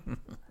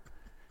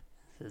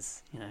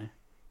 Says,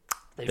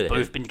 they've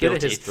both been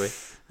guilty. History.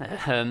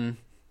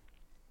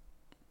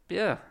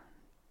 Yeah,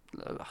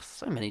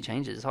 so many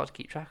changes. It's hard to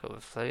keep track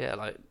of. So yeah,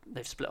 like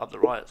they've split up the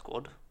Riot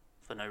Squad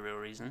for no real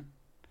reason.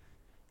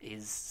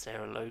 Is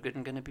Sarah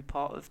Logan going to be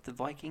part of the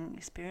Viking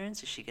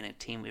experience? Is she going to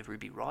team with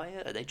Ruby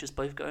Riott? Are they just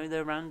both going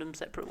their random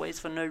separate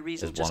ways for no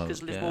reason, just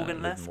because Liv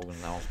Morgan left? Liv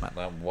Morgan now on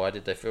SmackDown. Why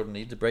did they feel the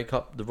need to break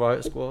up the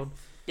Riot Squad?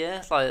 Yeah,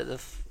 it's like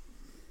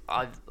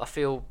I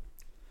feel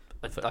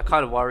I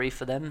kind of worry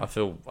for them. I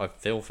feel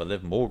for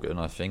Liv Morgan.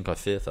 I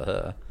fear for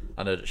her.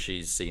 I know that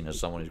she's seen as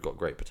someone who's got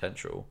great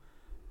potential.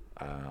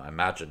 I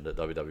imagine that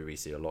WWE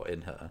see a lot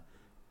in her,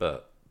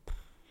 but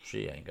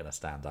she ain't going to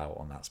stand out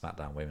on that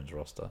SmackDown women's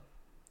roster.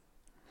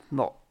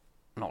 Not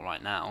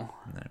right now.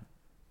 No.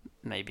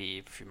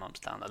 Maybe a few months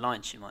down the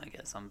line she might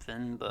get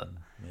something, but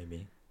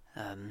maybe.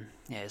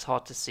 Yeah, it's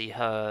hard to see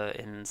her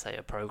in, say,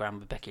 a program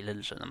with Becky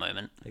Lynch at the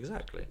moment.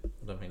 Exactly.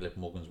 I don't think Liv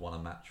Morgan's won a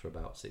match for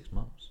about 6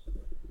 months.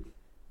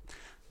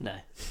 No,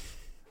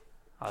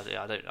 I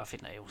don't. I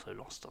think they also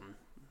lost on.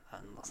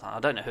 I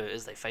don't know who it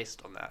is they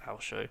faced on that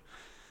house show,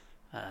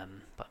 but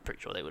I'm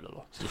pretty sure they would have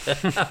lost.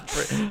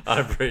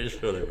 I'm pretty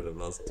sure they would have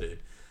lost too.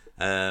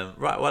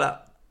 Right.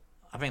 Well,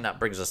 I think that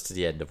brings us to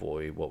the end of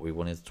what we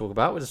wanted to talk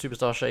about with the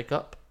Superstar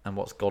Shake-Up and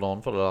what's gone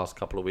on for the last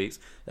couple of weeks.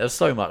 There's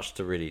so much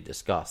to really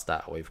discuss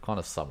that we've kind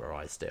of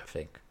summarised it, I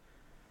think.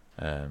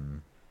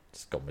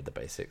 Just gone with the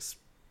basics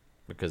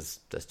because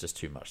there's just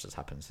too much that's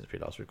happened since we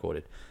last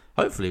recorded.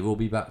 Hopefully we'll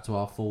be back to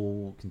our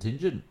full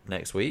contingent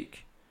next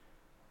week.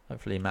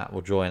 Hopefully Matt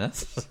will join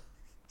us.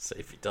 See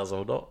if he does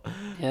or not.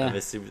 Yeah, we'll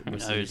see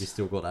if he's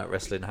still got that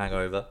wrestling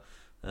hangover.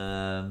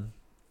 But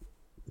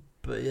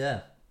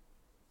yeah.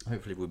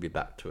 Hopefully we'll be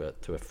back to a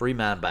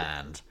 3-man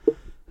band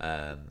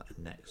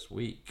next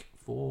week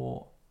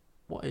for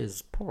what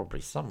is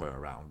probably somewhere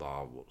around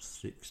our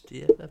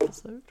 60th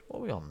episode. What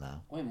are we on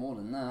now? Way more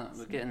than that.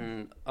 We're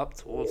getting up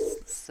towards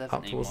the 70s.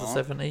 Up towards the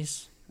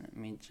 70s. Let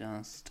me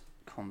just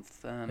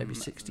confirm. Maybe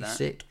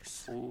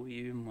 66 for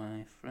you,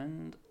 my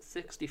friend.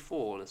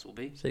 64. This will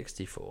be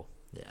 64.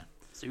 Yeah.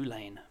 Zoo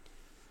Lane.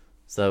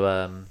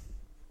 So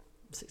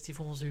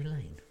 64 Zoo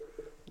Lane.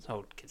 It's an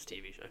old kids'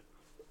 TV show.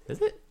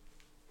 Is it?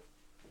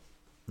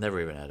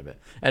 Never even heard of it.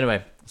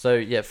 Anyway, so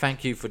yeah,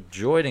 thank you for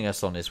joining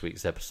us on this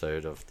week's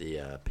episode of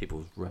the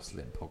People's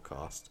Wrestling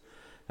Podcast.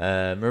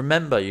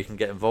 Remember, you can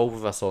get involved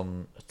with us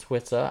on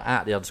Twitter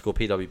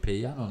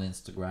 @_PWP and on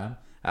Instagram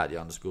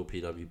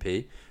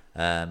 @_PWP.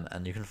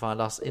 And you can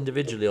find us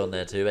individually on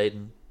there too.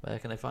 Aiden, where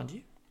can they find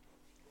you?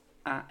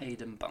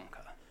 @Aiden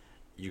Bunker.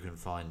 You can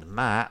find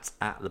Matt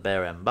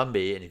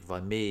 @TheBearMBumby, and you can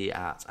find me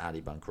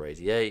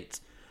 @AliBunker88.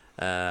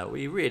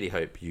 We really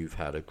hope you've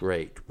had a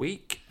great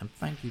week, and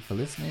thank you for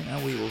listening,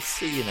 and we will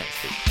see you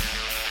next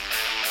week.